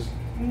that just?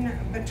 No,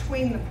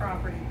 between the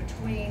property,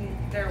 between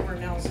there where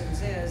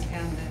Nelson's is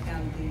and the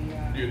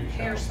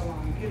hair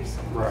salon, beauty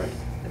salon. Right.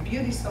 The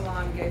beauty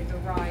salon gave the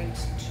right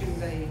to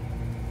the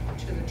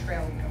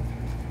trail to go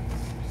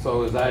through.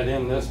 So is that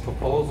in this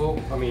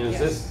proposal? I mean, is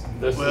this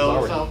is Well,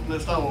 already?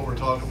 that's not what we're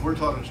talking. We're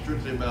talking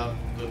strictly about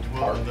the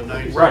 12th, the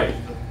 9th, Right.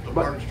 the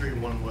Park Street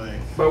one way.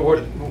 But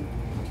what?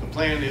 The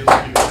plan is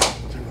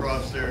to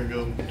cross there and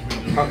go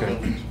between the two Okay.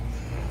 buildings,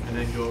 and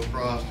then go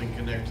across and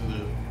connect to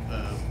the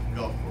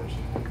golf course.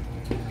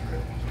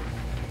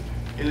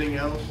 Anything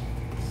else?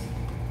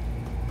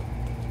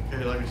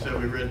 Okay, like I said,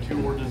 we read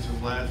 2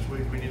 ordinances last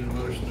week. We need a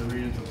motion to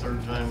read it the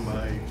 3rd time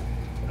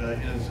in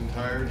its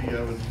entirety.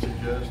 I would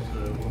suggest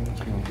you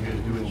guys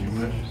do what you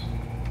wish.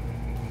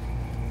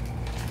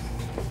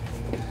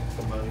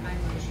 Somebody? I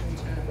motion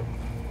to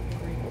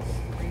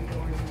read the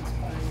ordinance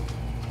by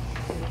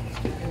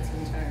its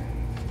entirety.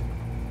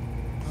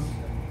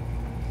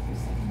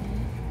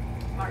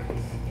 Mark?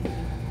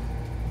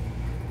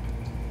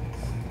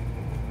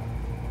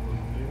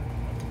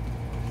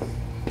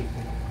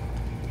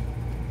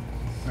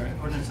 All right,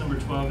 ordinance number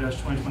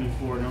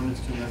 12-2024, an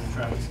ordinance to amend the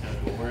traffic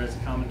schedule. Whereas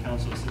the Common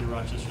Council of the City of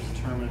Rochester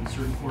determined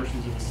certain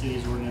portions of the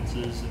city's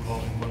ordinances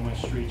involving one-way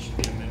streets should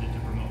be amended to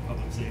promote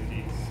public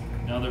safety.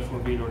 Now therefore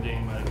be it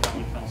ordained by the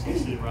Common Council of the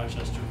City of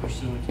Rochester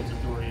pursuant to its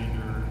authority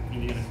under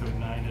Indiana Code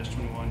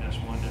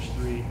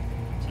 9-21-1-3,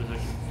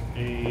 subsection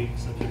A,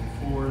 subsection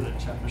 4, that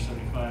Chapter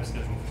 75,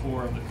 Schedule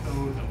 4 of the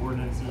Code of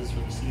Ordinances for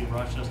the City of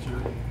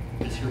Rochester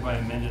is hereby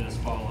amended as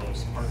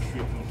follows. Park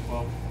Street from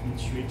 12th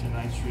Street to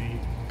 9th Street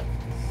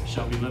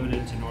shall be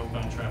limited to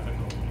northbound traffic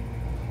only.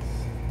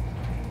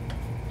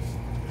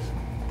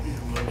 Need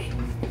a motion.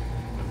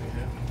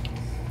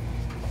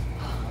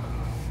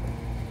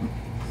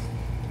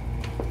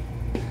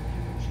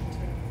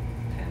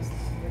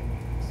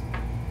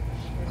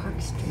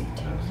 Park Street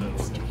to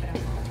Ninth Street.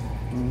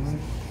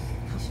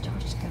 How's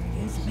Josh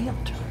gonna use mail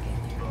truck in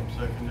there? Bob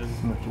seconded.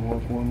 Have to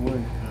walk one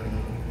way.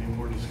 Any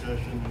more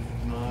discussion?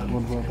 If not.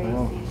 What about the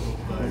road?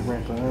 They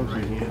rent the houses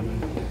over there.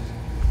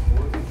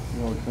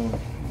 You always kind of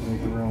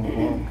make it around the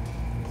block.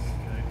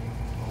 Okay,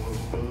 all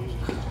those opposed?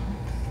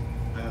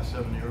 Pass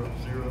 7-0.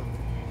 Okay,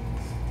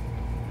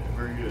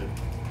 very good.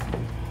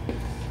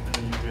 I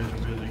know you guys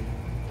are busy.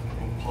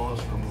 We'll pause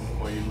for a moment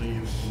while you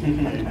leave.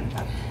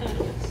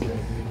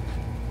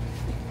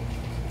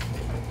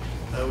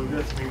 We've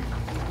got some,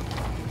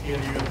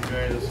 Andy, you're the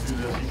guy that's through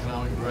this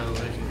economic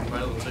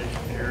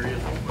revitalization area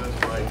request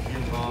by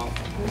Kinhoff,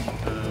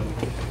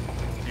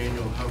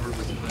 Daniel Hubbard,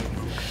 which is a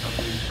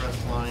company,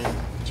 Crestline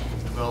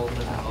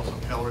Development, and also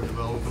Keller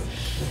Development.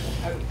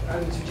 I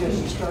would suggest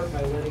you start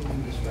by letting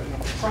them describe the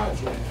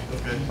project.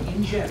 Okay.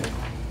 In general,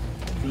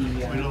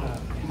 We don't,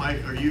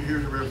 Mike, are you here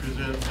to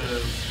represent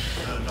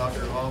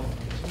Dr. Hoff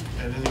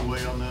in any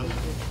way on this?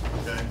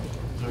 Okay,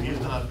 so he's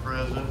not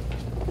present.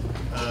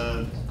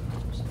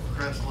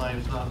 Crestline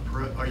is not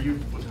are you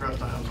with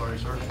Crestline? I'm sorry,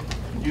 sir.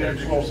 Can you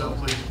introduce yourself,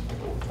 please?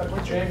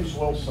 I'm James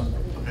Wilson.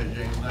 Okay,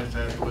 James, nice to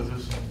have you with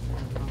us.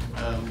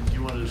 Do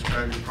you want to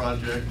describe your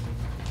project?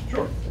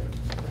 Sure.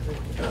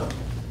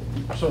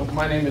 So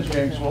my name is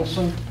James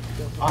Wilson.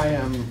 I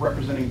am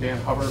representing Dan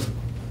Hubbard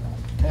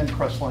and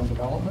Crestline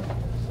Development.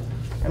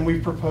 And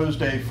we've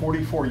proposed a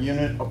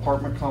 44-unit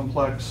apartment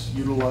complex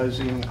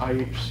utilizing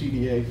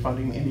IHCDA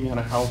funding,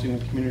 Indiana Housing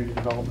and Community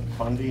Development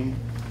funding.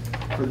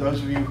 For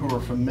those of you who are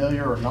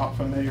familiar or not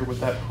familiar with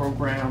that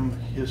program,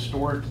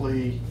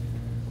 historically,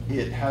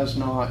 it has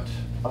not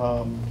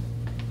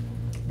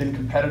been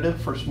competitive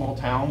for small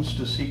towns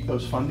to seek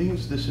those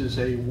fundings. This is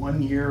a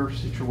one-year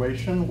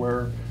situation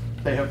where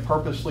they have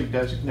purposely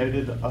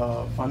designated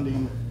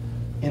funding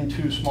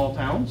into small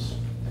towns,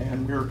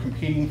 and we're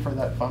competing for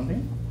that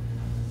funding.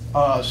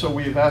 So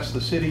we have asked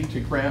the city to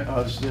grant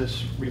us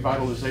this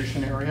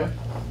revitalization area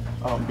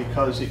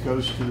because it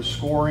goes to the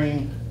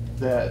scoring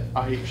that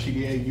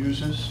IHCDA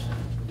uses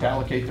to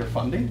allocate their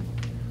funding.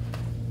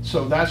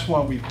 So that's why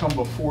we've come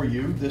before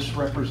you. This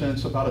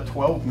represents about a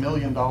 $12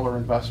 million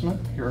investment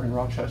here in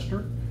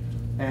Rochester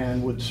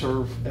and would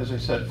serve, as I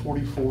said,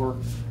 44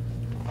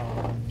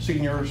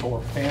 seniors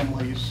or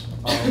families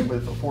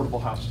with affordable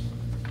housing.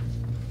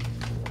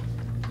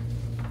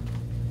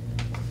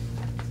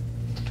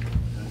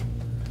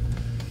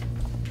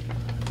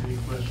 Any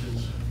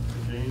questions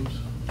for James?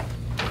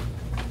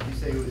 You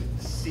say it was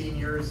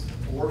seniors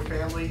or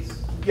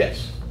families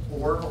Yes.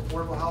 or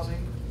affordable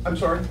housing? I'm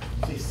sorry?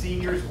 You say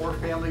seniors or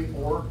family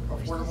or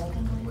affordable?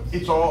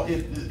 It's all,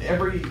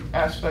 every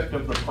aspect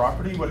of the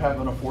property would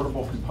have an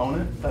affordable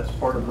component. That's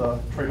part of the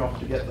trade-off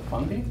to get the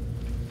funding.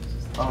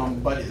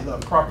 But the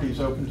property is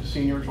open to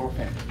seniors or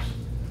families.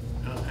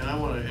 And I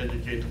want to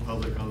educate the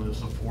public on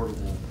this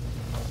affordable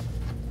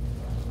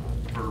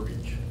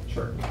verbiage.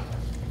 Sure.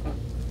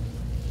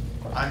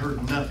 I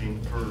heard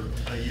nothing for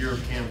a year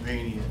of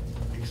campaigning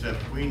except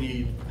we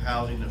need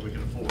housing that we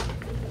can afford.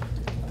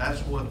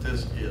 That's what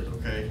this is,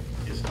 okay?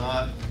 It's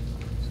not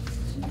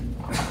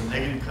the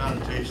negative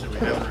connotation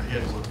that we have in our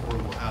head what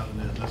affordable housing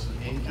is. This is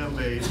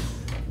income-based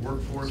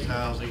workforce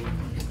housing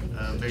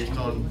based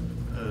on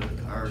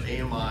our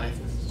AMI.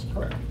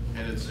 Correct.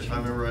 And it's, if I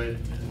remember right,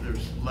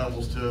 there's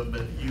levels to it,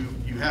 but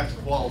you have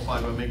to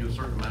qualify by making a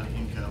certain amount of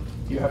income.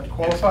 You have to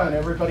qualify and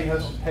everybody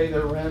has to pay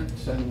their rent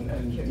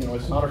and you know,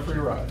 it's not a free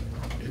ride.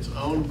 It's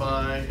owned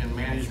by and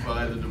managed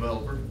by the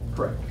developer.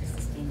 Correct.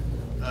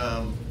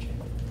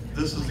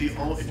 This is the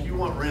only, if you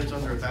want rents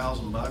under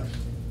 $1,000,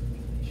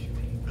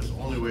 that's the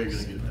only way you're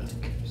gonna get it done,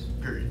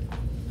 period.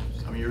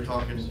 I mean, you're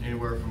talking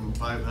anywhere from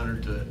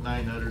 $500 to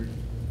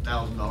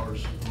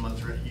 $900,000 a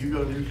month rent. You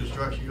go new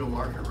construction, you go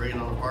market rate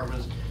on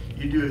apartments,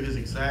 you do his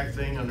exact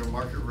thing under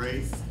market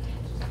rate,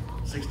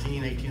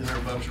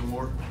 $1,800 or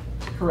more.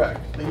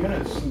 Correct. The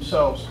units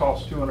themselves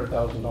cost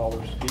 $200,000 a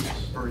piece.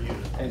 Per unit.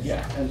 And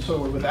yeah, and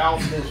so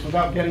without this,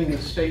 without getting the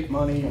state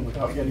money and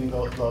without getting the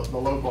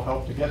local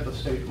help to get the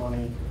state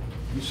money,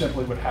 you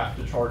simply would have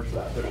to charge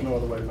that. There's no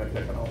other way to make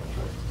economics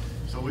work.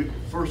 So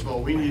first of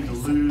all, we need to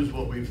lose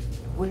what we've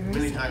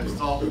many times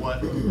thought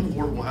what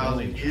affordable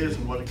housing is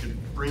and what it could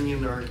bring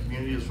into our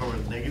community as far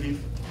as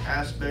negative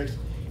aspects.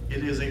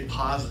 It is a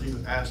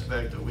positive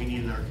aspect that we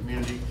need in our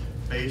community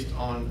based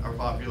on our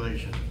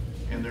population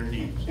and their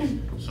needs.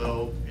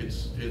 So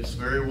it's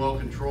very well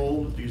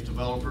controlled. These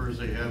developers,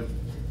 they have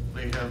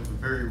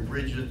very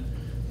rigid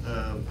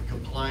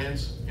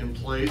compliance in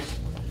place.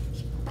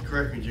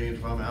 Correct me, James,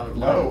 if I'm out of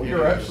line. No,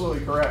 you're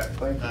absolutely correct.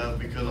 Thank you.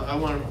 Because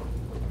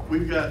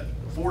we've got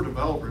 4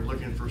 developers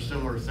looking for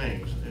similar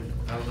things. And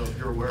I don't know if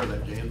you're aware of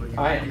that, James, but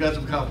you got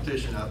some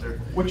competition out there.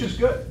 Which is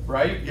good,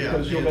 right? Yeah,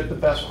 Because you'll get the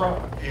best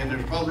product. And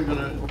there's probably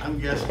I'm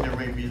guessing there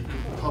may be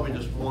probably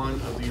just one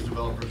of these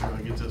developers are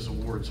gonna get this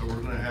award. So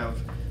we're gonna have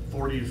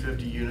 40 to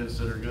 50 units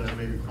that are gonna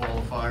maybe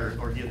qualify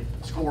or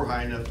score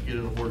high enough to get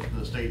an award from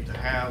the state to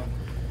have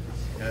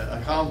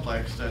a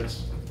complex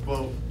that's,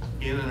 quote,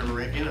 in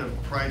a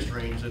price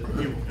range that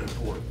people can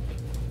afford.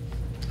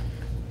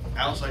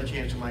 Outside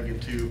chance we might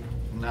get 2,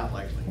 not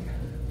likely.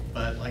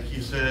 But like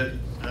you said,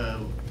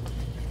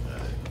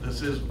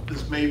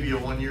 this may be a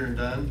 1-year and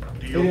done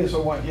deal. It is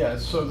a one,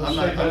 yes, so the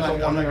state has a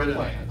 1-year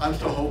plan. I'm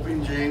still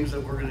hoping, James,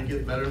 that we're gonna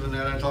get better than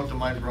that. I talked to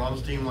Mike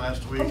Braun's team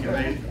last week,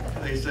 and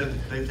they said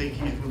they think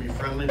he's gonna be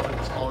friendly to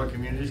the smaller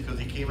communities, because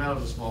he came out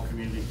of a small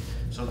community.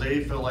 So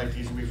they feel like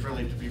he's gonna be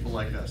friendly to people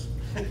like us.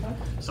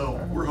 So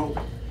we're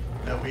hoping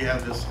that we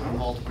have this in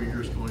multiple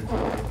years going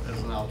forward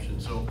as an option.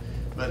 So,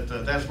 but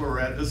that's where we're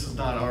at. This is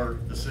not our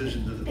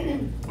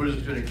decision we're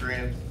just gonna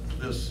grant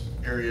this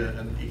area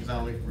an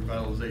economic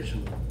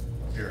revitalization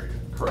area.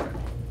 Correct.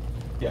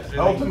 Yes,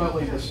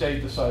 ultimately, the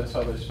state decides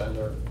how they spend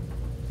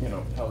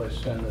how they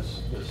spend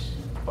this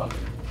funding.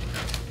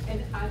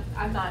 And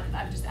I'm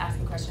just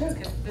asking questions,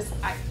 because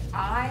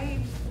I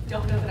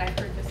don't know that I've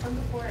heard this one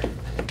before.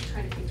 I'm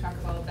trying to keep track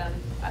of all of them.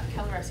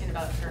 Keller, I've seen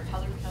about, or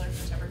Keller,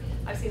 whichever.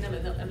 I've seen them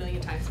a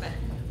million times, but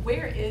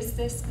where is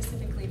this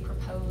specifically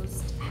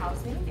proposed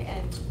housing,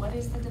 and what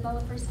is the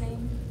developer's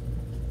name?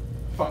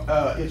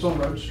 It's on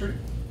Road Street.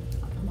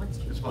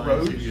 It's behind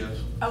Roads.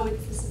 CVS. Oh,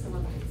 this is the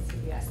one behind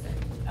CVS then.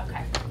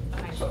 Okay.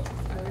 So,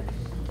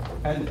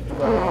 and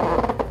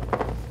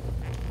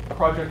the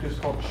project is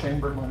called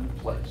Chamberlain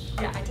Place.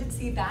 Yeah, I did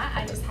see that.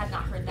 I just had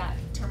not heard that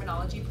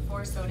terminology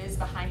before. So it is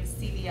behind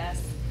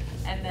CVS,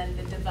 and then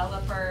the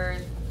developer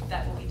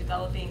that will be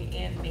developing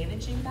and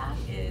managing that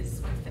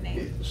is, what's the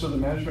name? So the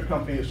management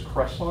company is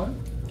Crestline.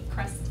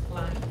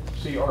 Crestline.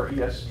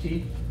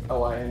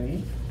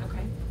 Crestline.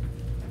 Okay.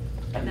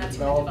 And the that's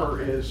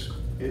developer is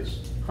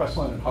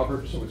Crestline and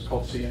Hubbard, so it's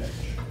called CNH.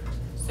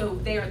 So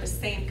they are the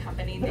same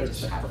company, they They're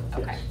just the same have,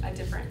 company, okay, yes. a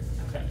different,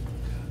 okay.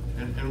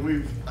 And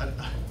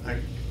I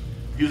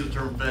use the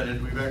term vetted,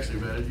 we've actually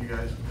vetted you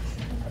guys.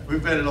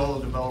 We've vetted all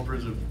the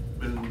developers that have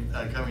been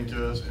coming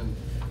to us, and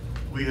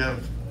we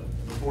have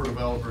the 4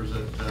 developers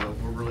that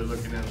we're really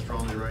looking at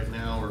strongly right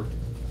now, or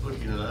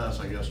looking at us,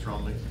 I guess,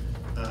 strongly.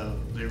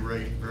 They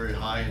rate very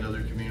high in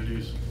other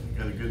communities,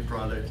 got a good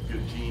product,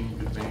 good team,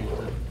 good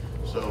management.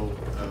 So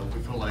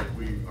we feel like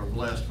we are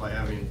blessed by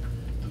having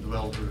the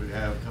developers we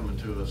have coming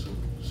to us and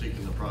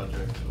seeking the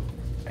project. So.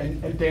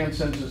 And Dan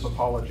sends his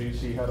apologies.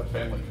 He had a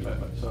family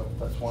commitment, so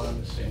that's why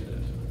I'm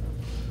stand-in.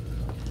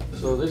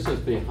 So this is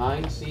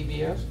behind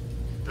CVS?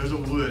 There's a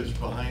woods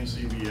behind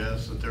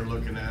CVS that they're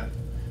looking at,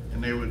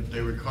 and they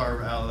would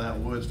carve out of that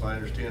woods, if I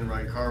understand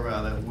right, carve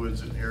out of that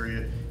woods an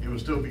area. It would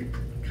still be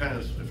kind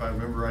of, if I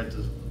remember right,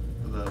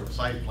 the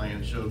site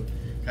plan showed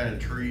kind of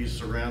trees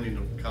surrounding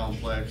the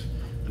complex,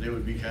 but it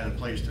would be kind of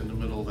placed in the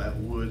middle of that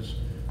woods,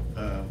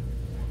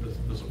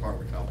 this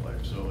apartment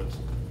complex. So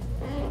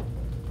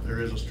there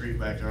is a street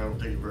back there. I don't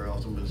take it very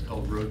often, but it's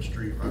called Road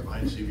Street, right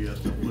behind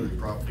CVS, the wooded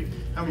property.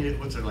 How many?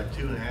 What's there, like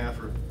 2.5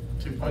 or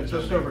 2.7?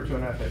 Just over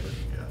 2.5 acres.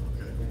 Yeah.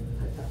 Okay.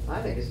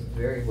 I think it's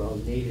very well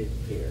needed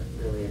here,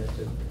 really, and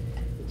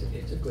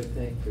it's a good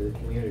thing for the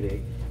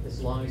community,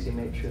 as long as you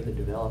make sure the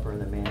developer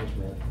and the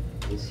management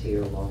is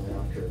here long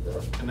after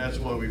the. And that's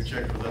why we've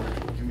checked with other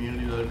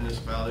communities, other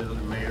municipalities,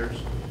 other mayors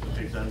that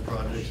they've done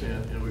projects in,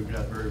 and we've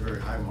got very,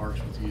 very high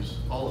marks with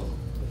all of them.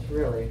 It's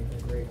really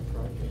a great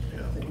project.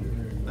 Yeah,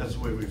 that's the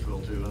way we feel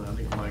too, and I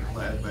think Mike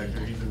Ladd back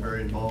there, he's been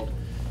very involved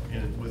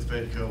with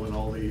Fedco and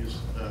all these,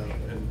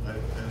 and I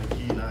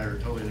think he and I are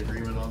totally in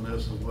agreement on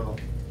this as well.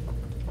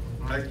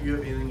 Mike, do you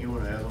have anything you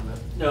want to add on that?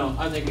 No,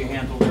 I think you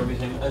handled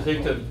everything. I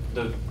think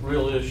the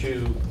real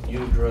issue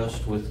you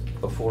addressed with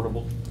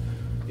affordable,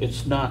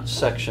 it's not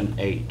Section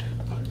 8.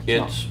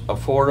 It's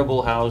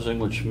affordable housing,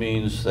 which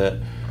means that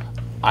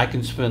I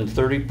can spend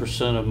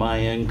 30% of my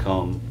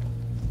income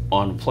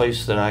on a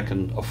place that I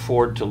can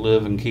afford to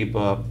live and keep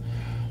up,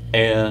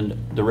 and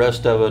the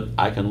rest of it,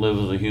 I can live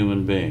as a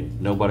human being.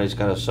 Nobody's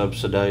got to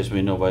subsidize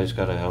me, nobody's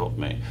got to help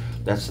me.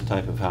 That's the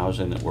type of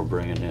housing that we're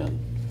bringing in.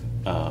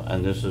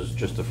 And this is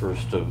just the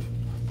first of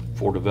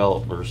 4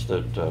 developers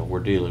that we're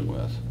dealing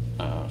with.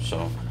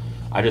 So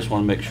I just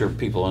want to make sure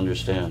people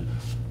understand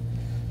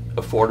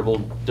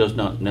affordable does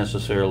not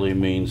necessarily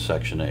mean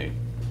Section 8.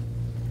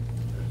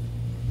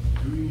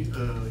 Do we,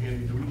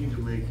 Andy, do we need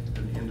to make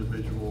an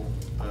individual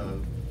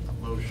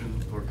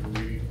motion, or can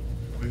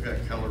we've got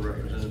Keller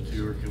represented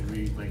too, or can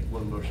we make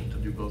one motion to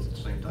do both at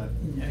the same time?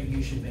 No,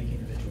 you should make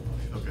individual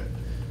motions. Okay.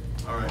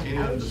 All right, any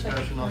I other would just like to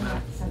discussion on point that?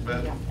 out something,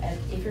 Beth? yeah.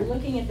 If you're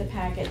looking at the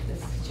packet,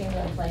 this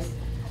Chamberlain Place,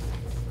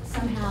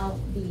 somehow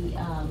the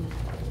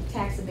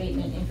tax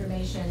abatement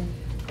information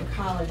for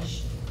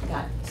college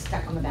got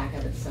stuck on the back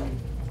of it, so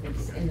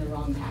it's in the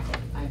wrong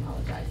packet. I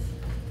apologize.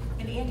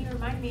 And Andy,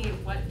 remind me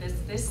what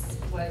this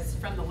was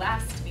from the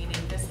last meeting.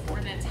 This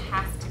ordinance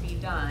has to be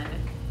done.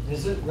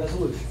 This is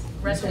resolution.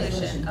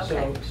 Resolution,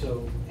 okay.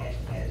 So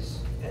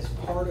as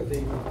part of a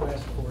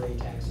request for a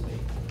tax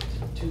abatement, it's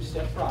a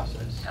 2-step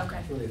process. Okay.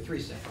 It's really a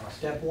 3-step process.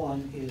 Step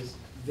 1 is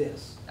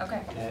this.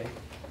 Okay. Okay?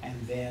 And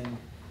then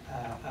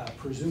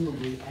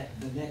presumably at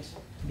the next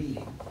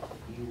meeting,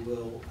 you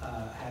will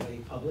have a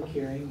public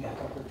hearing,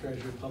 after the clerk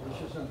treasurer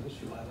publishes notice,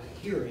 you'll have a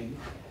hearing,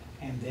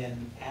 and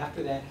then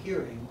after that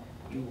hearing,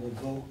 you will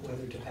vote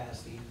whether to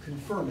pass the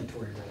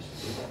confirmatory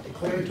resolution.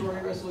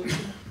 Declaratory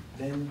resolution,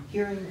 then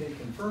hearing, then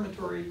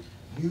confirmatory.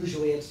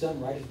 Usually it's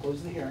done right at the close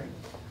of the hearing.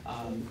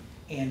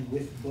 And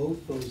with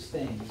both those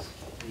things,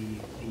 then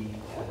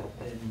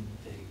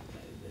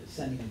the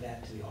sending of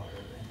that to the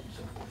auditor and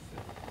so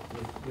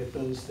forth. With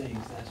those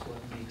things, that's what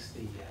makes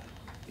the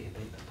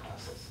abatement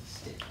process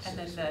stick. And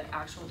then the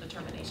actual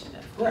determination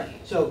of.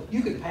 Correct. So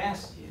you can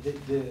pass,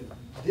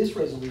 this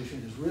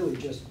resolution is really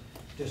just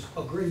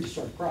agreeing to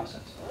start the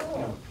process.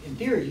 You know, in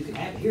theory, you can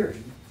have a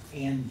hearing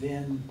and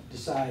then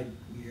decide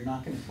you're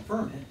not going to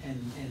confirm it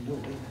and no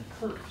abatement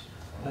occurs.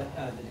 But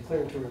the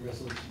declaratory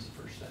resolution is the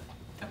first step.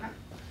 Okay.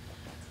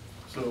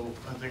 So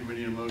I think we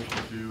need a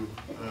motion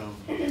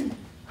to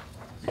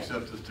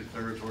accept this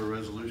declaratory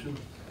resolution.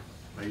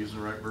 Am I using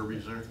the right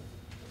verbiage there?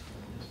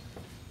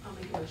 I'll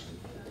make a motion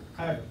for that. I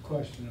have a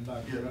question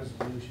about the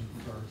resolution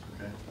first.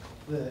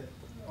 Okay.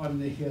 On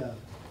the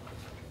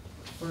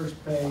first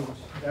page,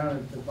 down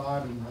at the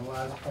bottom, the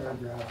last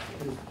paragraph,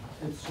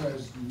 it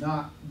says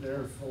not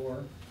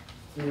therefore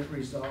be it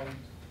resolved.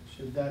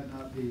 Should that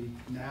not be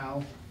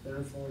now,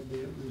 therefore be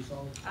it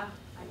resolved?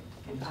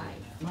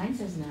 Mine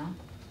says now.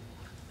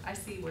 I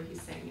see where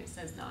he's saying it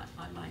says not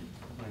on mine.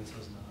 Mine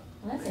says not.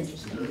 Well, that's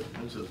interesting.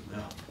 Mine says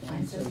now.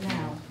 Mine says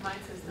now.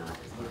 Mine says not.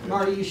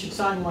 Marty, you should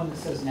sign one that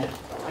says now.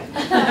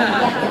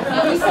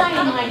 Yeah, you'll be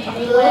signing mine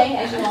anyway,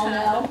 as you all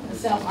know,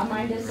 so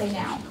mine does say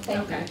now.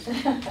 Thank you.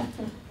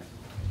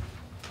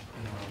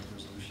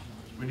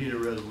 We need a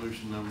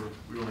resolution number.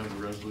 We don't have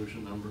a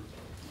resolution number.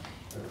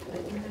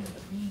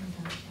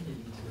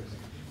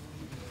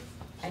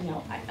 I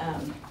know,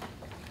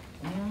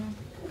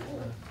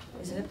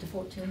 is it up to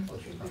 14?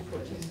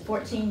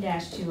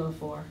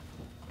 14-204.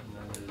 And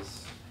that is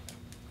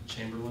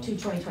Chamberlain?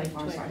 2024,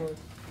 I'm sorry.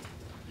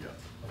 Yeah.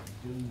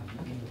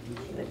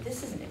 But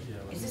this isn't it.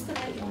 Is this the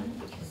right one?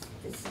 Because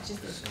this is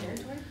just the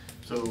territory?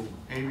 So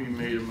Amy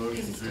made a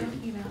motion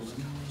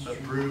to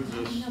approve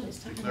this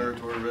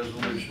declaratory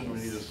resolution. We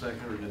need a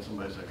second, or did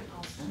somebody second?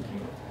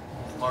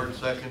 Mark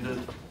seconded.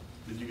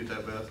 Did you get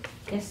that, Beth?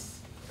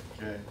 Yes.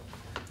 Okay.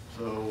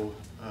 So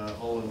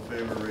all in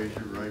favor, raise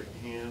your right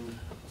hand.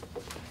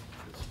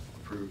 It's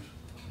approved.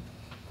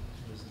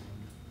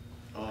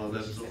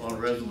 That's on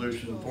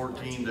resolution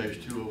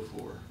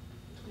 14-204.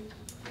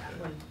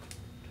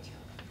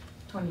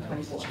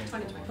 2024.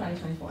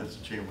 2024. That's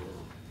the chamber.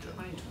 Yeah.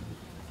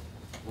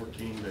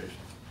 14-204.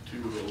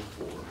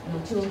 No,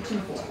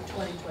 2024.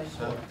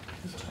 2024.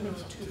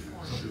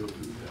 202.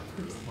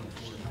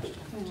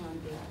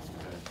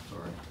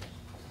 Sorry.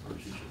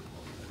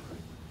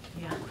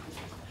 Yeah.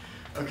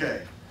 Okay.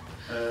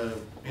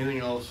 Anything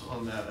else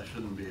on that? I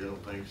shouldn't be, I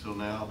don't think. So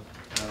now,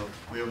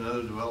 we have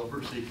another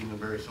developer seeking a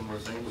very similar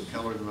thing with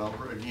Keller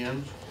Developer.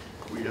 Again,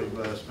 we have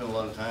spent a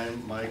lot of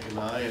time, Mike and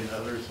I and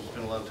others have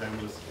spent a lot of time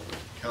with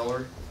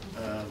Keller.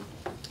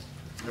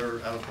 They're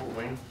out of Fort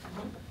Wayne.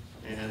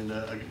 And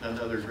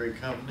another great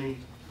company,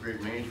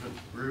 great management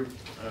group.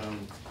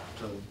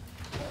 So,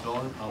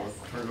 Dawn, I'll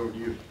turn it over to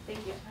you.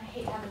 Thank you. I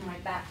hate having my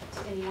back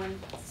to anyone,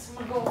 so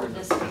I'm gonna go over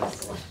this one a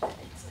little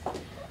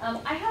bit.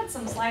 I had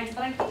some slides,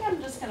 but I think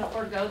I'm just gonna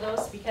forego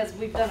those because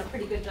we've done a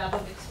pretty good job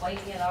of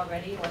explaining it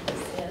already, what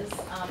this is.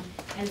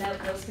 And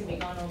those can be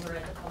gone over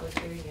at the public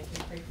hearing if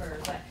you prefer.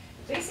 But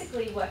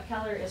basically what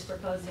Keller is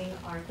proposing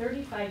are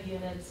 35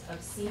 units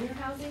of senior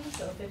housing,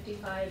 so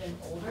 55 and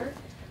older.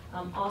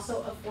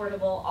 Also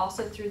affordable,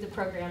 also through the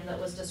program that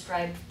was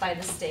described by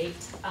the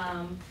state.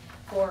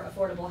 for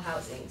affordable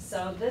housing.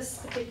 So this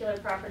particular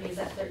property is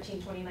at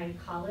 1329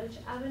 College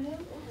Avenue,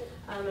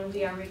 and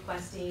we are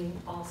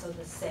requesting also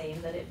the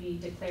same, that it be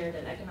declared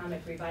an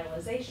economic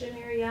revitalization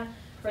area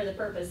for the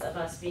purpose of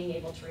us being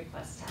able to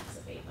request tax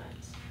abatement.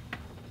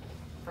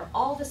 For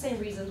all the same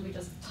reasons we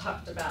just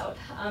talked about.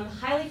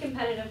 Highly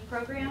competitive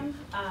program.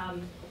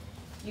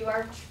 You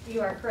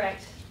are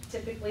correct.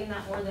 Typically,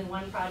 not more than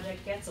one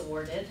project gets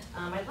awarded.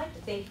 I'd like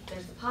to think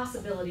there's a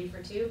possibility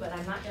for two, but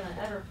I'm not gonna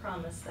ever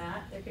promise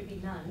that. There could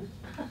be none,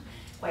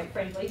 quite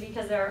frankly,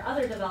 because there are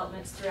other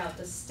developments throughout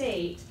the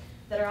state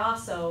that are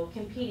also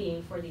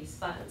competing for these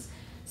funds.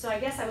 So I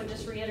guess I would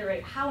just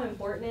reiterate how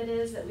important it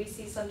is that we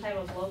see some type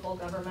of local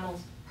governmental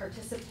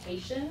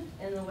participation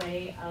in the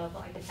way of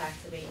like a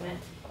tax abatement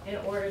in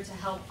order to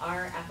help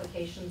our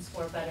applications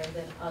score better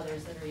than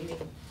others that are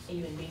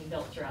even being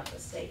built throughout the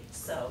state.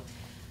 So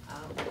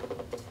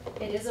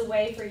it is a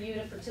way for you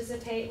to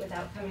participate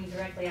without coming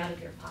directly out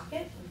of your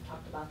pocket. We've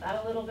talked about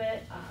that a little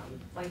bit.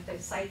 Like the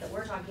site that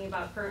we're talking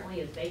about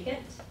currently is vacant.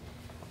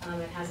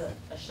 It has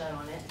a shed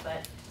on it,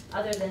 but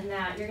other than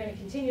that, you're gonna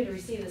continue to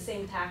receive the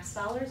same tax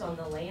dollars on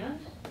the land.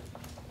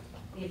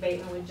 The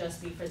abatement would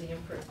just be for the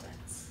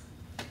improvements.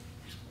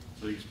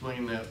 So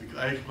explain that, because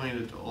I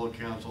explained it to all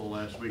council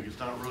last week. It's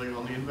not really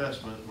on the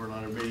investment. We're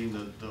not abating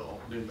the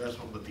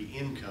investment, but the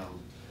income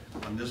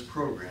on this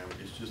program.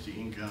 It's just the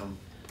income.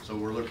 So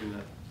we're looking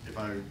at,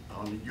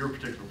 on your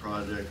particular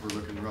project, we're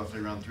looking roughly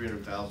around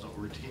 300,000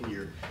 over a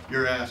 10-year.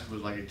 Your ask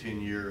was like a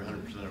 10-year,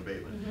 100%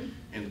 abatement. Mm-hmm.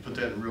 And to put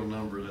that in real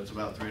numbers, that's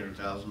about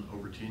 300,000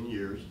 over 10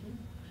 years.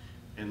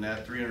 Mm-hmm. And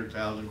that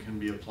 300,000 can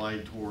be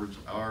applied towards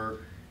our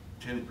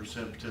 10%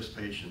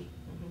 participation,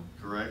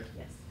 correct?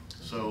 Yes.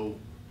 So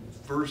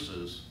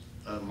versus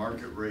a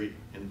market rate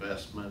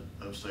investment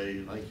of say,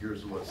 like yours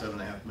is what,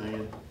 7.5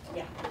 million?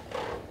 Yeah.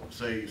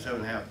 Say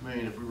 7.5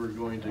 million, if we were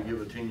going to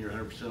give a 10-year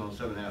 100% on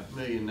 7.5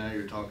 million, now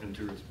you're talking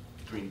to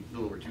between a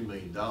little over $2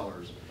 million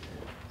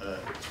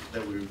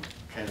that we've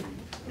kind of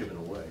given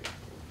away.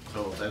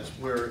 So that's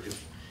where,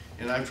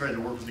 and I've tried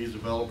to work with these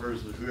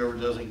developers, that whoever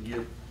doesn't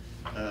get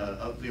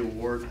up the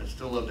award, I'd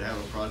still love to have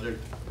a project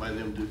by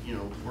them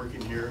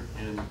working here,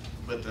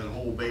 but that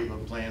whole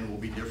abatement plan will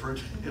be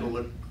different. It'll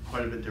look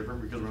quite a bit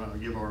different because we're not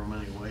gonna give our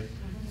money away.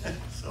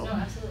 So, no,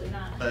 absolutely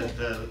not. But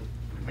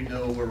we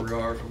know where we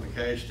are from a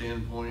cash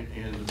standpoint,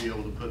 and to be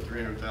able to put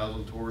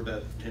 300,000 toward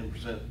that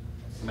 10%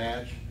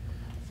 match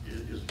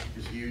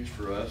is huge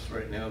for us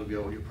right now to be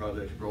able to get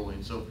projects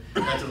rolling. So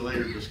that's a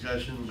later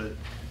discussion, but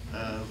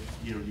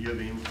do you have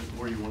any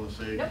more you want to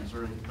say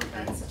concerning?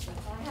 Okay. That's all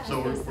I have.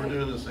 So we're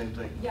doing the same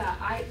thing. Yeah,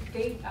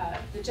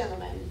 the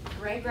gentleman,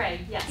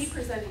 Greg, yes. he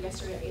presented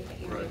yesterday at the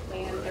area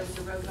plan. Right. There was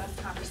a robust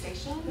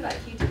conversation, but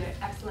he did an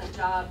excellent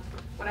job.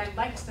 What I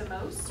liked the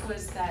most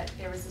was that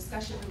there was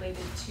discussion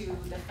related to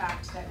the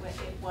fact that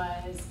it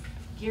was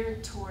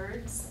geared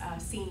towards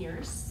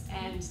seniors,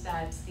 and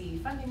that the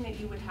funding that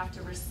you would have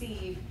to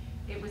receive,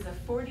 it was a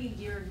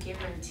 40-year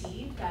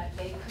guarantee that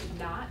they could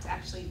not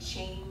actually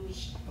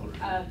change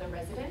the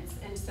residence.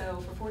 And so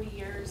for 40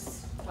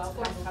 years, well,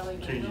 that's probably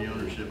change the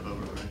ownership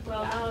of it, right?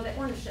 Well, no, the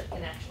ownership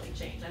can actually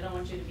change. I don't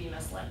want you to be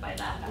misled by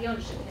that. The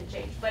ownership can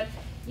change, but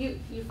you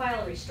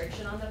file a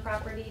restriction on the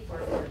property for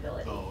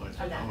affordability. Oh,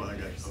 I got you.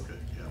 Okay,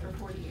 yeah. For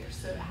 40 years,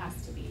 so it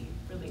has to be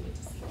related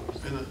to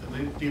seniors.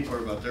 And the neat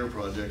part about their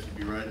projects would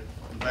be right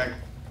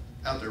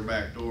out their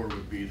back door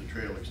would be the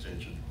trail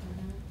extension,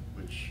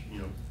 which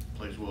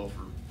plays well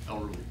for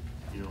elderly.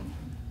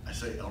 I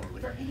say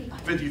elderly,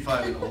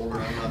 55 and older.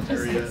 I'm not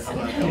there yet. I'm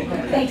not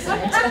elderly. Thanks,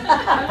 Rich. I'm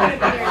gonna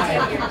be here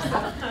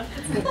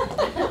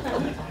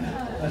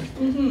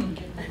in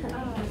 10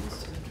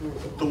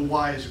 years. The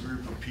wise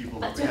group of people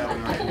that we have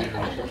in our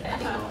community.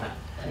 So,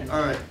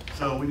 all right,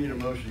 so we need a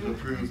motion to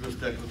approve this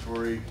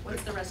declaratory.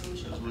 What's the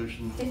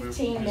resolution?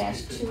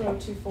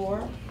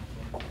 15-2024.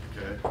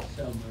 Okay.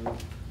 So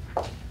moved.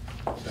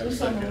 Who's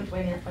so moved?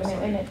 Wait a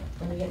minute.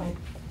 Let me get my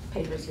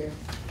papers here.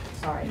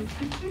 Sorry.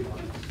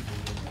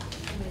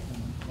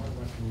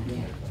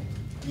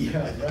 Yeah,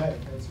 right,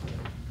 that's right.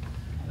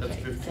 That's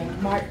Okay, 15. so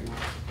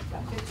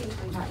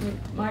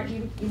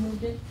Martin, you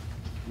moved it?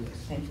 Yes.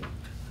 Thank you.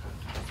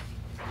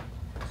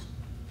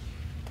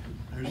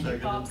 Who And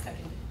seconded? Bob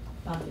seconded.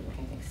 Bob did,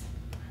 okay, thanks.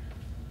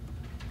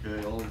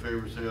 Okay, all in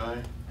favor say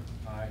aye.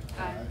 Aye.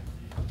 Aye.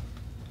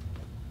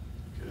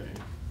 Okay.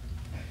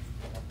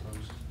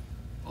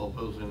 All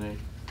opposed say nay.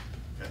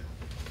 Okay.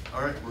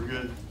 All right, we're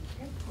good.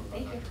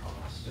 Thank you.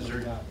 Is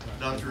there,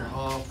 Dr.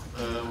 Hoff,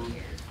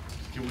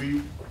 can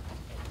we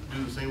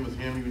do the same with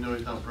him even though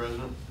he's not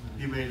president?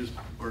 He made his,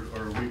 or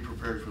are we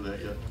prepared for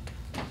that yet?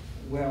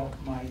 Well,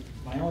 my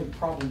only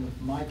problem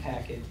with my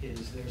packet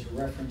is there's a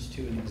reference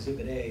to an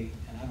Exhibit A,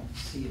 and I don't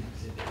see an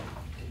Exhibit A. I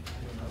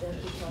don't know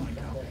if that's my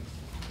copy.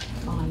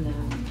 On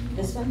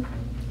this one?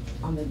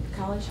 On the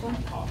college one?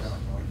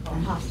 Or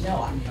Hoffs?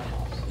 No,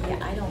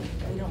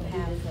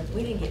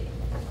 we didn't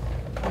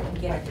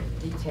get the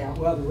detail.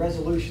 Well, the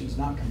resolution's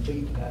not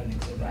complete without an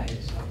Exhibit A,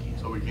 so I can't.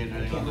 So we can't do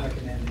anything on I that?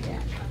 can't recommend it.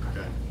 Yeah.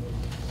 Okay.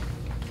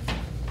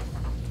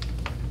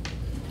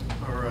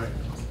 All right.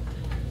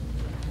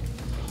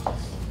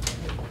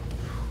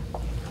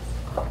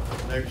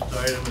 Next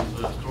item is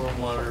the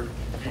stormwater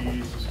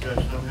fees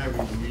discussion. I'm having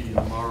a meeting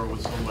tomorrow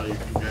with somebody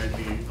who can guide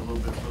me a little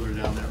bit further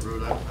down that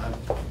road.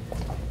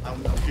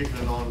 I'm kicking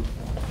it on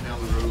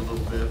down the road a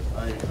little bit.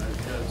 I've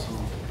got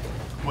some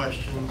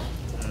questions.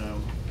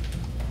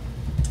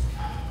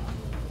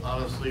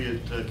 Honestly,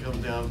 it comes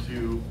down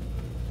to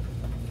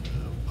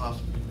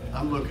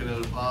I'm looking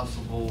at a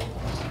possible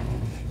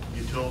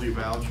utility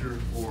voucher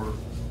for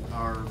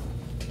our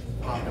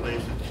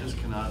population that just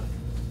cannot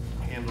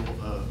handle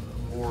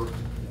more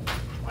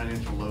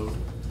financial load.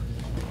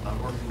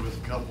 I'm working with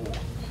a couple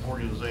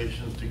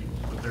organizations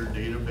with their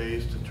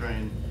database to try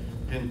and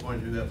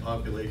pinpoint who that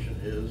population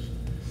is.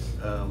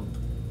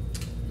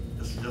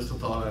 This is just a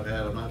thought I've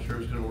had. I'm not sure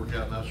it's going to work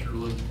out. Not sure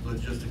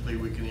logistically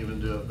we can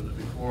even do it. But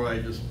before I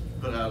just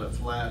put out a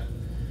flat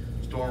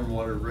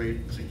stormwater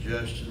rate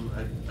suggestion,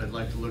 I'd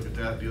like to look at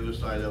that, the other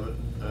side of it.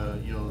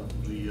 You know,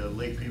 the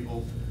lake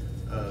people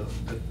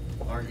that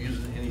aren't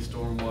using any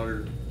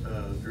stormwater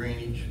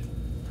drainage,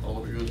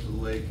 all of it goes to the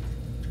lake.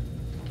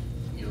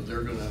 You know,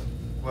 they're gonna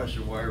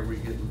question, why are we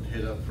getting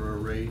hit up for a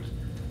rate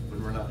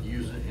when we're not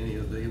using any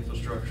of the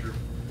infrastructure?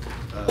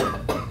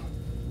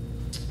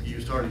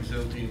 You start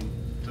exempting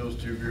those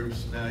two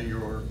groups, now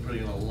you're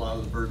putting a lot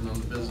of the burden on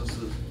the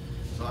businesses.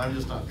 So I'm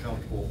just not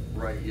comfortable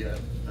right yet.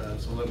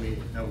 So let me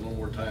have a little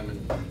more time,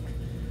 and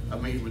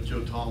I'm meeting with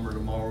Joe Talmer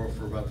tomorrow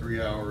for about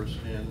 3 hours,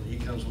 and he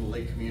comes from the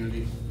lake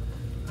community.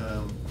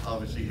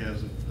 Obviously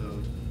has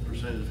a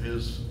percentage of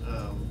his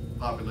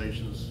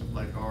populations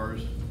like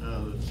ours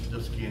that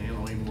just can't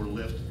handle any more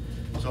lift.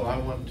 So I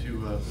want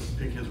to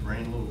pick his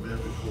brain a little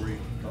bit before we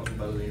talk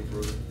about it any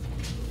further.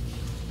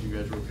 You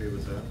guys are okay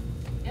with that?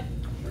 Yep.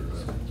 Sure.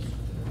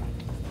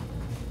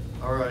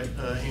 All right,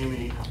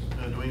 Amy,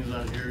 Dwayne's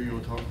not here. You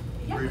want to talk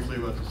briefly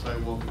about the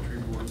sidewalk and tree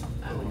board?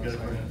 You got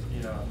it?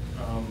 Yeah.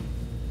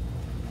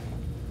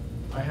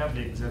 I have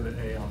the Exhibit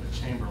A on the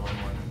Chamberlain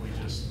one that we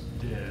just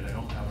did. I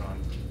don't have it on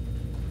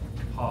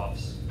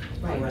Hoff's.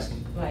 Right,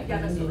 right,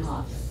 Yeah, that's Indian what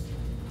Hoffs.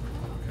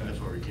 Okay, that's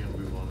why we can't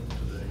move on it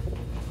today.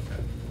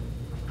 Okay.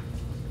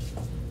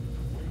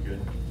 You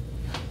good?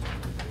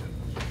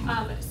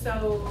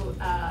 So,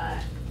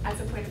 as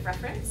a point of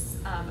reference,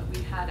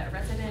 we had a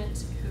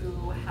resident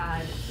who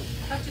had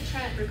talked to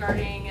Trent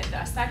regarding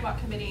the sidewalk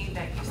committee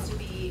that used to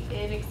be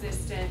in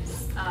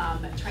existence.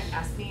 Trent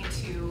asked me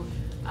to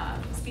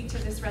speak to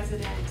this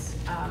resident,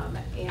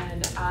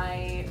 and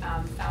I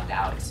found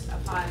out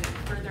upon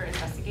further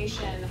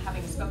investigation,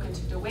 having spoken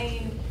to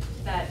Dwayne,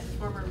 that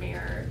former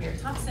Mayor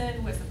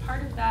Thompson was a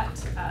part of that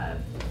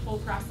whole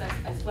process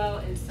as well.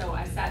 And so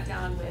I sat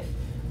down with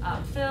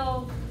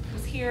Phil,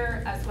 who's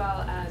here, as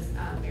well as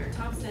Mayor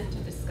Thompson, to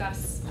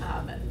discuss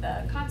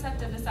the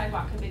concept of the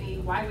sidewalk committee.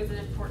 Why was it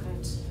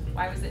important?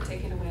 Why was it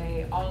taken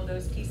away? All of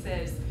those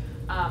pieces.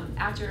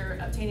 After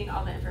obtaining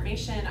all the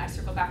information, I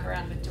circled back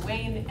around with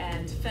Dwayne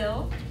and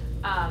Phil.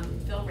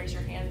 Phil, raise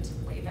your hand,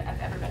 wave at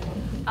everybody.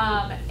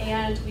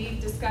 And we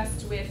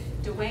discussed with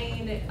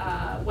Dwayne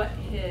what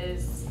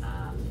his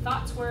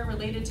thoughts were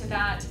related to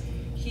that.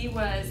 He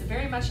was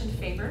very much in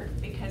favor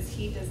because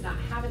he does not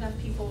have enough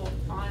people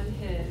on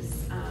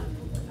his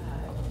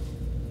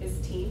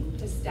team,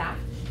 his staff,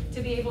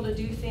 to be able to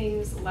do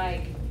things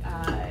like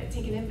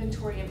take an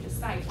inventory of the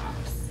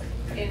sidewalks.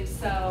 And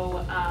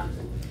so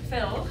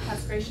Phil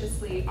has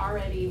graciously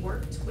already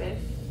worked with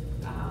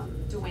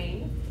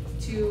Dwayne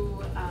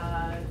to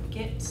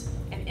get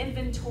an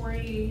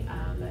inventory,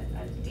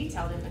 a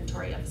detailed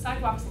inventory of the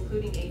sidewalks,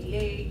 including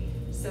ADA,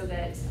 so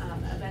that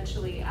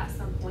eventually at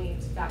some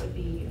point that would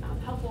be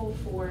helpful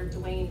for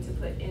Dwayne to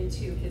put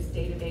into his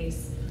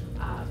database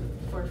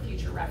for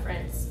future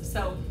reference.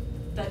 So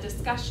the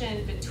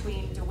discussion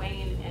between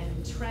Dwayne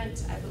and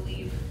Trent, I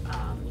believe,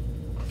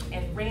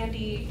 and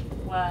Randy,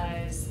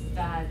 was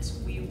that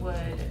we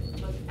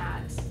would look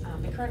at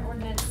the current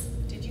ordinance.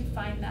 Did you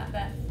find that,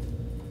 Beth?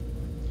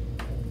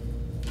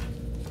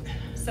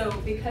 So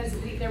because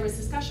there was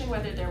discussion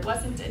whether there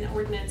wasn't an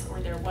ordinance or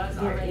there was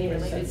already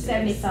related to this.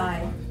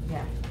 75,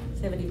 yeah,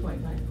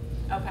 70.9.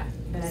 Okay.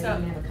 But I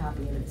didn't have a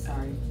copy of it,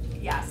 sorry.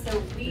 Yeah,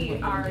 so we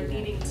are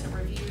needing to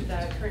review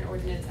the current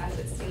ordinance as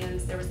it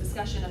stands. There was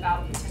discussion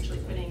about potentially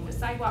putting the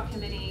sidewalk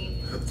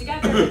committee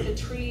together with the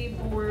tree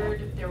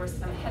board. There was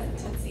some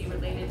hesitancy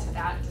related to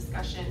that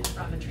discussion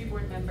from a tree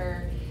board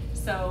member.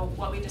 So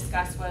what we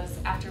discussed was,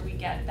 after we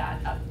get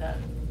that up, the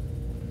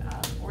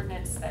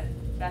ordinance that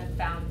Beth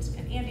found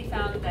and Andy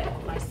found,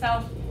 that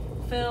myself,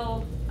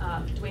 Phil,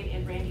 Dwayne,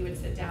 and Randy would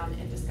sit down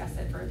and discuss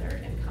it further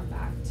and come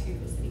back to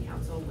the city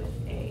council with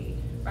a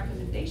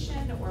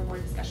recommendation or more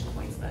discussion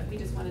points. But we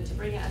just wanted to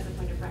bring it as a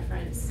point of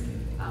reference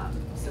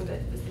so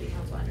that the city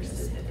council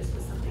understood that this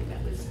was something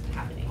that was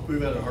happening.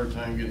 We've had a hard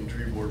time getting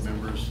tree board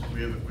members.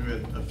 We've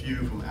had a few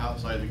from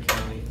outside the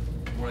county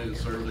wanting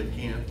to serve. They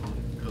can't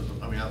because,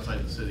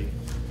 outside the city.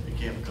 They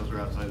can't because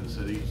they're outside the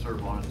city,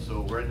 serve on it.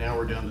 So right now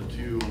we're down to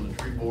 2 on the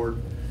tree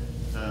board.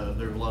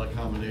 There's a lot of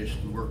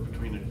combination work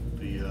between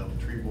the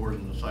tree board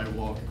and the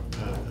sidewalk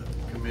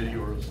committee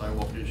or the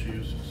sidewalk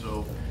issues.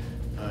 So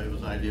it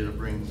was an idea to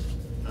bring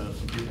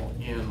some people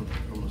in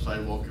from the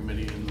sidewalk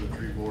committee into the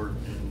tree board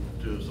and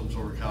to some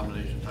sort of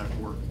combination type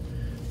of work,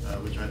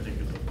 which I think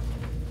is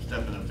a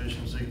step in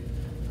efficiency.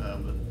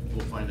 But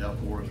we'll find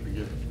out more as we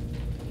get,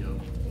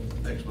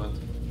 next month.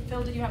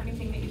 Phil, did you have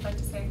anything that you'd like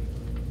to say?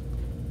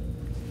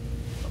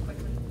 Real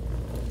quickly.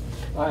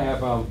 I have,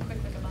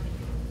 Quick with the money.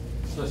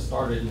 just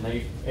started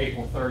in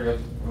April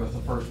 30th was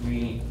the first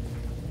meeting.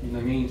 In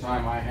the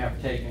meantime, I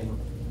have taken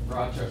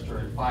Rochester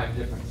in 5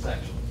 different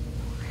sections.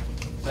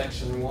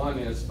 Section 1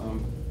 is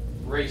from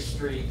Race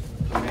Street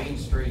to Main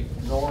Street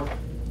north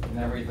and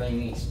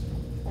everything east.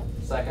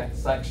 Second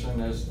section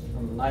is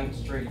from 9th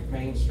Street,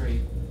 Main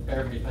Street,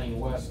 everything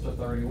west to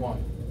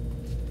 31.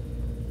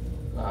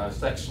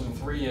 Section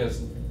 3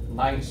 is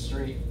 9th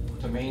Street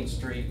to Main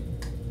Street,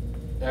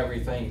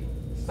 everything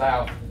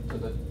south to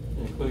the,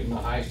 including the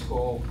high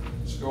school,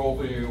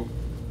 Schoolview,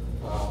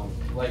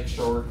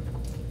 Lakeshore,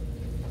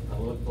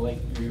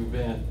 Lakeview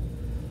Bend.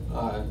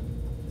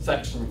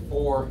 Section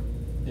 4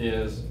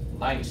 is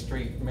 9th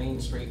Street, Main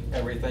Street,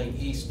 everything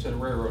east to the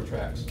railroad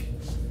tracks.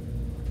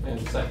 And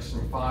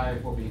section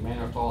 5 will be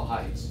Manitou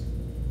Heights.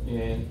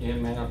 And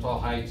in Manitou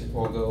Heights, it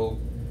will go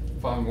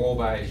from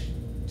Wabash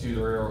to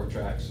the railroad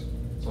tracks.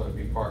 So it'll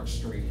be Park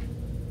Street.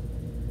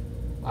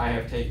 I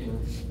have taken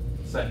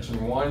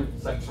section 1.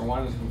 Section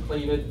 1 is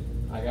completed.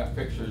 I got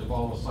pictures of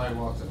all the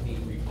sidewalks that need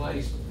to be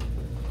placed.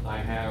 I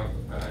have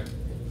a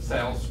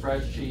sales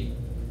spreadsheet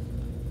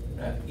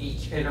at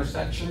each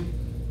intersection.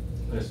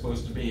 There's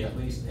supposed to be at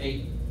least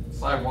 8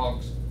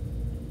 sidewalks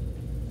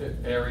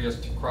areas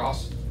to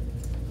cross.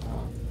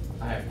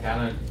 I have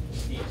counted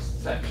each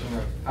section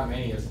of how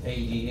many is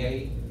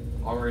ADA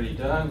already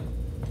done,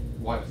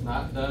 what's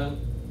not done,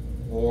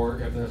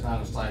 or if there's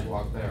not a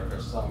sidewalk there.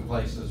 There's some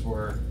places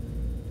where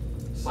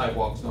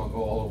sidewalks don't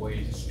go all the way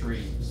to the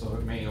street, so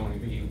it may only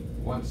be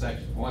one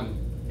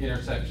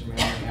intersection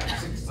may only have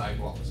 6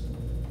 sidewalks.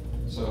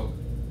 So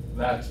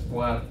that's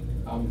what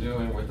I'm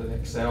doing with the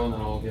Excel, and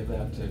then I'll give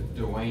that to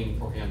Dwayne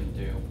for him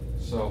to do.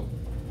 So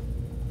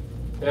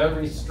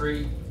every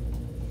street,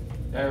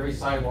 every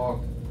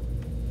sidewalk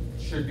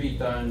should be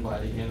done by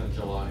the end of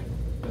July.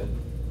 That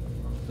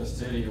the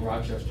city of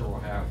Rochester will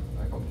have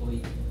a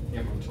complete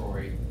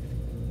inventory,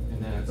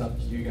 and then it's up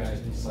to you guys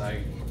to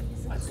decide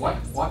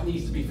what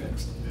needs to be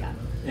fixed.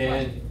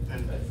 Yeah.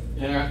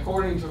 And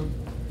according to,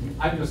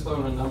 I'm just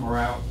throwing a number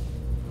out,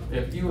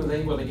 if you was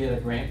able to get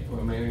a grant for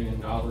 $1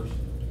 million,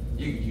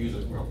 you could use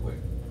it real quick.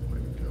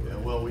 Yeah,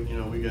 well, we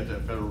got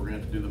that federal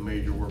grant to do the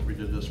major work we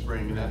did this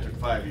spring, and that took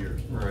 5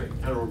 years. Right.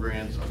 Federal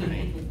grants are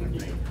pain.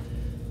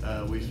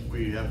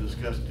 We have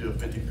discussed do a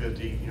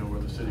 50-50, where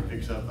the city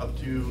picks up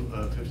to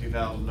a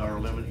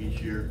 $50,000 limit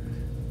each year.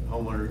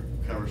 Homeowner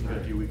covers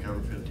 50, we cover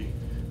 50.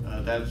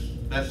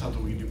 That's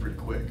something we can do pretty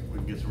quick. We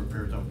can get some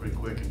repairs done pretty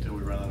quick until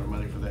we run out of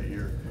money for that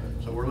year.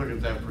 So we're looking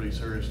at that pretty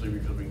seriously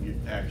because we can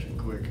get action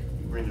quick.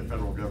 You bring the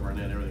federal government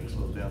in, everything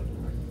slows down.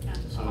 Yeah.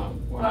 So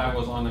When I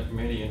was on the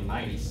committee in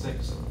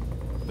 '96,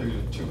 through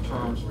the 2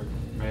 terms with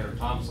Mayor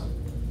Thompson,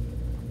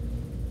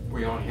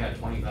 we only had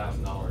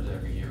 $20,000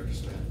 every year to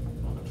spend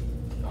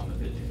on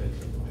the 50-50.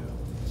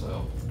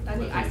 So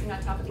That'd be icing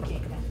on top of the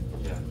cake then.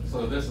 yeah.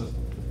 So this is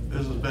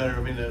better.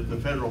 I mean, the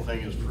federal thing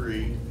is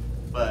free,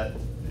 but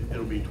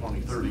it'll be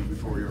 2030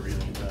 before we ever get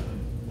anything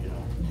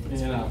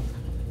done,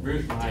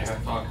 Ruth and I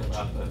have talked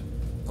about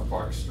the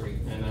Park Street,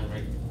 and then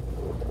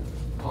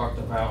we talked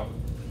about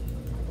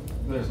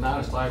there's not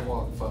a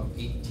sidewalk from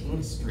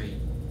 18th Street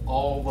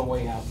all the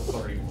way out to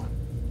 31.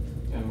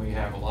 And we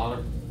have a lot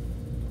of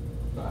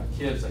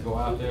kids that go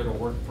out there to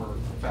work for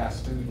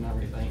fast food and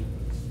everything.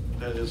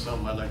 That is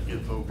something I'd like to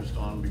get focused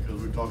on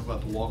because we talked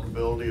about the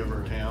walkability of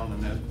our town,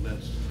 and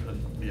that's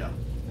yeah.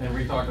 And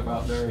we talked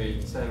about there,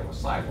 instead of a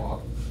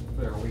sidewalk,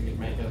 there we could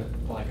make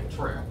it like a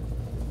trail.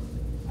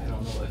 I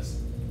don't know if that's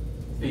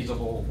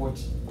feasible,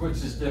 which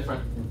is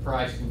different in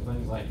price and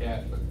things like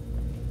that,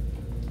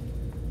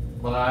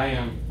 but I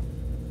am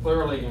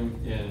thoroughly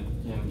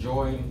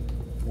enjoying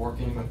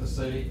working with the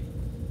city.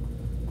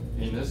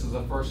 And this is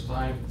the first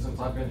time since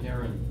I've been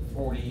here in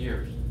 40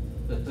 years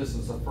that this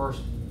is the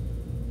first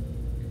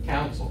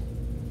council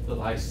that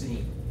I've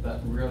seen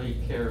that really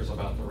cares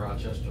about the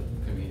Rochester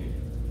community.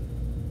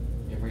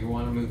 And we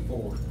want to move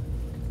forward.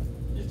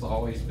 It's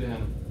always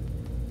been,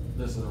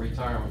 this is a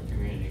retirement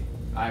community.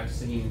 I've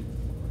seen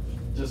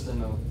just in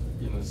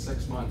the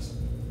 6 months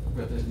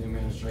with this new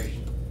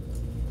administration,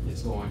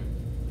 it's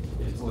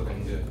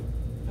looking good.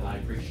 And I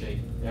appreciate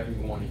every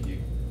one of you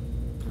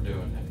for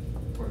doing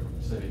that for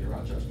the city of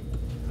Rochester.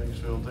 Thanks,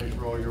 Phil. Thanks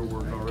for all your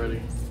work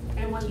already.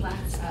 And one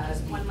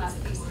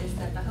last piece is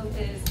that the hope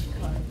is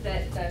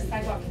that the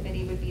sidewalk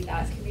committee would be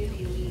that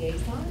community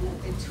liaison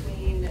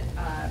between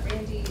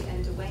Randy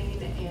and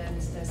Dwayne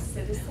and the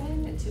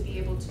citizen to be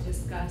able to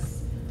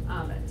discuss,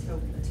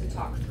 to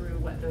talk through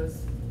what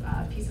those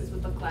pieces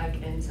would look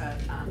like and to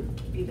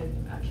be the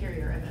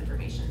carrier of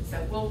information.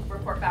 So we'll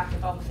report back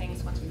with all the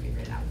things once we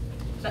figure it out.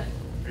 But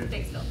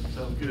thanks, Phil.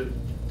 Sounds good.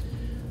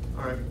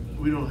 All right,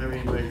 we don't have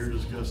anybody here to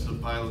discuss the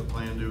pilot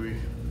plan, do we?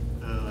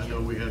 I know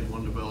we had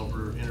one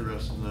developer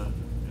interested in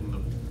the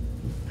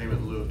payment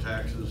in lieu of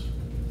taxes,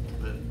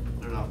 but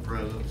they're not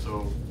present,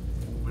 so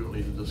we don't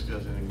need to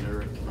discuss anything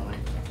there tonight.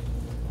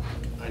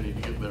 I need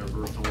to get better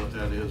versed on what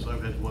that is.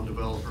 I've had one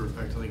developer, in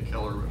fact, I think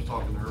Keller, was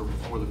talking to her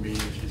before the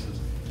meeting. She says,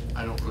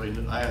 I don't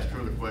really, I asked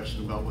her the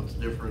question about what's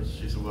the difference.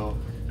 She said, well,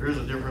 there is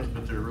a difference,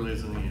 but there really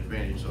isn't any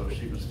advantage. So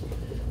she was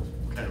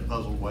kind of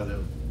puzzled why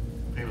the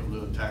payment in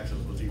lieu of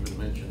taxes was even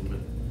mentioned, but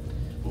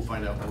we'll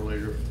find out more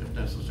later if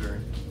necessary.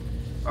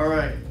 All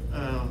right,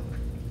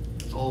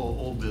 it's all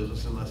old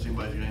business unless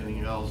anybody's got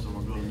anything else, and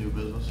we'll go to new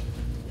business.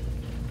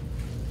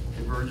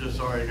 Hey, Burgess,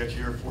 sorry I got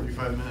you here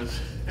 45 minutes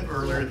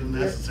earlier than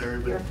necessary,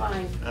 but you're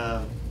fine.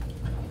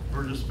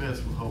 Burgess Smith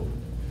from Hope.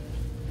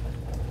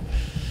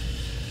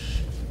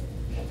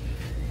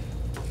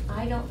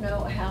 I don't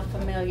know how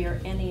familiar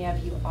any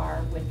of you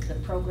are with the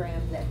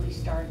program that we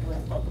started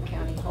with Fulton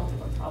County Hope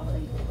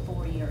probably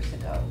 4 years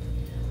ago,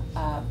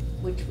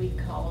 which we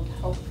called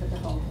Hope for the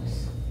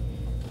Homeless.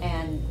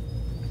 And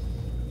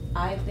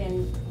I've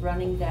been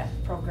running that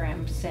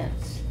program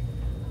since.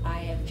 I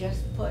have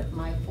just put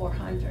my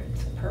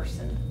 400th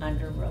person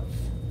under roof.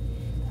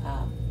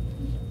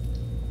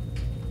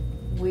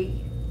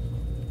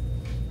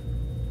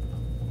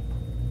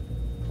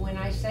 When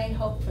I say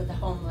Hope for the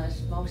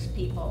Homeless, most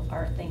people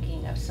are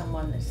thinking of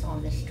someone that's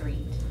on the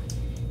street,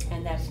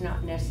 and that's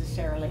not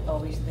necessarily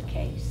always the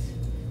case.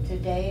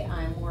 Today,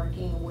 I'm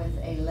working with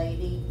a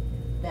lady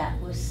that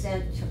was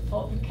sent to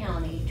Fulton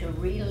County to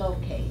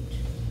relocate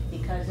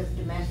because of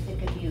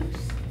domestic abuse.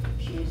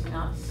 She is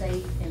not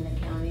safe in the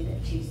county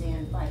that she's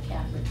in by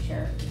Catholic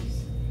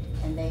Charities,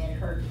 and they had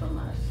heard from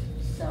us.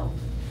 So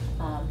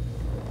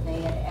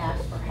they had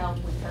asked for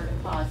help with her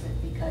deposit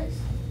because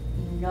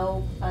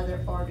no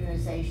other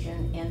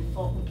organization in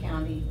Fulton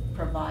County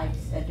provides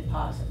a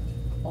deposit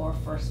or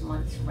first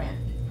month's rent.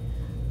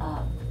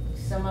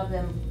 Some of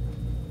them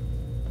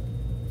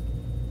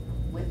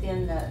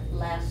within the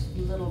last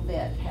little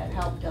bit have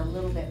helped a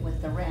little bit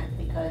with the rent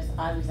because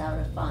I was out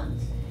of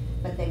funds,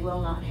 but they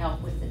will not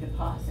help with the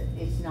deposit.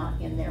 It's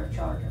not in their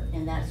charter,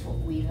 and that's what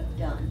we have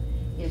done,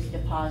 is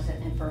deposit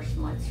and first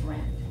month's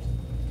rent.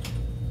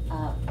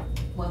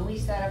 When we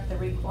set up the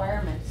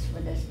requirements for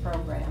this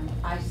program,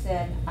 I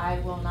said I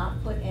will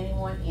not put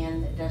anyone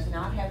in that does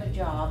not have a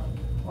job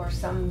or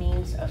some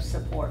means of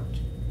support,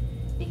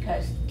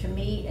 because to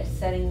me it's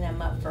setting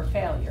them up for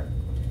failure.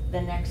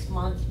 The next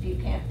month, if you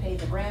can't pay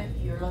the rent,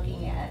 you're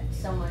looking at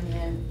someone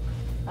then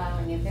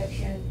filing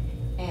eviction,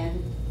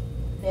 and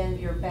then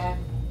you're back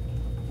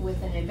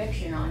with an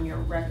eviction on your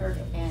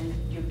record, and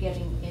you're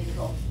getting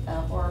into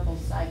a horrible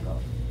cycle.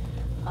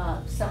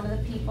 Some of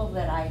the people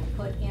that I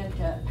put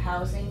into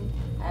housing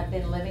have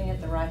been living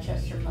at the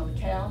Rochester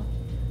Motel.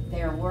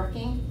 They're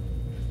working,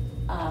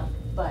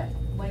 but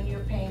when you're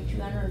paying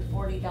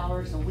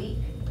 $240 a week,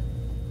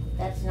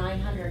 that's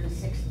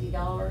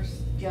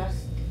 $960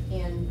 just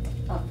in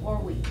a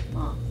 4-week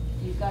month.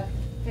 You've got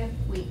the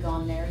 5th week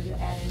on there, you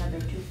add another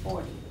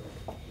 $240.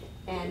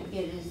 And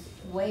it is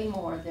way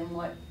more than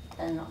what,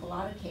 in a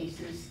lot of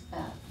cases,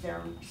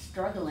 they're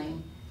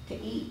struggling to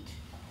eat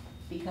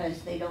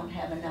because they don't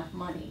have enough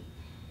money.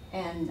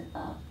 And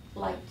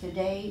like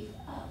today,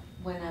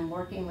 when I'm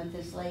working with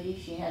this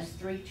lady, she has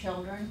 3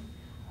 children.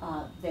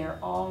 They're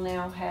all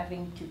now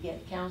having to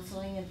get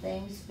counseling and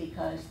things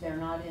because they're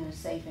not in a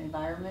safe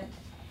environment.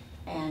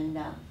 And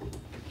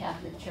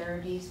Catholic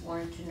Charities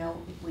wanted to know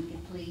if we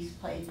could please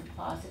pay the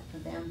deposit for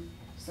them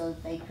so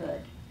that they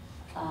could.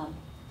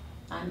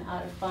 I'm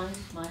out of funds,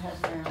 my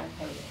husband and I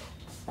paid it.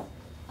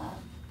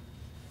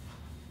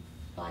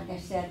 Like I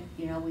said,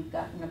 you know, we've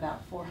gotten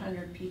about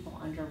 400 people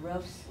under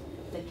roofs.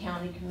 The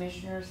county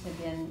commissioners have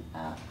been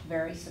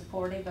very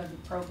supportive of the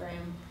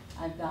program.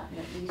 I've gotten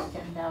at least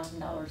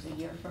 $10,000 a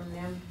year from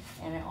them,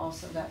 and I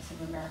also got some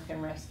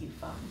American Rescue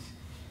funds.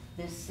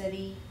 This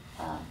city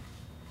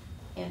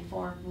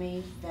informed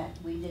me that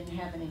we didn't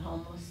have any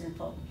homeless in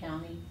Fulton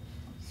County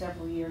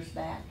several years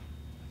back,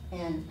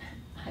 and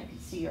I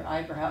could see your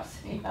eyebrows.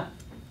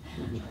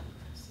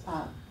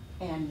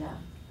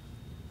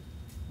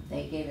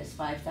 They gave us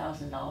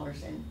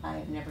 $5,000, and I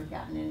have never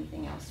gotten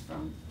anything else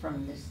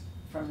from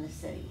the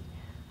city.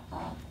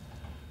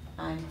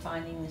 I'm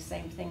finding the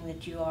same thing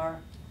that you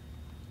are.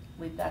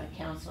 We've got a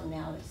council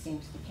now that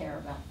seems to care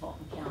about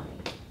Fulton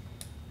County,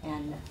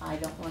 and I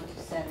don't want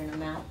to set an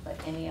amount, but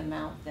any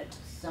amount that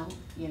some,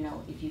 you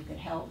know, if you could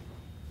help,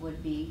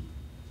 would be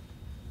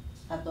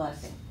a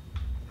blessing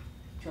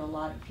to a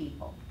lot of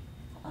people.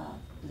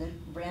 The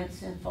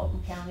rents in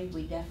Fulton County,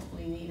 we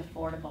definitely need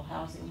affordable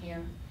housing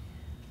here.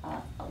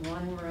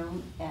 One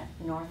room at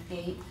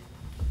Northgate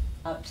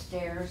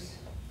upstairs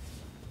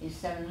is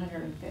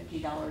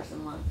 $750 a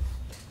month.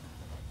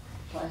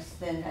 Plus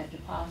then a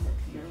deposit,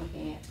 you're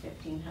looking at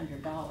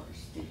 $1,500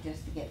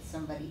 just to get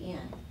somebody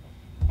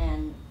in.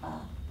 And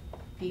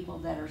people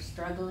that are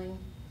struggling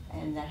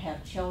and that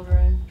have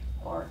children,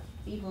 or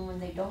even when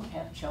they don't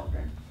have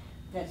children,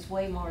 that's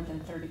way more than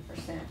 30%.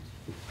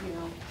 You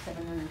know,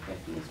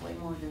 750 is way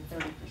more than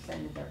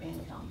 30% of their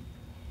income.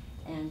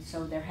 And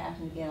so they're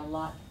having to get a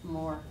lot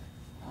more,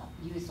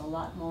 use a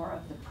lot more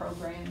of the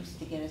programs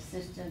to get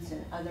assistance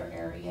in other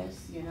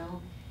areas, you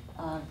know.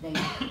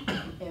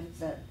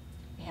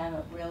 have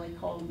a really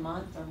cold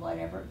month or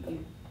whatever,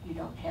 you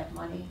don't have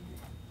money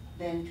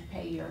then to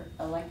pay your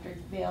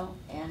electric bill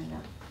and,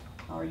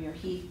 or your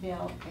heat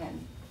bill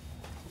and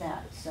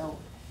that. So,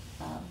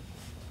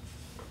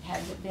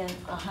 has it been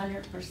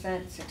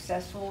 100%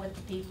 successful with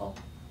the people?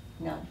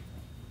 No.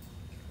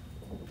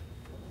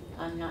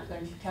 I'm not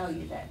going to tell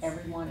you that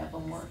every one of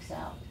them works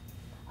out.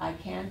 I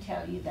can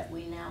tell you that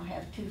we now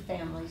have 2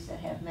 families that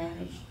have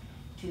managed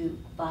to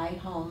buy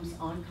homes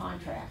on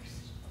contracts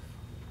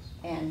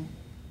and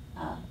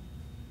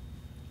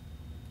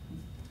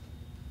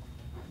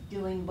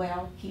doing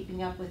well,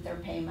 keeping up with their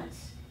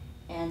payments,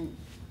 and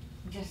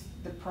just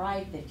the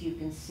pride that you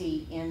can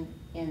see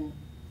in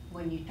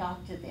when you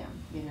talk to them,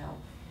 you know,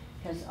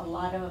 because a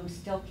lot of them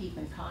still keep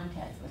in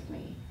contact with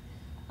me.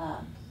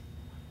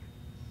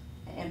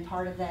 And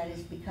part of that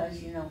is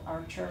because, you know,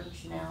 our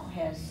church now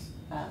has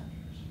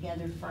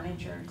gathered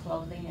furniture and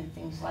clothing and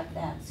things like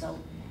that. So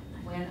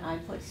when I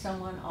put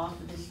someone off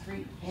of the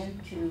street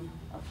into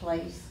a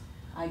place,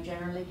 I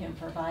generally can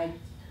provide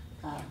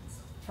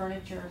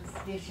furniture,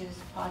 dishes,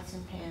 pots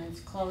and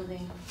pans,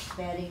 clothing,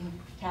 bedding,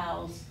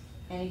 towels,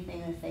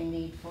 anything that they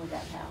need for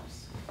that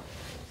house.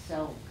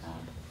 So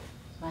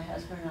my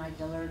husband and I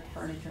delivered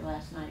furniture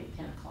last night at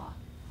 10 o'clock.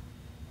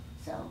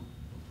 So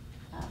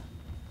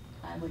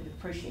I would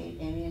appreciate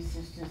any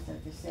assistance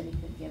that the city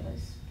could give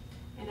us.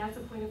 And as a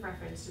point of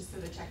reference, just so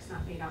the check's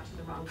not made out to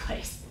the wrong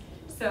place.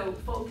 So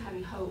Fulton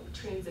County Hope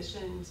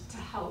transitioned to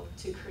help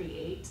to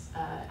create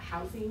a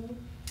housing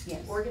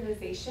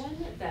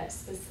organization that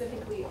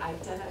specifically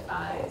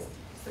identifies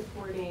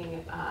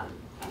supporting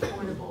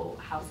affordable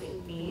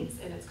housing needs,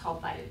 and it's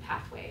called Lighted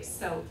Pathways.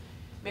 So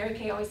Mary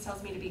Kay always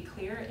tells me to be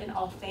clear in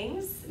all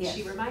things. Yes.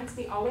 She reminds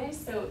me always,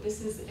 so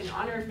this is in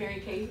honor of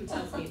Mary Kay who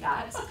tells me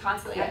that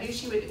constantly. I knew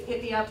she would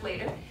hit me up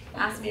later,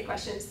 ask me a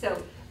question.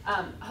 So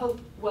Hope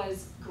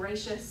was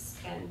gracious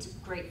and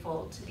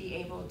grateful to be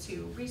able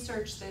to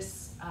research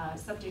this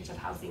subject of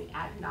housing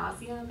ad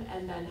nauseum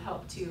and then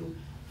help to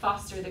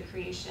foster the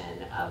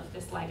creation of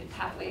this Lighted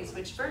Pathways,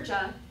 which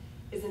Virgia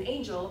is an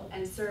angel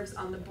and serves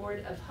on the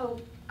board of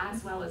Hope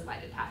as well as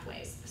Lighted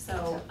Pathways.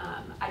 So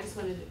I just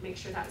wanted to make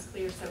sure that was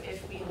clear. So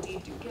if we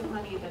indeed do give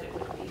money, that it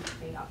would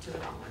be made out to the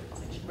wrong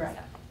organization. Right.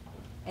 So.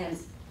 And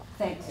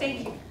thanks.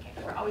 Thank you.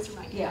 For always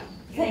reminding Yeah,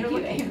 me. thank you,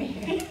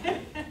 Amy.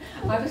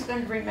 I was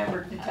going to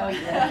remember to tell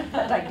you that,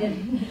 but I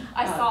didn't.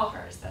 I saw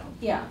her, so.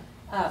 Yeah.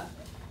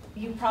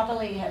 You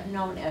probably have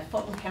known as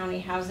Fulton County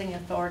Housing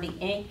Authority,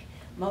 Inc.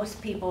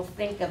 Most people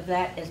think of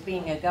that as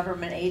being a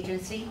government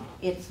agency.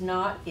 It's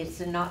not.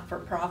 It's a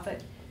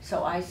not-for-profit.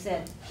 So I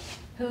said,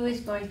 who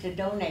is going to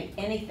donate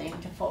anything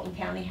to Fulton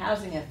County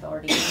Housing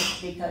Authority,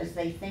 Inc. because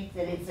they think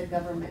that it's a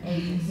government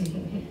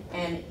agency,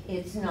 and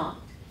it's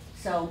not.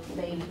 So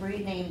they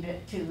renamed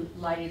it to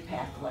Lighted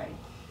Pathway.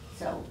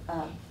 So,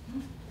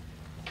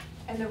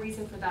 and the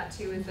reason for that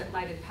too is that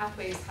Lighted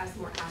Pathways has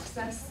more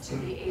access to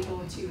be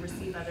able to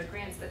receive other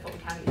grants that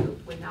Fulton County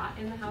Hope would not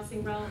in the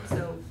housing realm.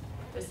 So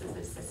this is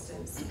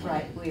assistance.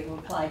 right, we've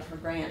applied for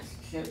grants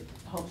to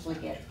hopefully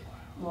get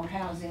more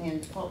housing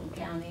in Fulton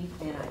County,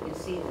 and I can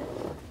see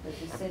that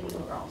with the city,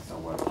 we're also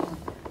working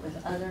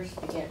with others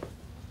to get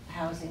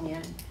housing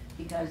in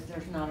because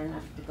there's not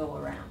enough to go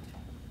around.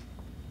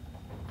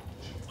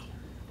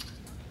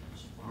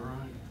 All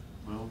right,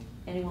 well.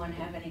 Anyone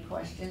have any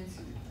questions?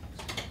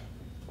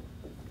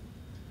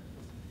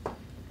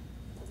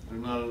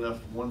 There's not enough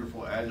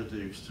wonderful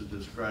adjectives to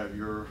describe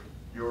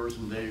yours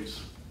and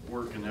Dave's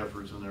work and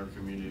efforts in their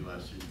community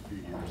last few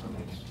years. I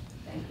mean,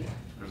 Thank you.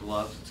 there's a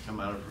lot that's come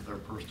out of their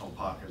personal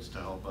pockets to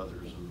help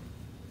others, and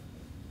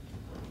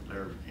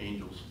they're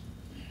angels.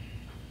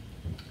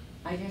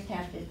 I just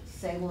have to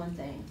say one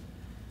thing.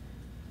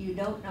 You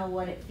don't know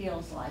what it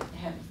feels like to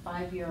have a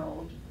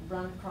 5-year-old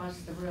run across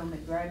the room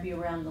and grab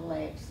you around the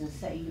legs and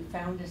say, you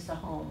found us a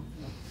home.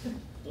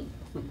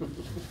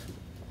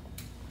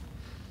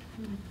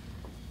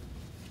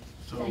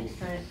 So, Thanks,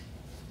 Trent.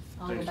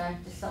 I'll go thanks.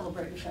 back to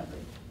celebrate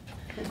recovery.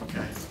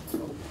 Okay.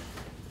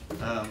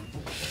 So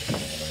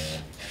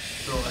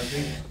I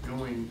think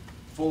going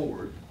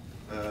forward,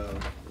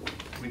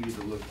 we need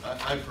to look,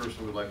 I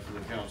personally would like for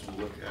the council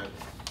to look at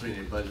putting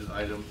a budget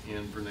item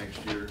in for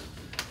next year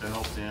to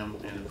help them,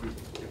 and if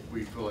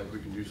we feel like we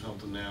can do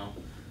something now,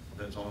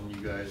 that's on you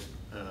guys.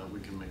 We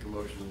can make a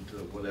motion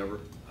to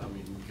whatever. I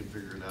mean, we can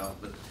figure it out,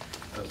 but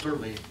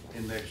certainly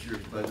in next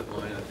year's budget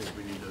line, I think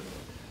we need to,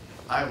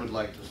 I would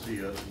like to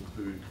see us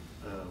include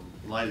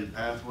Lighted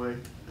Pathway.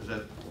 Is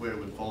that where it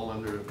would fall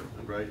under,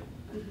 right?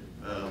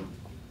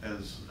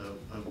 As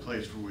a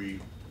place where we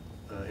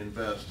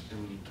invest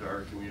into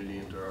our community,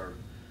 into our,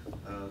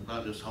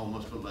 not just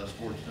homeless, but less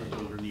fortunate,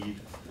 those who need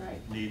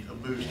a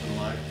boost in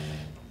life.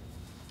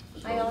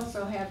 So. I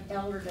also have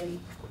elderly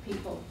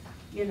people,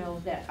 you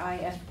know, that I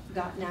have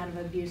gotten out of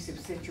abusive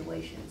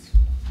situations.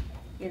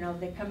 You know,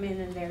 they come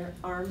in and their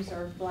arms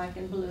are black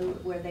and blue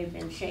where they've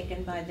been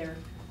shaken by their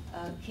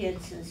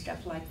kids and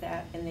stuff like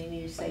that, and they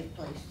need a safe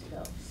place to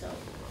go. So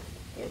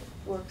it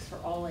works for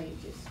all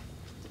ages.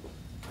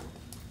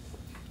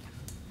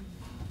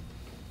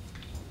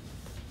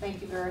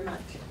 Thank you very much.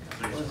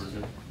 Thanks,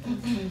 Virgin.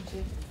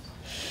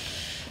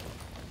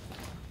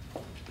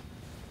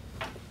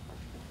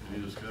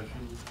 Any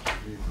discussion,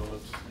 any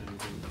thoughts,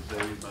 anything to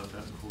say about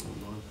that before we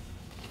move on?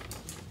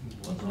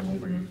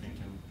 What were you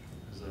thinking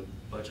as a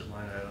budget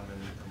line item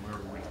and where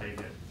would we take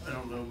it? I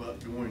don't know about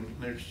going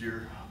next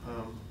year.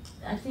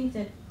 I think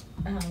that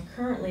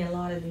currently a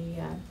lot of the,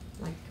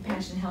 like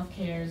Compassion Health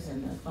Cares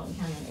and the Fulton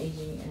County on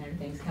Aging and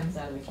everything comes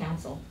out of the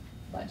council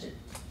budget.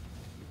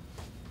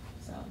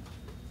 So,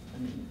 I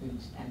mean, we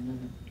just add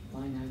another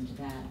line item to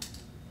that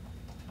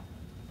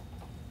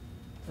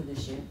for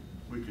this year.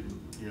 We can,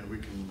 yeah, we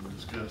can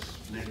discuss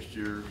next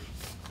year,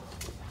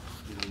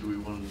 you know, do we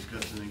want to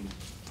discuss anything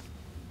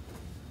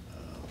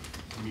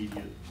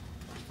immediate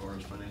as far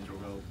as financial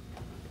health?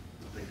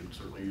 They could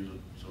certainly use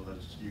it, so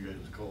that's you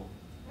guys' call.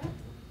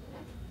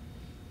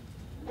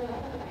 Yeah.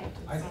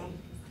 I'd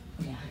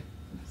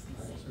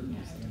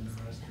certainly stand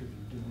interested in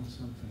doing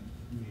something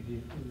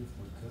immediately if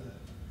we could.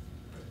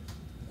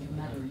 It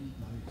mattering.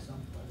 Money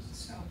someplace,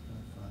 So. no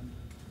fun.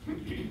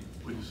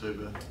 What'd you say,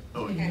 Beth?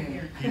 Oh, I can't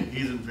hear.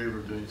 he's in favor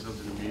of doing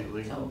something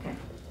immediately. Oh, okay.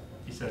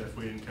 He said if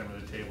we didn't come to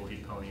the table,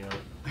 he'd pony up.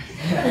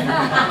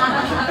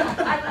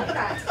 I like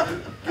that.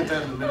 Get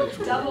that in the minutes.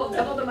 Double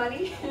the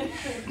money.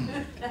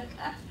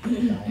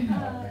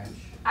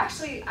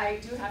 Actually, I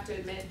do have to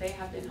admit, they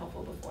have been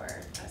helpful before.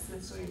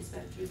 Smith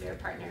Smith, through their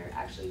partner,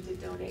 actually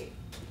did donate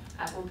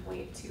at one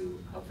point to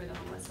Hope for the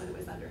Homeless when it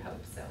was under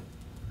Hope, so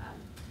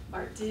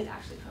Mark did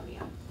actually pony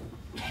up.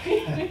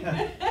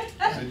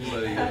 Does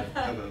anybody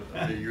have a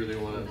figure they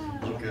want to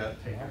look at?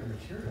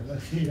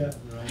 Yeah,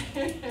 right.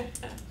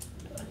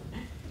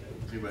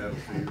 Does anybody have a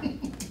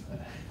figure?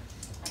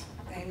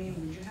 Amy,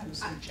 would you have a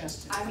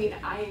suggestion? I mean,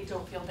 I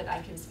don't feel that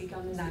I can speak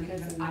on this Not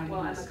because, even- I'm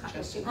a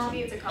suggestion. to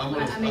me, it's a I'm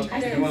compliment. gonna, I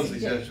mean, if you want a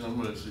suggestion, I'm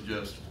gonna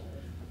suggest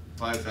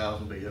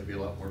 5,000, but you have to be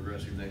a lot more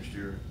aggressive next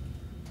year.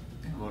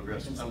 I'm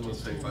gonna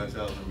say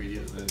 5,000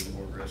 immediate and then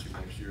more aggressive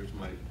next year is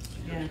my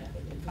Yeah,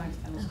 suggestion.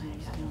 5,000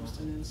 is almost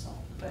an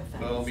insult, but.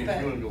 Well, I mean, if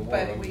you wanna go more,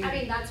 but I'm- we- I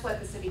mean, that's what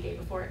the city gave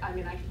before. I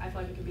mean, I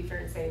feel like it could be fair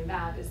in saying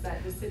that, is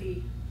that the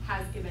city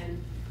has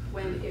given,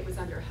 when it was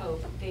under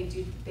Hope,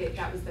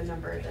 that was the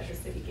number that the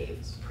city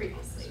gave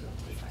previously.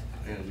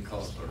 And the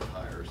costs are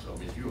higher, so I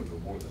mean, if you wanna go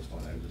more, that's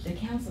fine, I just. The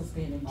council's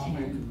been in I'll make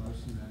a 10,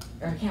 motion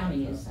that. or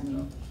county is, I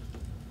mean,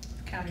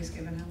 County's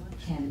given how much?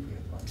 10.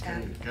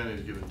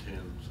 County's given 10,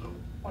 so.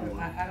 What do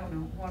I don't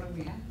know, what do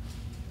we have?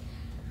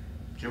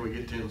 Can we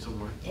get 10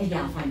 somewhere?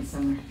 Yeah, I'll find it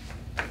somewhere.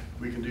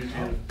 We can do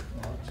 10?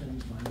 I'll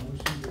change my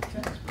motion to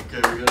 10.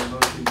 Okay, we got a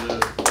motion to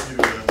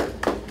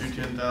do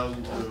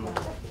 10,000 to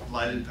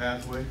lighted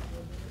pathway.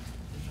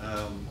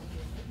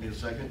 Need a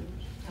second?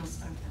 I'll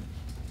stop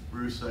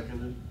Bruce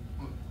seconded.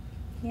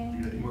 Yeah.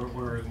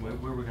 Where are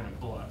we gonna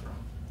pull that from?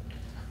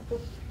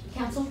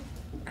 Council?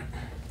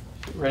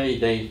 Rainy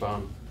day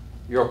fund,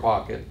 your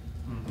pocket.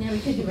 Yeah, we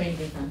could do rainy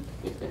day fund.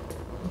 We could do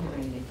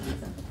rainy day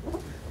fund, so.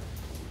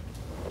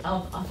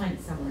 I'll find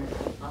it somewhere.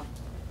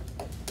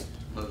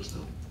 Let us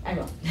know. I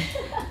will.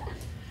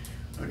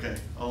 Okay,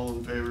 all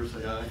in favor,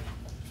 say aye.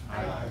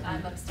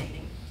 I'm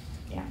abstaining.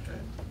 Yeah. Okay.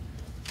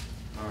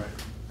 All right,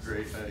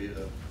 great.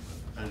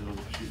 I know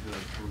she's gonna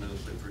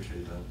tremendously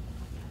appreciate that.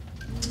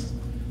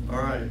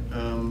 All right,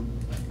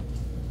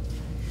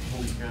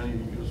 Fulton County,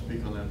 you gonna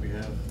speak on that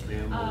behalf, the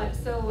animal?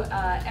 So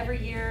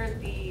every year,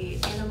 the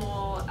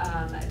Animal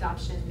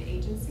Adoption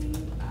Agency,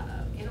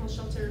 Animal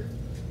Shelter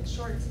in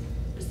short,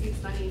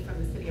 receives money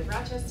from the city of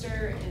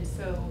Rochester. And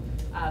so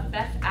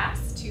Beth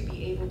asked to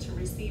be able to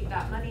receive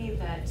that money,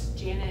 that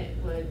Janet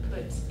would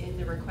put in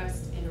the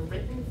request in a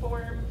written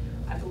form.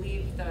 I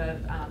believe the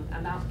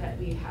amount that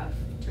we have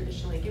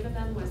traditionally given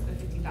them was the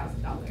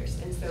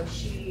 $50,000. And so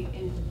she,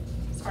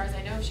 as far as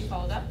I know, she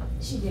followed up.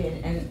 She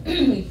did, and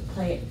we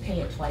pay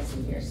it twice a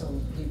year, so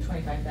we'll do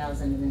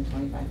 25,000 and then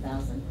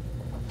 25,000.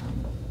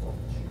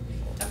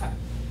 Okay,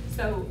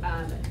 so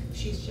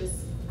she's just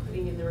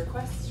putting in the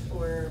request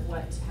for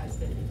what has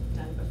been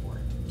done before.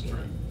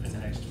 For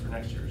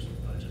next year's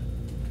budget,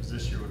 because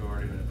this year would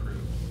already been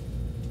approved.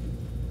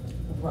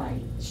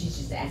 Right, she's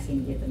just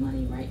asking to get the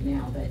money right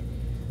now, but.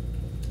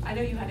 I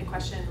know you had a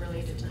question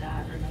related to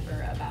that,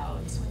 remember,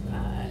 about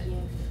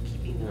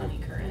keeping the money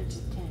current.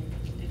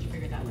 Did you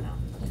figure that one out?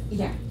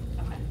 Yeah,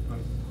 Okay.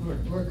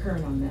 we're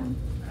current on them.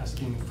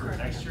 Asking for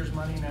next year's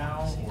money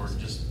now, or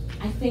just?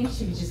 I think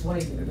she was just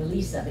wanting the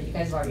release of it, you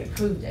guys have already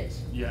approved it.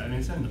 Yeah, I mean,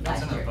 it's in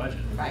Last our year. budget.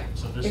 Right.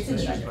 So this It's in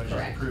the year's budget, budget is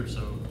correct. approved,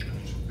 so.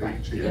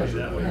 Right. She We has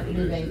don't that way. have to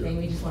move anything,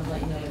 we just want to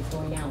let you know it's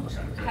going out.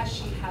 Has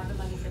she had the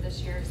money for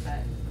this year, is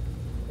that?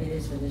 It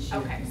is for this year.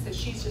 Okay, so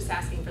she's just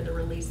asking for the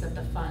release of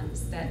the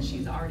funds that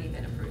she's already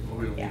been approved for.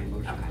 We don't need a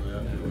motion for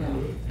that.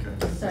 No.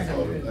 Okay.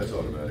 Sorry. That's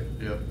automatic.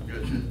 Yep,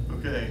 gotcha.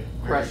 Okay.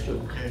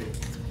 Question. Okay.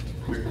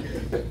 Mary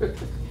Kay.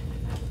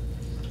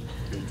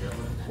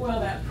 Well,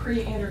 that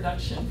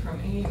pre-introduction from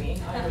Amy,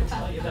 I would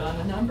tell you that I'm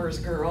a numbers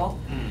girl.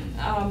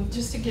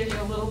 Just to give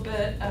you a little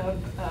bit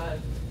of a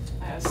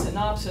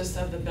synopsis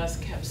of the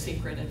best kept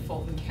secret in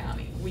Fulton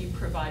County. We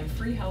provide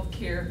free health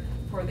care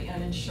for the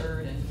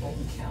uninsured in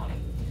Fulton County.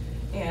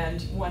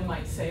 And one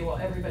might say, well,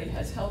 everybody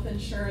has health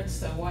insurance,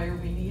 so why are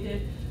we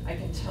needed? I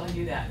can tell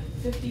you that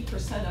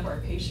 50% of our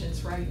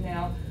patients right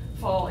now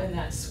fall in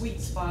that sweet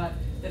spot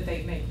that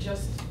they make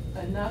just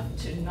enough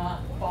to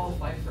not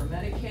qualify for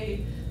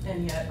Medicaid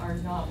and yet are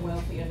not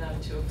wealthy enough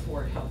to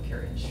afford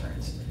healthcare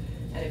insurance.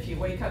 And if you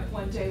wake up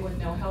one day with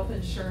no health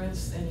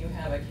insurance and you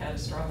have a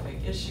catastrophic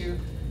issue,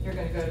 you're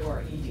going to go to our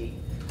ED.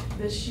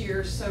 This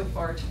year, so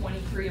far,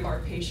 23 of our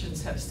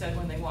patients have said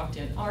when they walked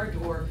in our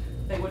door,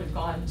 they would have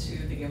gone to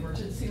the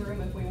emergency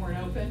room if we weren't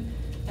open.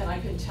 And I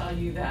can tell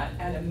you that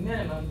at a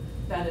minimum,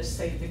 that has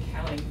saved the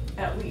county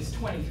at least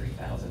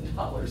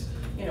 $23,000.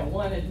 You know,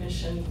 one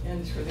admission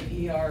in through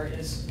the ER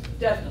is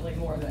definitely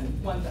more than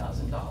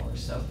 $1,000.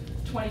 So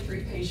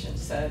 23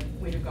 patients said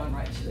we'd have gone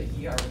right to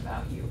the ER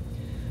without you.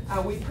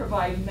 We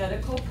provide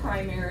medical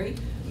primary,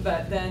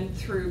 but then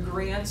through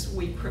grants,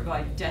 we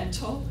provide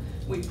dental,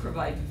 we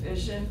provide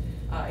vision,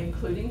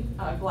 including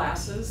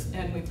glasses,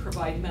 and we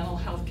provide mental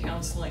health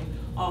counseling,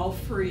 all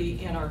free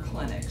in our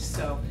clinics.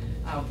 So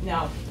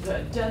now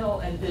the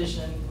dental and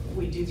vision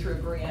we do through a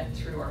grant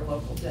through our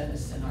local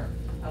dentists and our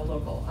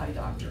local eye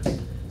doctors.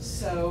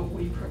 So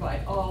we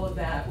provide all of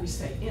that. We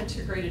say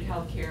integrated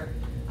healthcare,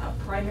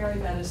 primary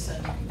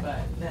medicine, but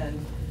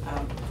then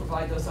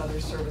provide those other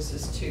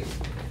services too.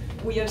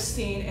 We have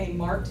seen a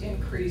marked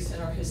increase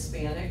in our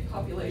Hispanic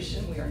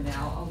population. We are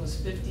now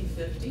almost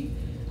 50-50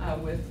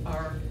 with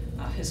our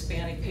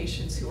Hispanic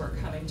patients who are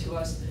coming to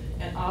us.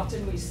 And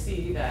often we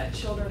see that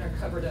children are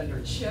covered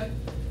under CHIP,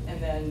 and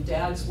then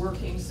dad's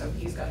working, so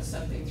he's got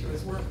something through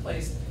his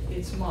workplace.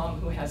 It's mom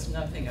who has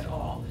nothing at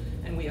all.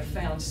 And we have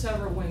found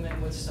several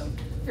women with some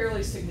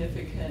fairly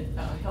significant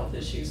health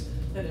issues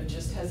that have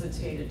just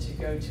hesitated to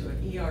go to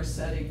an ER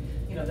setting,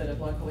 you know, that have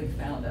luckily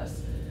found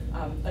us.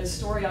 A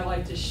story I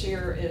like to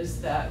share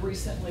is that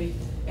recently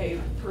a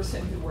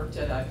person who worked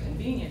at a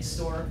convenience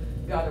store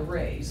got a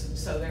raise.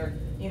 So they're,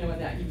 you know, in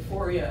that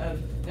euphoria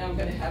of now I'm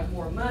going to have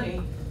more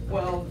money.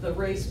 Well, the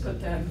raise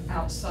put them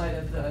outside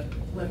of the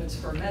limits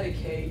for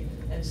Medicaid,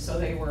 and so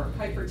they were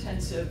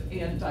hypertensive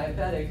and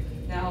diabetic.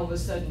 Now all of a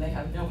sudden they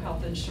have no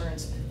health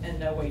insurance and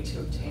no way to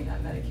obtain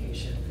that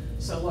medication.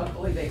 So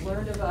luckily they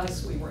learned of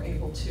us. We were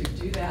able to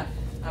do that.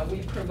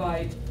 We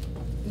provide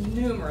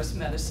numerous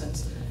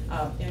medicines,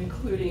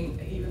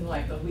 including even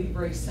like the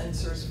Libre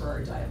sensors for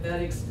our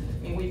diabetics.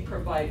 I mean, we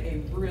provide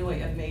a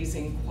really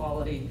amazing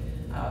quality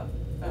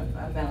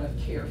amount of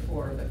care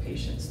for the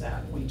patients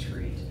that we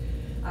treat.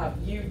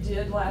 You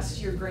did last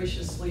year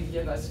graciously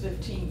give us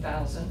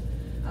 $15,000,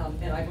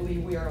 and I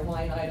believe we are a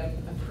line item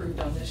approved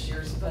on this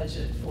year's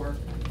budget for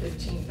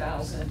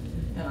 $15,000,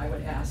 and I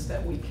would ask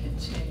that we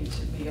continue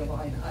to be a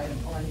line item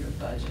on your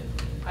budget.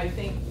 I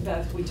think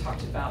that we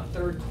talked about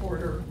third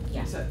quarter,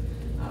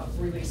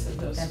 release of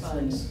those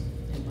funds.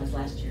 It was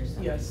last year's.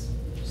 Yes,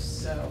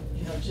 so,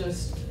 you know,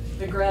 just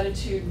the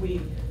gratitude,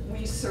 we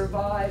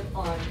survive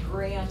on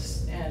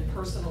grants and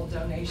personal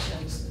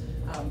donations,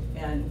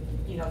 and,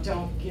 you know,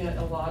 don't get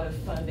a lot of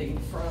funding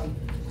from,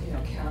 you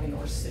know, county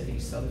or city.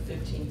 So the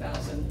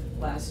 $15,000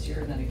 last year,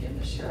 and then again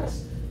this year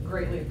is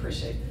greatly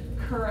appreciated.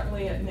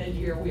 Currently at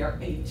mid-year, we are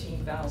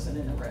 $18,000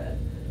 in the red.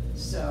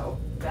 So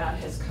that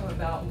has come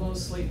about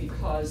mostly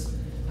because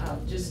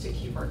just to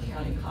keep our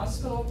county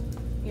hospital,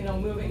 you know,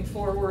 moving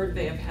forward,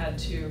 they have had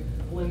to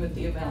limit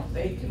the amount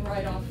they can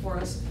write off for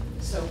us.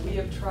 So we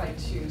have tried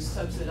to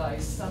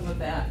subsidize some of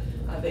that.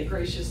 They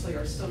graciously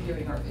are still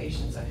giving our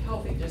patients a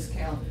healthy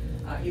discount,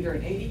 either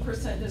an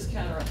 80%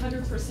 discount or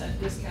 100%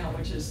 discount,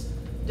 which is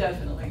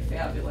definitely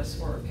fabulous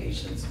for our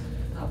patients.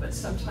 But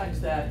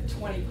sometimes that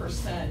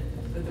 20%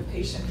 that the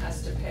patient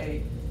has to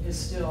pay is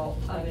still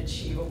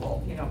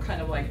unachievable. You know,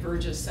 kind of like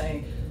Burgess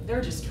saying,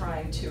 they're just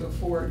trying to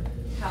afford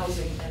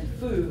housing and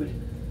food.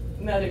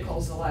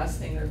 Medical's the last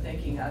thing they're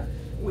thinking of.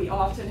 We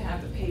often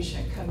have the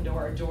patient come to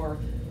our door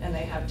and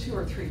they have 2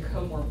 or 3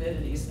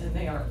 comorbidities and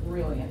they are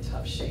really in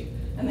tough shape.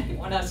 And they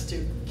want us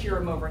to cure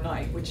them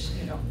overnight, which,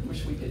 you know,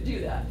 wish we could do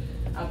that.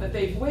 But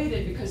they've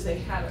waited because they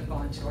haven't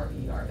gone to our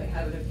ER. They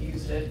haven't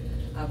abused it,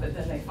 but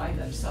then they find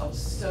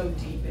themselves so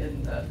deep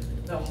in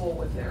the hole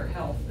with their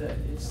health that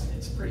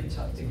it's pretty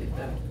tough to get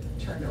them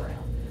turned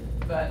around.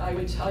 But I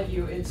would tell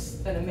you,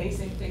 it's an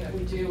amazing thing that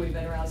we do. We've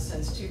been around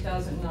since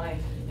 2009.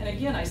 And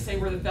again, I say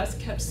we're the best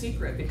kept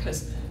secret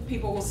because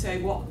people will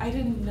say, well, I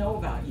didn't know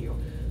about you.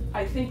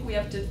 I think we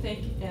have to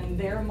think in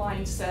their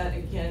mindset.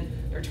 Again,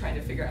 they're trying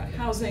to figure out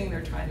housing.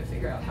 They're trying to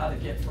figure out how to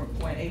get from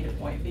point A to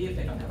point B if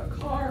they don't have a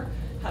car.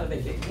 How do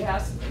they get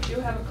gas if they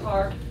do have a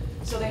car?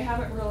 So they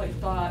haven't really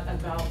thought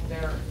about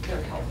their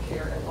health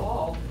care at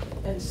all.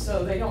 And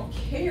so they don't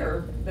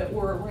care that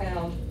we're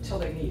around till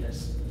they need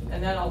us.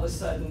 And then all of a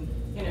sudden,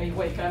 you know, you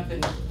wake up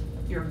and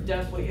you're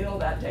deathly ill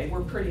that day.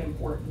 We're pretty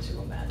important to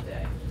them that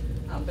day.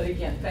 But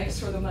again, thanks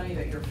for the money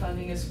that you're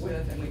funding us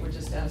with, and we would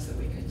just ask that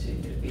we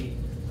continue to be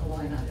a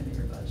line item in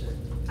your budget.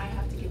 I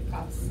have to give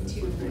props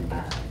to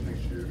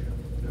next year.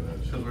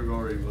 Because we've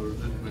already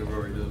voted, we've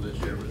already done this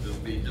year, but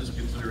just a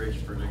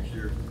consideration for next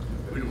year.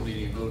 We don't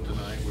need any vote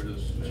tonight.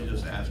 She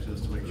just asked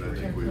us to make sure. I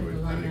think we would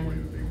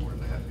be more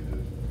than happy to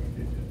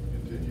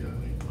continue. I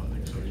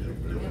think so.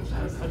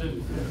 How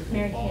do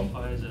Mary people Kay?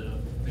 qualify? Is it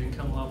an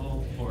income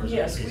level or is it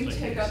Yes, case we by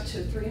take case? up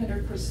to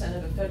 300%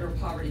 of the federal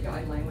poverty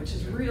guideline, which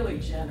is really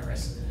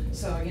generous.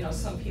 So, you know,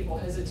 some people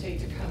hesitate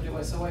to come to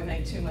us, oh, I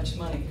make too much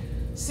money.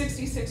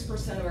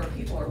 66% of our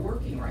people are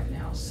working right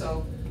now,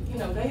 so, you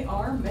know, they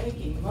are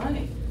making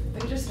money.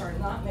 They just are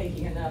not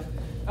making enough.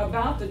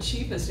 About the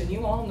cheapest, and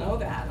you all know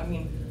that, I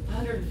mean,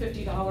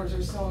 $150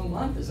 or so a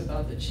month is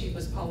about the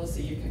cheapest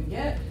policy you can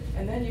get,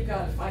 and then you've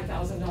got a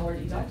 $5,000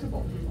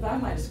 deductible.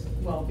 That might as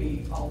well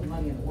be all the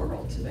money in the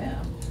world to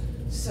them.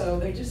 So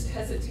they just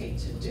hesitate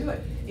to do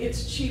it.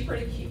 It's cheaper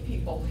to keep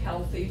people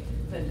healthy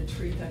than to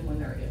treat them when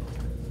they're ill.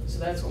 So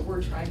that's what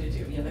we're trying to do.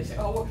 You know, they say,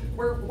 oh,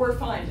 we're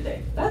fine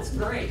today. That's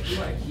great. We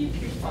want to keep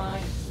you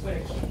fine, we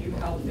want to keep you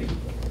healthy,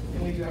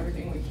 and we do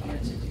everything we can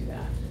to do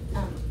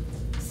that.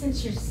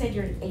 Since you said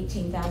you're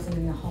 18,000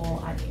 in the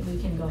hole, I think we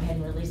can go ahead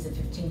and release the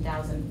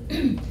 15,000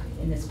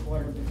 in this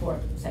quarter before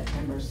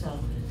September, so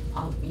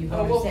you've Oh,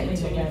 already we'll sent me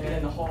the continue to be letter.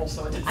 in the hole,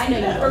 so it's. I know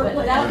you will,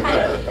 but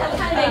that'll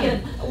kind of make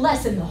it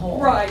less in the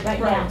hole Right, now.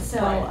 right, So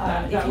right.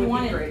 That if you would be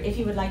want it, great. if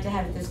you would like to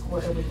have it this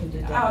quarter, we can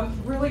do that.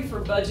 Really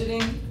for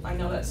budgeting, I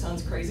know that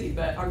sounds crazy,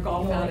 but our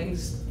golf You want-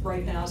 outings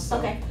right now, so,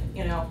 Okay.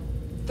 you know,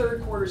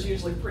 third quarter's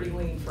usually pretty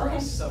lean for Okay.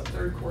 us, so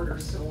third quarter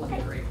still will be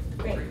Okay, great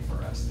great.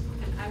 for us.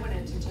 And I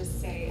wanted to just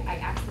say, I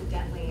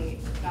accidentally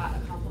got a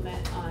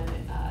compliment on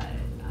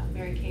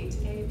Mary Kay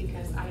today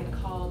because I had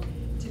called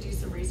to do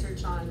some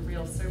research on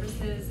real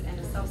services and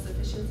a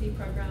self-sufficiency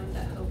program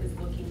that Hope is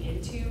looking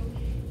into,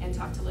 and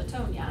talked to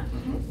Latonia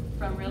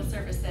from Real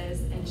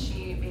Services, and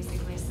she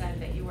basically said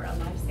that you were a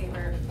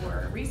lifesaver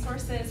for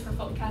resources for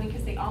Fulton County,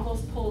 because they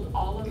almost pulled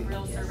all of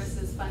Real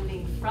Services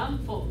funding from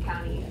Fulton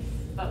County.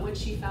 But when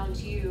she found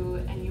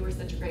you, and you were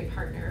such a great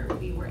partner,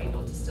 we were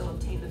able to still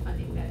obtain the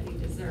funding that we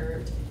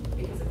deserved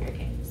because of Mary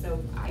Kay. So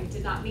I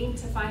did not mean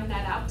to find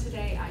that out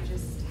today, I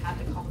just had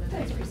to call them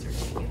and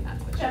researching, and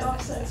that's what she said. That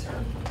offsets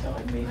her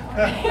telling me how.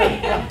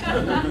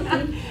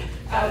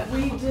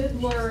 We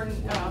did learn,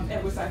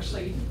 it was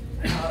actually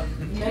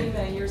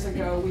many years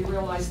ago, we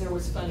realized there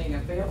was funding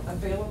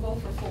available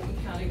for Fulton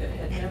County that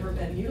had never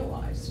been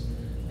utilized.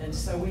 And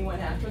so we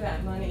went after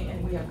that money,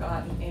 and we have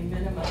gotten a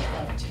minimum of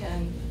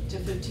 $10,000 to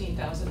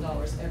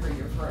 $15,000 every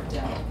year for our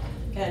dental.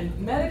 And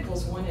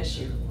medical's one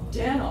issue.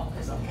 Dental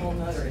is a whole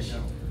nother issue.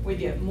 We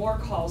get more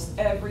calls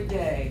every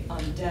day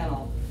on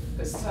dental,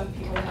 because some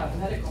people have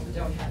medical but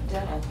don't have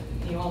dental.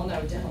 You all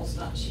know dental's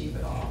not cheap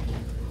at all.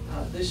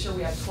 This year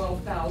we have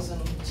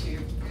 $12,000 to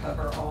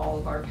cover all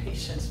of our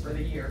patients for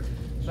the year,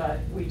 but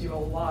we do a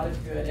lot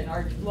of good, and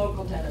our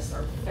local dentists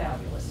are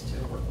fabulous to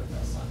work with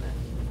us on that.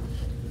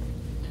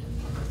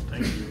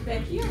 Thank you.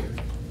 Thank you.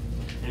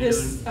 Any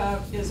This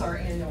is our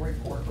annual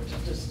report, which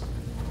I'll just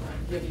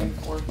give you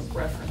for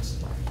reference.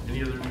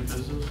 Any other new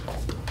business?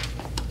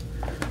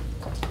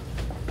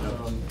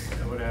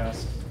 I would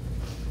ask,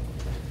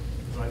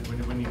 like, when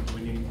do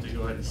we need to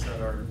go ahead and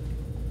set our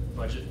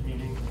budget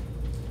meeting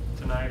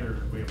tonight, or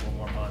do we have one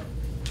more month?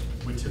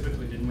 We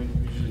typically, didn't we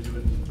usually do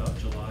it in about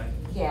July?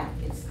 Yeah,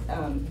 it's,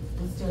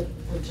 let's do it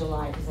for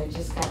July, because I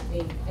just got,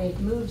 they've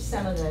moved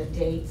some of the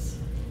dates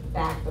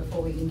back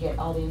before we can get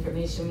all the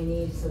information we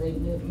need, so they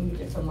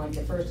moved it from like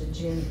the 1st of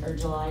June or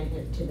July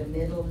to the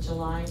middle of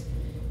July.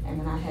 And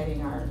we're not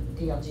having our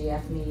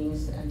DLGF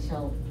meetings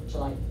until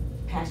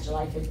past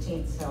July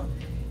 15th, so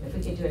if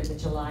we could do it at the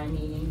July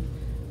meeting.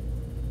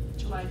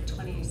 July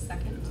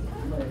 22nd.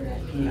 Whatever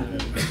that is.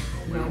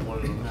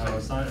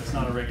 No, it's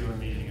not a regular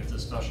meeting, it's a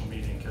special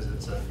meeting, because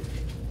it's a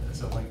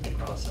lengthy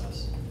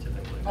process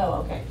typically. Oh,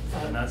 okay.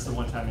 And that's the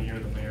one time a year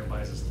the mayor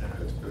buys us dinner.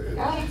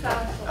 Oh.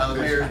 Out of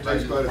the mayor's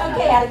budget.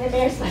 Okay, out of the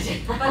mayor's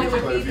budget. But it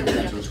would be the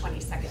week of the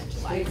 22nd of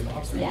July.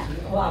 Yeah,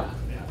 well,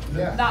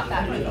 Not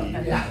that week,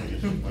 but yeah.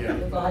 Yeah.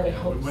 Well, I would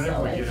hope Whenever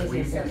so. we get it,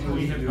 It's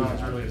we have gone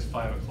as early as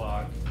 5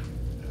 o'clock,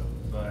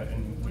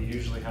 and we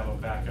usually have a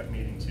backup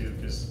meeting too,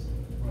 because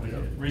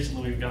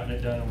recently we've gotten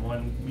it done in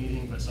one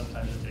meeting, but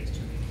sometimes it takes 2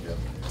 meetings.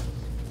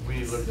 We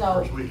need to look at So-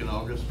 the first week in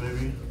August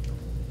maybe,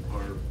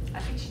 or? I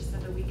think she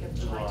said the week of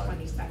July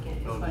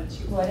 22nd is what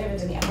she. Whatever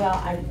the, well,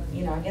 I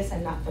guess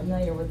I'm not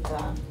familiar with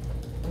what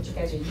you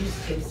guys are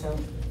used to, so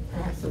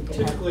perhaps we could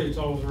have. Typically, it's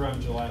always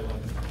around July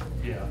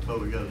 11th. Yeah. Oh,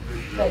 we got to push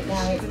it. But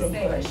now it's She been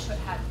said we pushed. should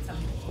have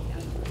something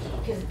together.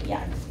 Because,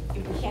 yeah,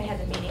 we can't have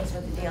the meetings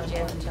with the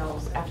DLGF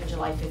until after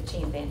July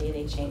 15th,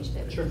 they changed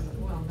it. Sure.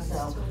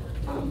 So,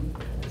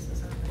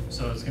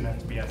 So it's gonna have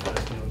to be after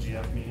the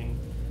DLGF meeting?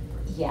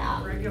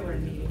 yeah. Regular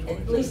meeting.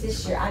 At least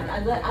this year, I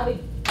would,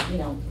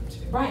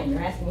 Brian,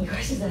 you're asking me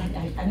questions that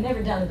I've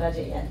never done the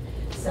budget yet.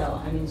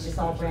 So, I mean, it's just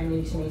all brand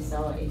new to me,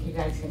 so if you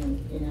guys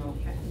can,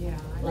 Yeah.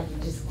 like you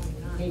just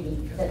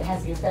maybe, that it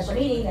has to be a special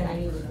meeting, then I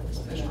need to,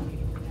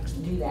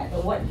 do that.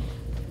 But what,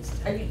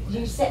 do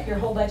you set your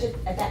whole budget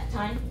at that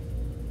time?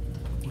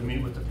 We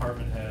meet with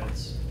department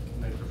heads,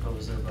 and they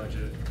propose their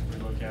budget,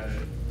 we look at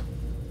it,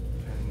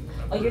 and.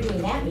 Oh, you're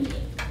doing that meeting?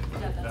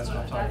 Yeah, That's what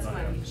I'm talking that's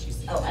about, what yeah. she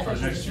said. Oh, I For thought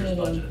you were next just year's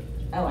budget. meaning,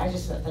 oh, I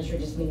just thought you were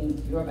just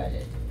meaning your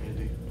budget.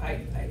 Andy?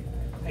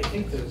 I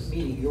think the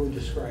meeting you're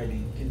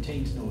describing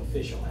contains no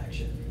official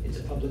action. it's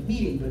a public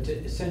meeting, but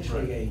it's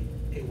essentially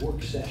a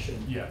work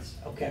session. Yes.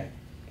 Okay,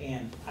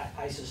 and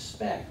I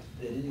suspect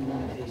that any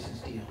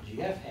limitations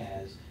DLGF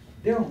has,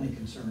 they're only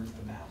concerned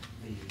about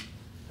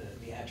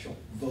the actual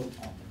vote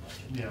on the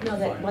budget. Yeah. No,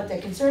 that, what the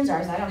concerns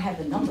are is I don't have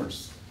the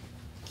numbers.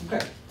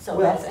 Okay. So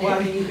Well, that's, well,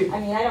 I mean, you could- I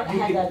mean, I don't you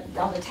have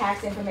all the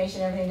tax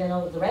information, everything to know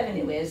what the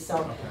revenue is, so,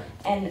 Okay.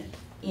 and,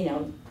 you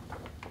know,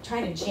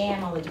 trying to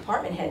jam all the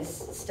department heads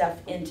stuff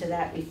into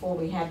that before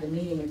we have the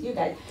meeting with you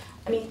guys.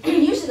 I mean,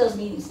 usually those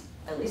meetings,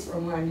 at least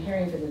from what I'm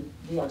hearing from the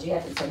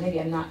DLGF, and so maybe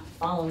I'm not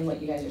following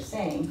what you guys are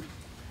saying,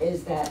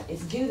 is that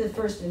it's due the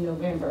 1st of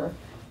November.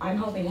 I'm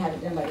hoping to have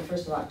it done by the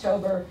 1st of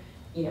October,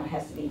 you know, it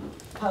has to be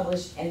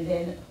published, and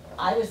then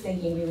I was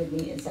thinking we would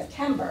meet in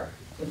September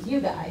with you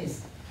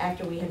guys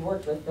after we had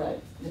worked with the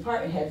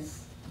department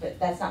heads, but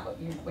that's not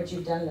what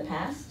you've done in the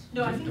past?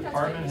 No, I think that's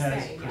what Department you're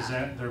heads saying, yeah.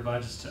 present their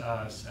budgets to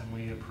us, and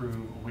we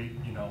approve, we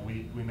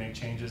make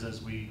changes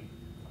as we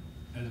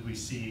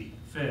see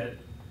fit,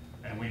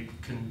 and we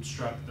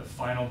construct the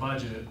final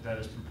budget that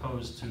is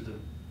proposed to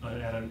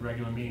at a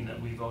regular meeting that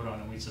we vote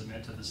on and we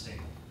submit to the state.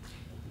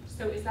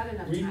 So is that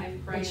enough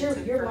time, Brian?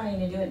 But you're wanting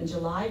to do it in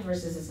July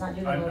versus it's not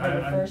due I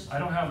November 1st? I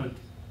don't have a,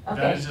 Okay.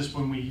 that is just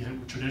when we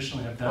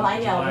traditionally have Well, done I it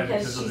in know, July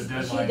because because of the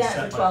she's deadline done set it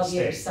by for the 12 state.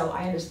 years, so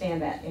I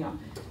understand that, you know.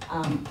 But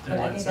I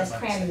Deadline think set that's by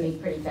the cramming state. me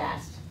pretty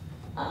fast.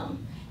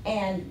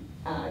 And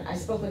I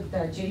spoke with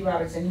Judy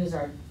Robertson, who's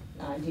our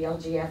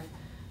DLGF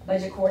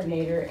budget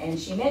coordinator, and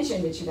she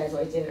mentioned that you guys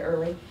always did it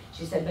early.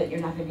 She said, but you're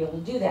not gonna be able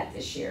to do that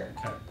this year.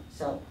 Okay.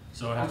 So.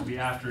 So it has to be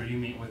after you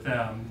meet with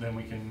them, then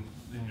we can,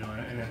 you know,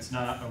 and it's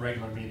not a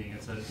regular meeting,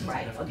 it's a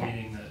Right, different okay.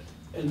 meeting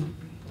that. And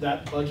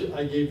that budget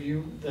I gave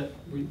you,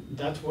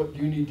 that's what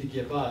you need to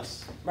give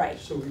us. Right.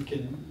 So we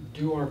can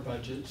do our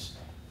budgets,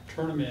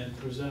 turn them in,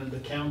 present them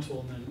to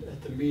council, and then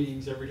at the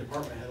meetings, every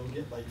department head will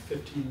get like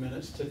 15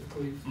 minutes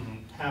typically,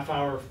 half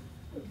hour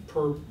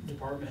per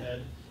department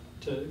head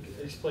to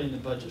explain the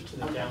budgets to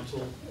the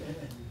council.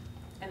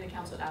 And the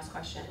council would ask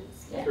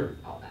questions, Yeah. Sure.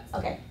 all that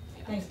stuff. Okay,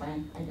 thanks,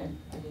 Brian. I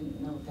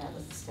didn't know that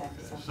was the step,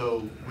 so.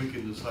 So we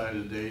can decide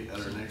a date at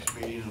our next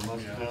meeting in a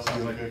month Yeah, from now?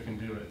 sounds like I can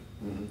do it.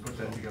 Put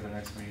that together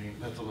next meeting.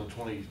 That's on the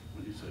 20,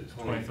 what do you say?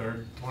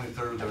 23rd.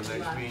 23rd is our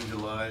next meeting in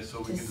July, so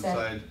we can Just set-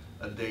 decide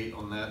a date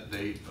on that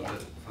date for Yeah.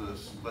 for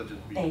this budget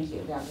meeting. Thank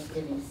you, that was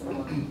giving me some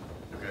more.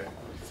 Okay.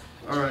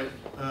 All right,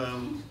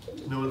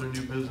 no other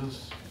new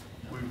business?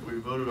 We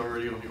voted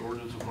already on the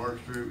ordinance of Mark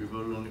Street. We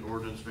voted on the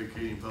ordinance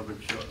vacating public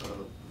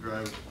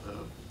drive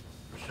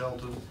for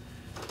Shelton.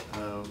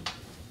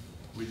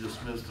 We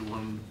dismissed the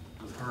one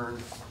with Hearn,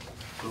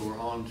 so we're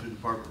on to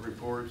department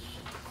reports.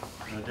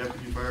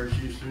 Deputy Fire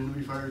Chief, soon to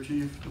be Fire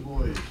Chief, Du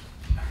Bois.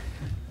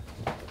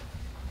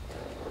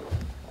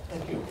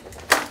 Thank you.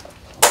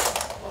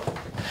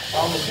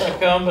 Tom was gonna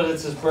come, but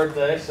it's his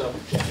birthday, so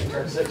if he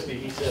turns 60,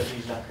 he says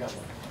he's not coming.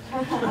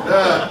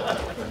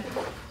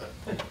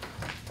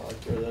 I'll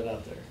throw that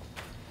out there.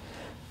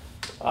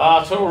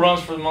 Total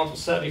runs for the month of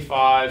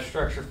 75,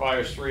 structure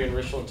fires 3 in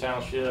Richland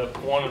Township,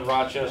 1 in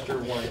Rochester,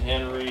 1 in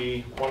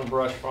Henry, 1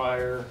 brush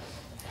fire,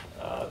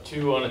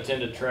 2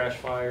 unattended trash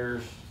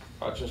fires,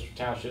 Rochester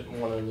Township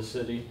and 1 in the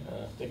city.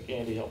 I think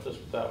Andy helped us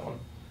with that one.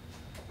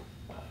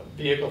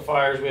 Vehicle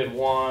fires, we had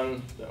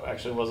 1, that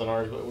actually wasn't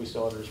ours, but we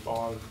still had to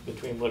respond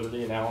between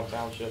Liberty and Allen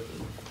Township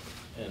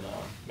and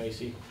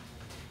Macy.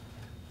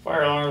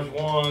 Fire alarms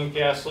 1,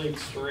 gas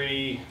leaks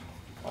 3,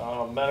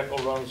 medical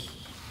runs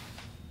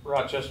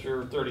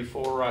Rochester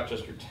 34,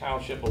 Rochester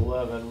Township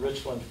 11,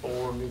 Richland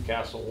 4,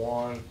 Newcastle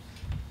 1.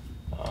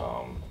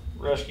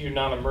 Rescue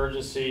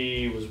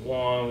non-emergency was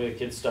 1, we had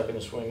kids stuck in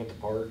a swing at the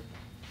park.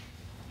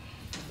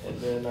 And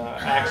then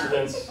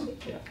accidents,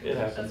 yeah, it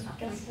happens.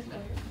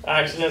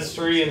 Accidents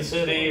 3 in the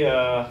city,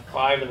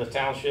 5 in the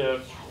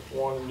township,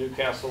 1 in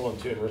Newcastle and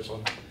 2 in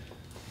Richland.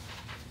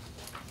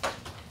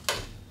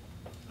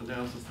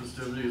 Announce the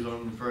festivities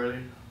on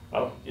Friday.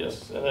 Oh,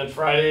 yes, and then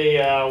Friday,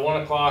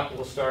 1 o'clock,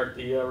 we'll start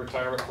the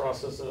retirement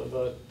process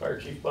of Fire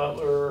Chief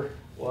Butler.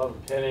 We'll have a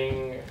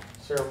pinning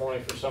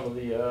ceremony for some of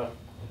the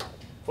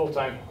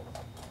full-time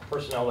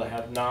personnel that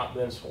have not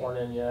been sworn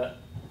in yet.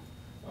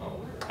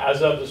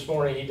 As of this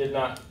morning, he did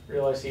not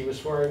realize he was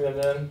swearing them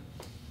in.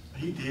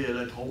 He did,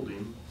 I told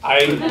him.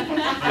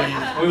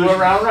 We went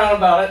round and round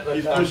about it, but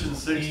He's pushing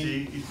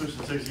 60, he's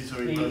pushing 60,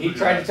 so he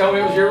tried to tell me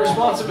it was your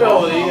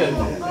responsibility,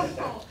 and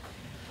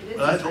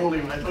but I told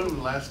him a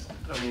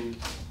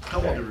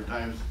couple of different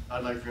times,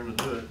 I'd like for him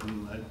to do it,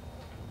 and I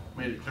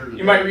made it clear to him.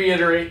 you might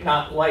reiterate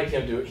not like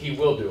him do it, he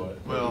will do it.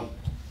 Well,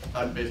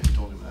 I basically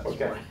told him that.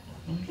 Okay.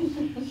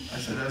 I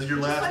said, as your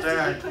Just last wants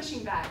to act, keep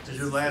pushing back. as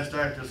your last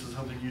act, this is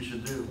something you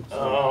should do.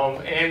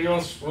 So,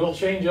 Ambulance will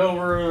change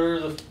over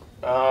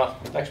the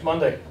next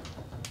Monday.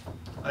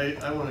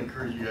 I want to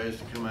encourage you guys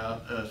to come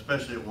out,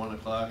 especially at 1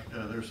 o'clock.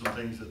 There's some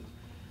things that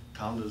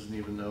Tom doesn't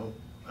even know.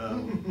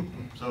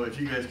 So if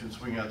you guys can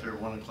swing out there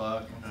at 1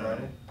 o'clock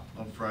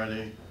on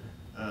Friday,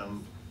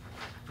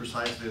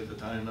 precisely at the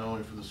time, not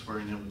only for the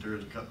swearing in, but there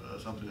is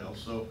something else.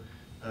 So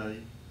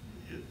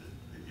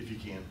if you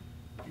can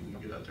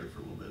get out there for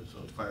a little bit. So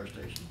it's fire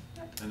station,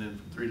 and then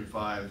from 3 to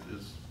 5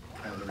 is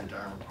kind of the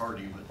retirement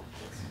party, but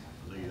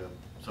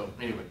so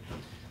anyway.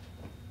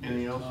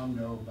 Anything else? Tom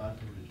know about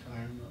the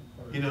retirement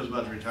party? He knows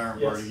about the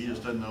retirement Yes. party, he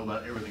just doesn't know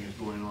about everything that's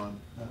going on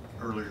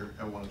earlier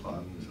at 1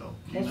 o'clock, so.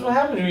 That's what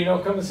happens when you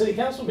don't come to city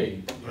council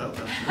meeting. Well,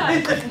 that's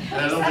and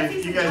I don't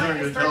think, you guys aren't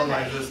gonna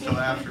televise this till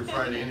after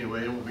Friday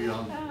anyway, it won't be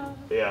on.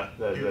 Yeah,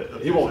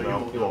 Okay, he won't so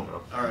know, he won't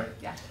know. All right.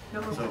 Yeah,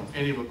 no more. So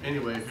anyway, if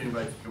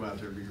anybody could come out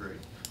there, it'd be great.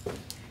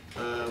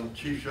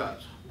 Chief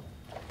Shots.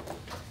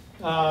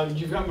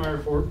 You've got my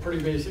report,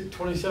 pretty basic,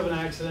 27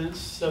 accidents,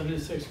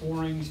 76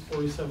 warnings,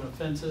 47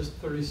 offenses,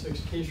 36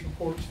 case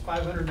reports,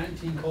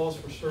 519 calls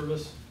for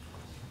service,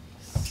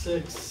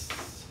 6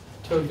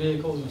 towed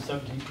vehicles and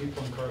 17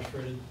 people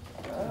incarcerated.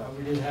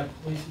 We did have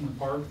police in the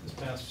park this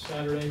past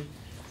Saturday.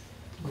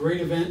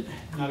 Great event,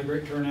 not a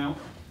great turnout.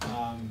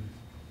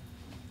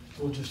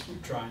 We'll just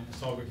keep trying,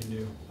 that's all we can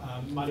do.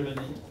 Might have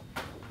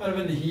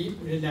been the heat,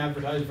 we didn't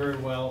advertise very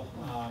well.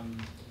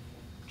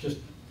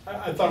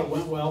 I thought it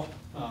went well,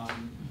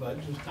 but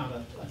just not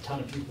a ton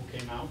of people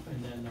came out,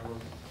 and then there were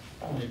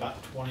only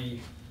about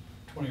 20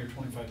 or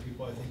 25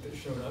 people, I think, that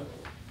showed up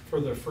for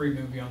the free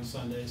movie on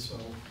Sunday, so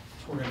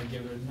we're gonna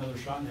give it another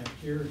shot next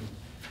year and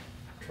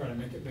try to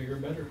make it bigger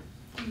and better.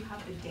 Do you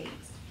have the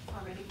dates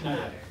already? Not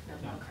yet.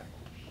 No. No. Okay.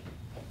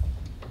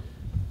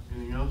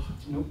 Anything else?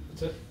 Nope,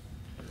 that's it.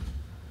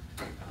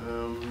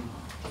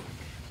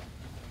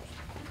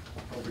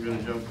 We're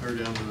gonna jump clear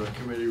down to the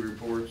committee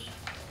reports.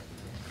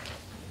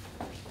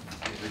 I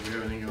don't think we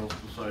have anything else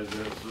besides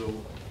that, so,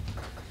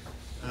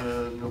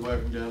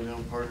 nobody from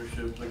Downtown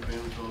Partnership, like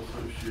Family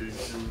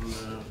Association,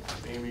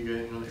 Amy, got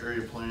anything on the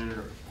area plan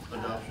or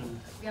adoption?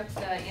 Yep,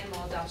 the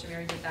animal adoption, we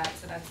already did that,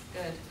 so that's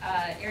good.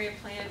 Area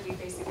plan, we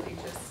basically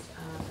just,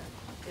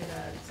 did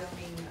a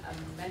zoning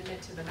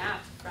amendment to the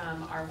map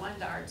from R1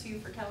 to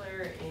R2 for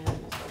Keller and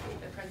gave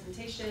the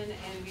presentation,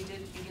 and we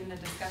did begin the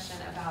discussion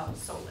about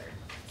solar.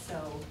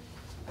 So,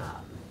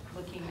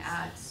 looking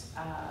at,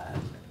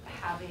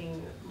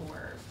 having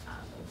more,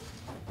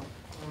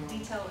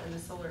 detail in the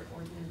solar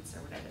ordinance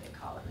or whatever they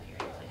call it in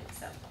the area plan.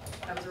 So,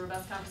 that was a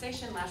robust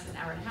conversation, lasted an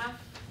hour and a half,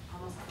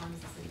 almost as long as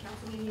the city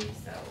council meeting,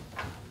 so,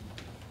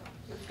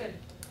 it was good.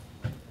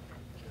 Okay.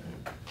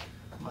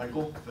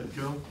 Michael,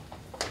 Fedco?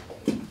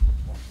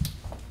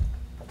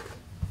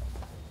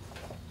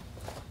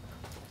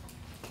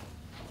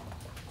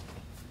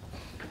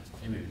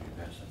 Maybe we can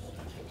pass that.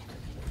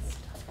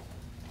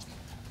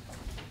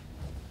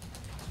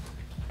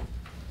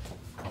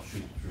 I'll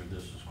shoot through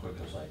this as quick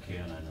as I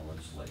can, I know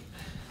it's late.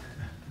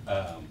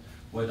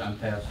 What I'm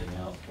passing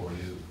out for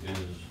you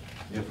is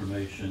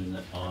information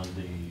on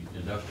the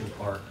industrial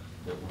park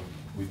that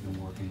we've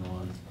been working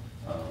on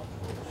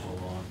for so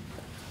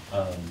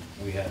long.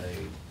 We had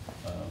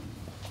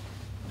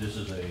this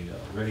is a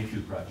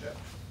Ready-to project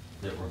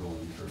that we're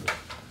going through.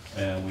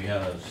 And we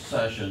had a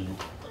session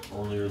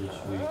earlier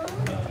this week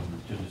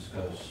to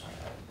discuss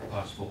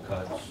possible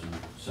cuts and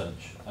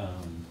such.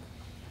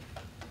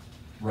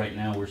 Right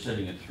now, we're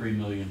sitting at $3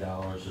 million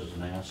as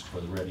an ask for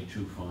the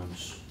Ready-to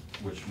funds,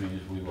 which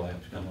means we will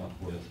have to come up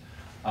with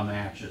a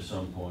match at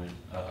some point,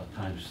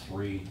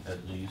 ×3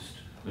 at least,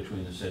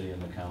 between the city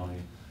and the county.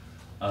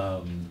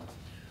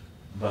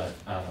 But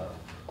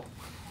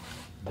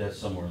that's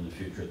somewhere in the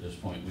future at this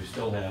point. We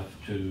still have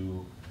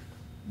to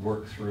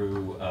work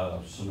through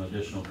some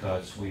additional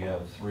cuts. We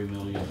have $3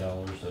 million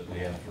that we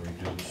have to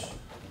reduce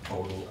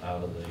total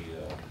out of the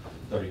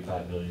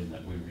 $35 million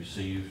that we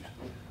received.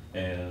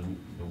 And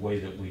the way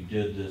that we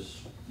did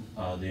this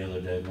the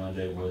other day,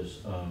 Monday, was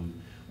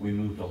we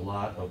moved a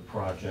lot of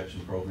projects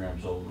and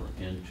programs over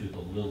into the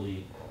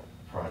Lilly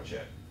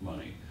project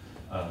money,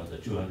 the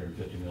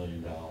 $250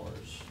 million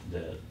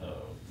that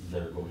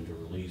they're going to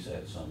release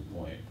at some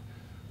point.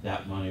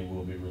 That money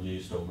will be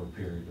released over a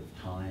period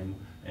of time,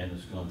 and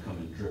it's going to come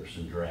in drips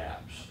and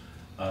drabs.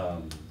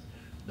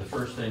 The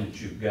first thing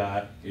that you've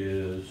got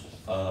is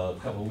a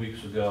couple of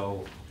weeks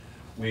ago,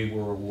 we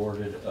were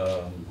awarded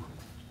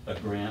a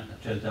grant, a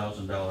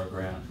 $10,000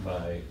 grant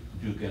by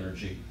Duke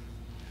Energy.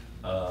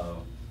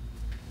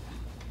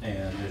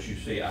 And as you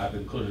see, I've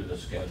included a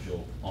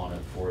schedule on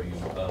it for you.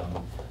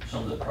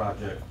 Some of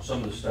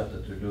the stuff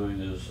that they're doing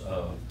is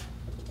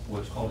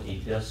what's called a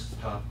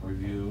desktop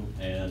review,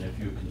 and if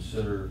you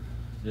consider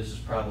this is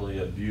probably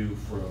a view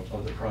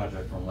of the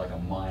project from like a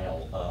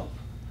mile up,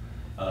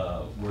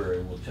 where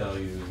it will tell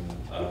you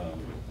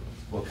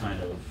what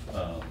kind of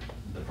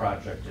the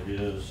project it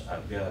is.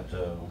 I've got,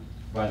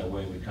 by the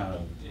way, we kind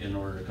of, in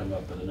order to come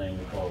up with a name,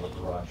 we call it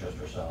the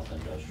Rochester South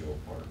Industrial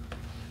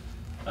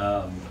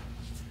Park.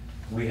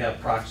 We have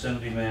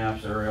proximity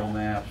maps, aerial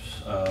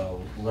maps,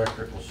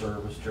 electrical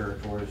service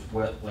territories,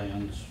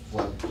 wetlands,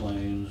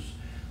 floodplains,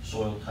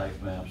 soil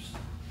type maps,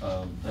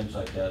 things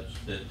like that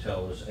that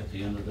tell us at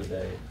the end of the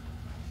day,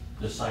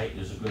 the site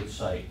is a good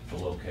site to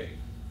locate.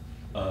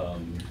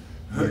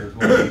 We're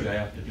going to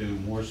have to do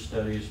more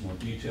studies, more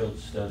detailed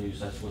studies.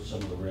 That's what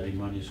some of the ready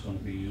money is going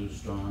to be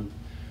used on.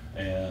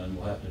 And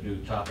we'll have to do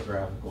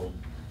topographical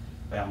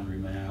boundary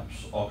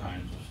maps, all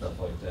kinds of stuff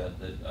like that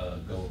that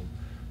go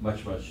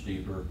much, much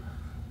deeper.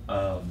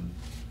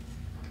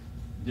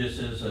 This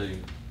is a,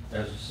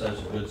 as it says,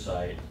 a good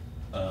site.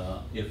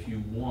 If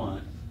you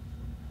want,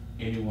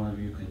 any one of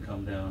you can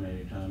come down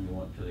anytime you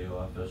want to the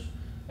office,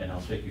 and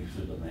I'll take you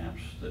through the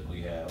maps that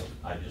we have.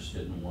 I just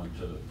didn't want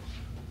to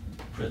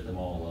print them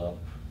all up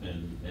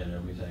and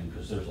everything,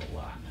 because there's a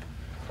lot.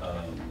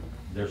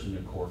 There's a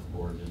new cork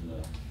board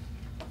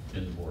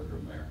in the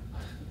boardroom there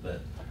that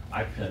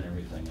I pin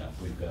everything up.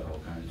 We've got all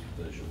kinds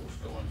of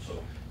visuals going,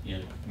 so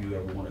if you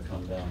ever want to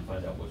come down and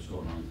find out what's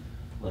going on,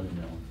 let me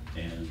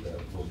know, and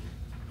we'll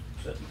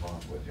sit and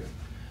talk with you.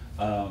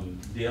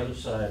 The other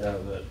side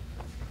of it,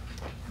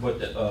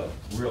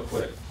 real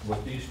quick,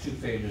 what these 2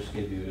 pages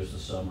give you is the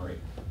summary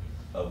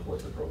of what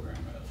the program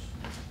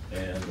is.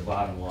 And the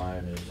bottom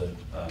line is that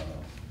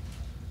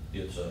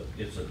it's a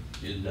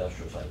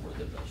industrial site worth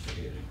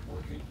investigating,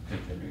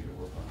 continuing to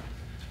work on.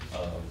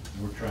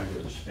 We're trying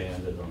to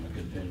expand it on a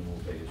continual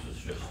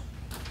basis, just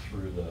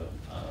through the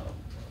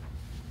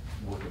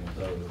working with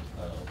other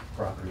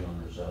property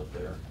owners out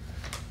there.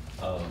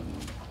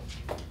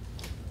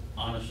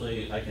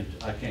 Honestly, I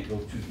can't go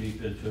too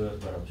deep into it,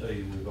 but I'll tell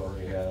you, we've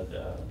already had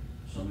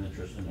some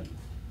interest in a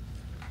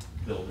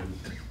building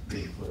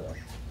being put up.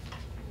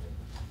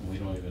 We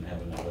don't even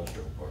have an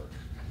industrial park,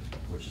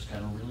 which is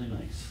kind of really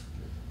nice.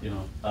 You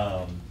know,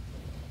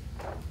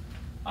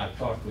 I've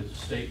talked with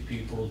state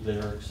people,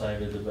 they're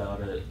excited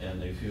about it,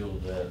 and they feel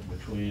that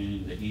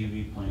between the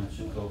EV plants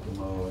in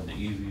Kokomo and the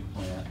EV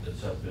plant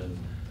that's up in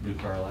New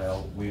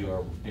Carlisle, we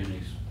are in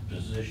a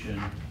position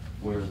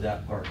where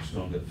that park's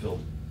going to get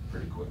filled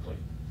pretty quickly.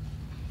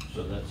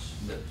 So that's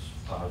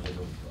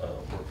positive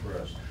work for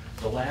us.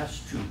 The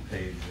last 2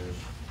 pages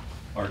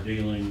are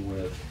dealing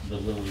with the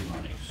Lilly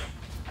monies.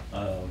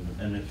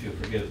 And if you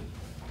forgive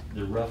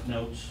the rough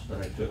notes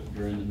that I took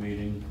during the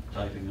meeting,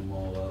 typing them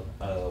all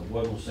up,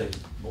 one will say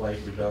blight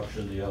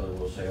reduction, the other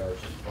will say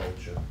arts and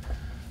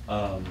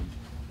culture.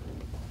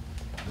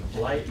 The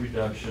blight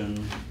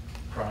reduction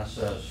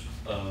process,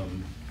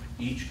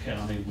 each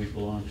county, we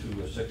belong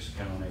to a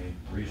 6-county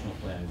regional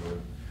plan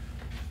group,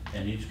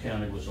 and each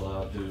county was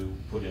allowed to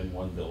put in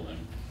 1 building.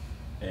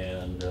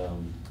 And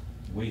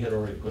we had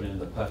already put in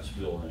the Putz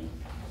building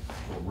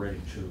for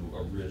ready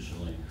to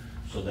originally,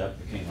 so that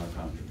became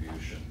our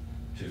contribution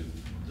to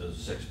the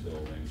 6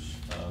 buildings.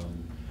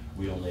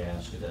 We only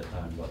asked at that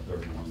time about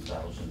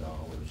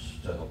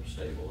 $31,000 to help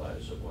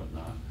stabilize and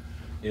whatnot.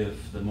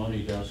 If the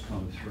money does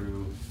come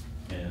through,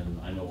 and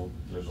I know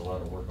there's a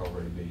lot of work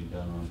already being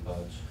done on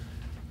Putz,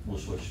 we'll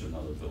switch to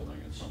another building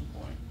at some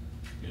point,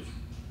 is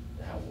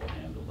how we'll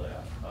handle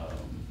that.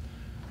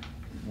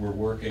 We're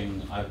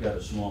working, I've got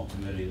a small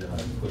committee that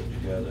I've put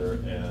together,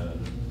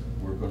 and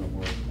we're gonna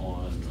work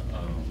on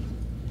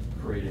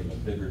creating a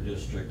bigger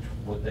district.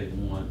 What they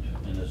want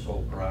in this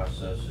whole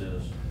process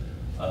is,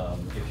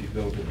 if you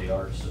go to the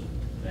arts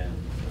and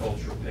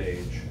culture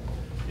page,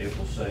 it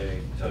will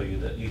tell you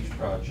that each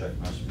project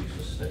must be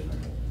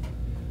sustainable.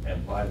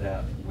 And by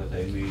that, what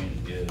they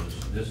mean is,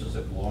 this is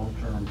a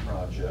long-term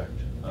project.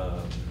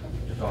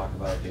 To talk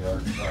about the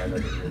art side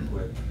of it real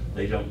quick,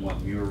 they don't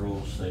want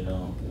murals, they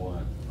don't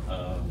want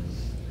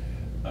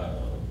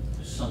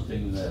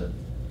something that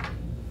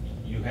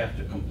you have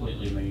to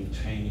completely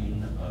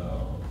maintain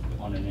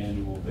on an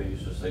annual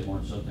basis. They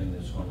want something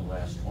that's going to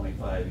last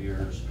 25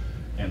 years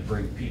and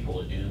bring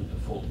people into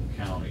Fulton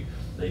County.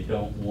 They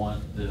don't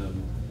want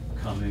them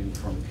coming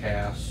from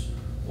Cass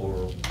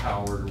or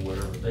Howard or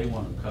whatever. They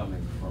want them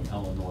coming from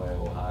Illinois,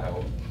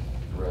 Ohio,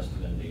 the rest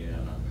of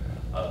Indiana.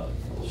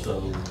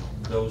 So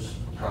those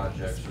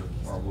projects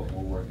are what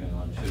we're working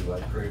on too. I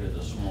created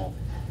a small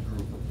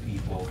group of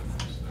people,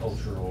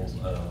 cultural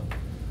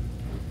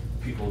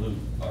people who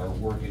are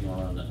working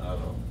on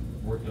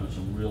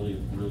some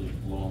really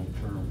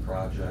long-term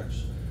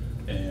projects.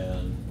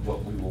 And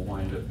what we will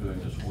wind up doing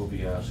is we'll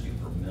be asking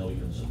for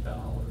millions of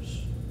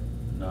dollars,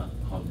 not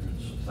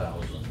hundreds of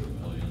thousands,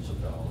 but millions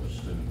of dollars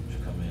to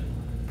come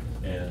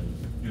in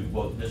and do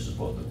both. This is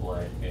both the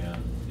blight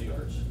and the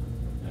arts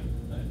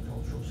and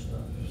cultural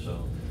stuff.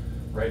 So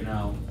right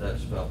now,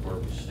 that's about where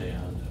we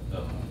stand.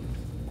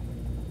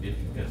 If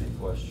you've got any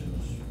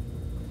questions,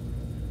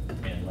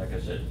 and like I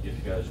said, if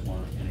you guys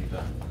want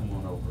anytime, come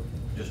on over.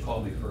 Just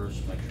call me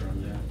first, make sure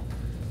I'm there.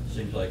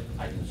 Seems like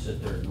I can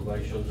sit there and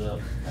nobody shows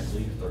up. I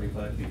leave,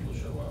 35 people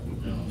show up.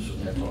 You know, so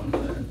that's all I'm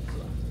saying.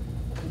 So.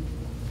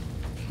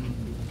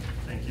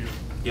 Thank you.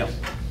 Yep.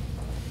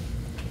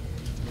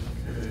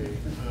 Okay.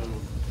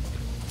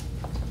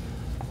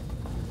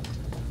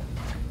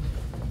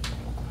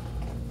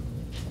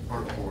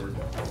 Park board.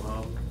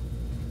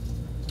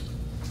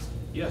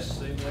 Yes,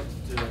 they met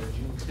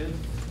June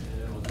 10th,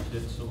 and we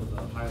did some of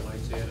the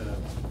highlights. They had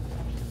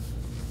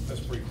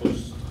that's pretty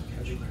close,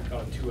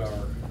 about a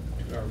two-hour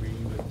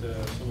meeting, but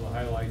some of the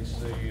highlights,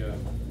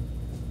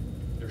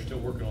 they're still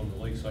working on the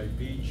Lakeside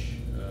Beach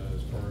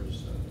as far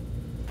as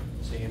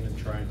sand and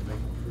trying to make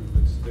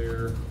improvements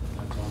there.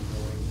 That's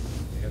ongoing.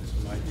 They had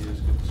some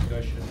ideas, good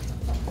discussion.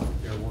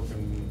 They're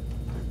working,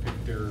 they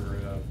picked their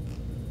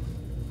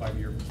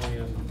 5-year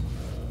plan.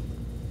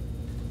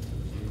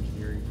 The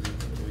engineering group,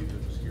 I believe,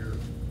 that was here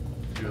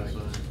to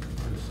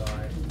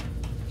decide.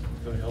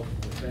 gonna help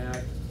them with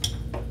that.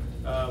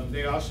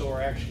 They also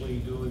are actually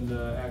doing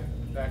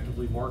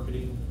actively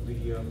marketing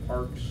the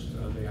parks.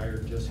 They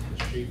hired Jessica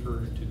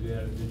Schaefer to do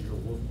that digital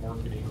wolf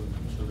marketing,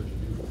 so there's a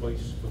new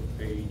Facebook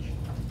page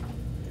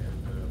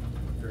and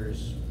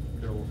various,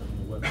 they're working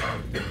on the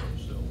website there,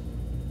 so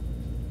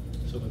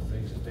some of the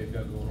things that they've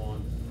got going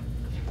on.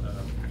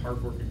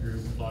 Hard working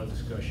group, a lot of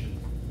discussion.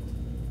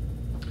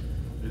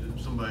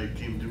 Somebody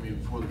came to me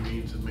before the meeting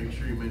and said, make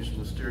sure you mention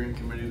the steering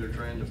committee they're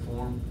trying to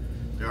form.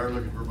 They are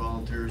looking for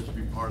volunteers to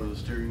be part of the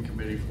steering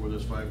committee for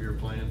this 5-year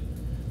plan.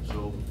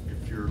 So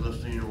if you're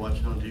listening or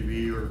watching on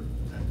TV or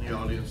in the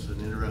audience and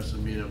interested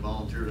in being a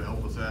volunteer to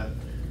help with that,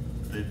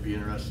 they'd be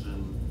interested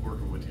in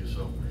working with you.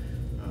 So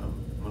I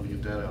want to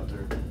get that out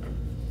there.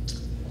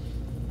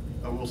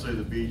 I will say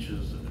the beach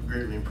is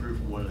greatly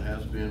improved from what it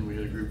has been. We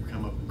had a group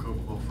come up in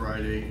Kokomo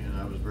Friday, and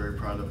I was very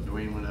proud of it.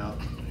 Dwayne went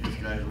out, his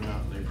guys went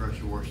out, and they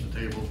pressure washed the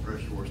tables,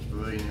 pressure washed the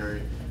pavilion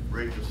area,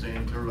 raked the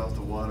sand, cleared off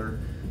the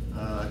water.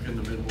 I couldn't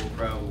have been more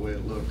proud of the way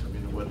it looked. I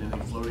mean, there wasn't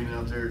anything floating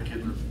out there.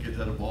 Kids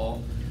had a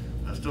ball.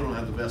 I still don't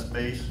have the best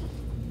base,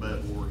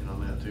 but we're working on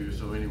that too.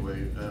 So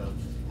anyway, a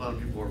lot of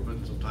people are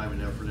putting some time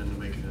and effort into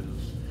making it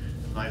as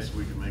nice as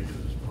we can make it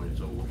at this point.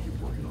 So we'll keep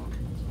working on it.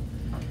 So.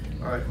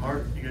 All right,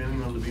 Mark, you got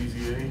anything on the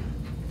BZA?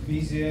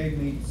 BZA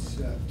meets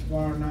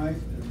tomorrow night.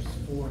 There's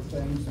 4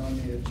 things on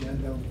the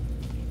agenda.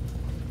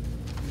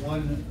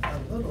 One a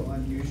little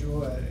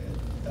unusual. It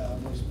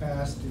was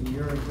passed a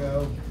year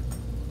ago,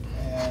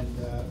 and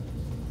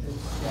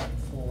it's set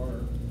for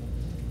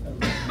a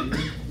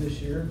review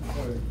this year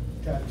for a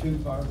tattoo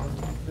parlor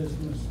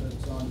business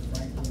that's on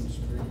Franklin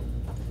Street.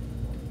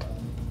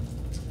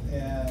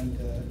 And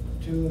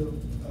 2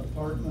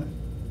 apartment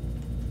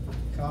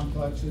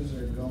complexes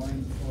are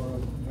going for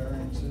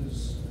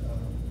variances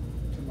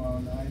tomorrow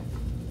night.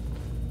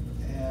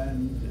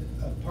 And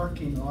a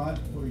parking lot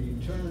where you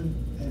turn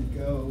and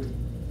go,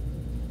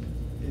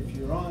 if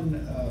you're on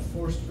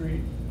 4th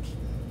Street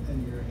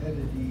and you're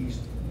headed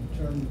east,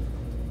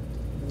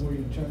 where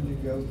you turn to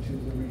go to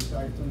the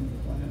recycling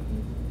plant.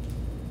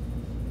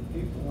 The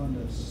people on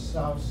the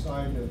south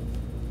side of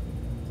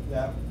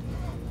that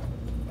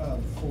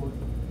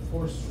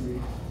 4th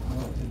Street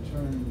want to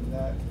turn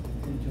that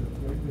into a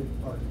great big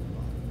parking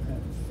lot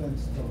and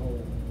fence the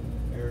whole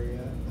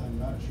area. I'm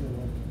not sure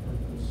what the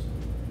purpose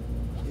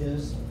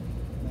is.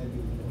 Maybe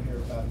we'll hear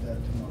about that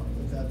tomorrow,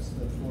 but that's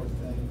the 4th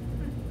thing.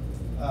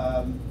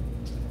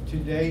 To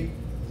date,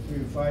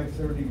 through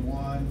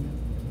 5/31,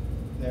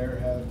 there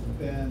have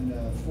been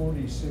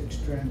 46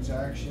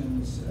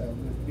 transactions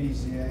with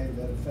BZA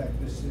that affect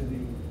the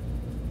city,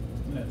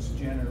 and it's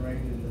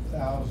generated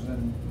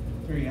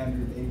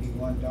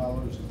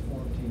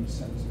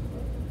 $1,381.14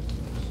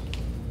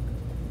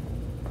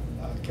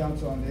 of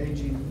Council on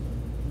Aging,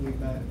 we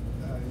met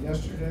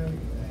yesterday,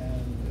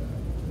 and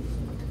it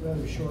was a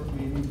rather short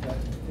meeting, but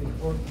the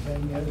important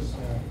thing is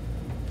the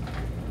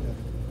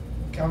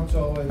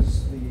council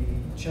is the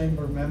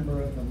chamber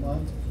member of the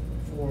month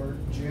for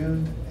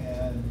June,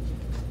 and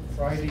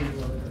Friday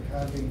we're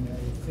having a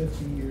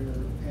 50-year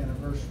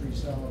anniversary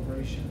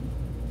celebration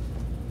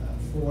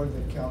for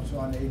the Council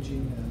on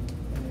Aging, and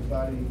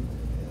anybody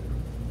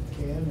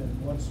can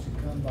and wants to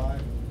come by.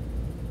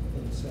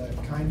 It's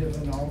kind of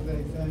an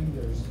all-day thing.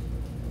 There's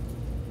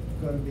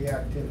going to be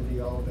activity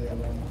all day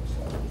long.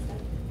 So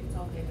It's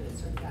all day, but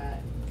it's sort of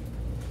that.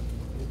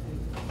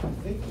 I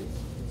think it's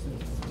 11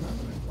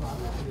 o'clock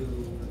to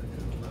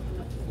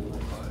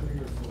 3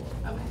 or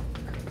 4. Okay,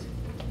 perfect.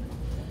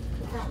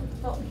 The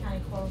Fulton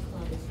County Choral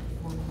Club is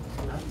performing.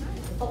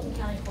 The Fulton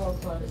County Choral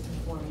Club is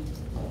performing.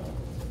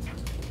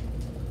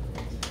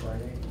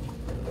 Friday?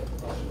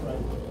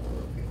 Right.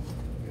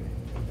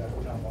 That's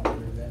Tom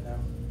Butler then now?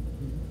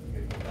 You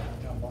gotta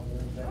get Tom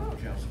Butler then? Oh,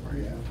 Councilman,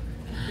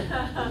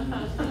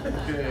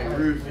 yeah. Okay,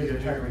 Ruth, you got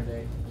Retirement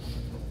day.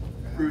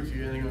 Ruth,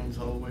 you got anything on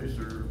solid waste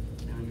or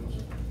anything else?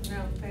 No,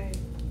 they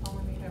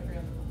only meet every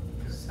other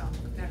month, so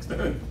next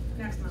month.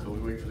 So we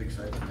wait for the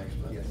excitement next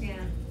month? Yes.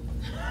 Yeah.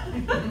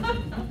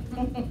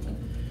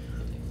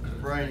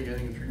 Brian, you got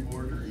anything tree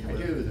board or? I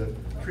do. The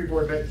tree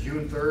board met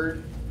June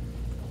 3rd.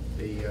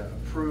 They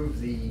approved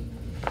the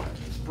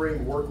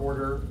spring work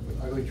order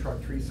with Ugly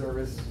Truck Tree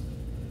Service.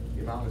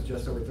 The amount was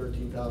just over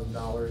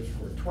 $13,000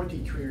 for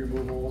 20 tree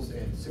removals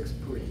and 6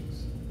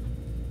 prunings.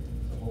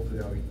 So hopefully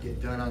that'll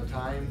get done on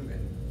time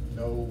and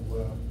no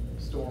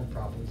storm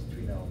problems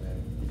between now and then.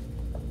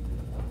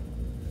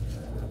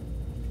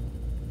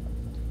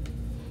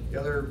 The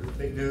other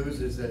big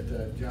news is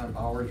that John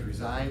Bowers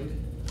resigned.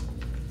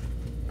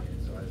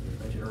 And so as we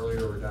mentioned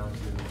earlier, we're down to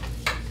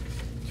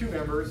 2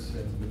 members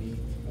and we need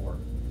more.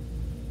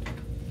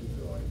 Keep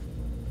going.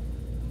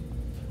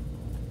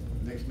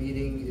 Next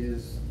meeting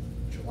is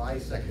July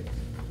 2nd,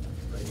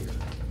 right here.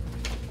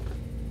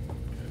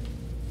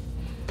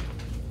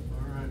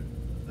 All right,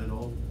 that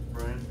all,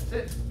 Brian? That's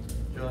it.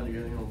 John, you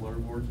got anything on water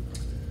board?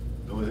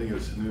 The only thing that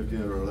was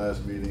significant at our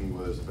last meeting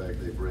was the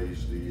fact they've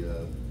raised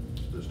the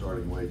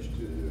starting wage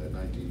to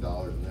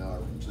 $19 an hour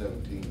from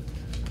 17.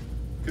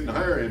 Couldn't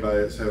hire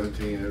anybody at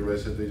 17. Everybody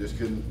said they just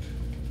couldn't,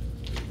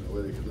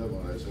 the way they could live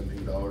on that.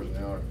 $17 an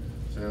hour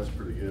sounds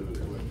pretty good, but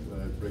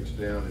when it breaks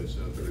down, it's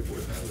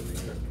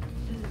 $34,000 a year.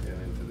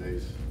 And in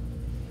today's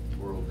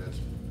world, that's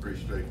pretty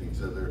striking.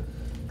 So they're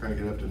trying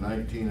to get up to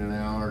 19 an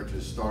hour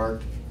to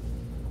start,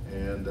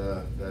 and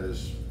that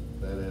has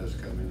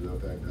come into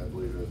effect, I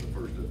believe, as the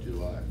 1st of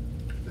July.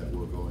 That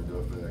will go into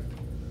effect.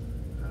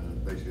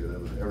 Basically, that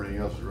was everything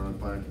else was running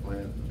fine to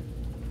plan.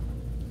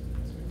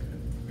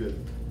 Good.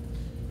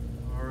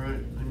 All right,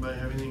 anybody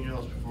have anything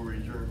else before we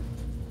adjourn?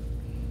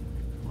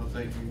 Well,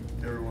 thank you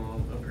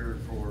everyone up here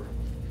for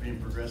being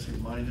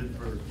progressive minded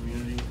for our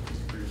community,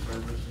 for your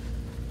service.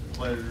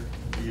 Pleasure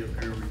to be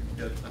up here. We've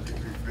got, I think,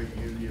 a great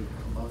unity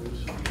among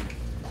us, and we're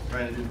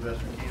trying to do the best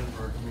we can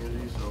for our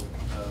community. So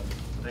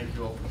thank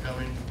you all for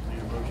coming. Need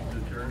a motion to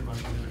adjourn?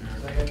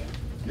 Second.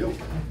 Yep.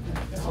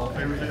 All in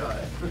favor, say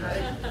aye.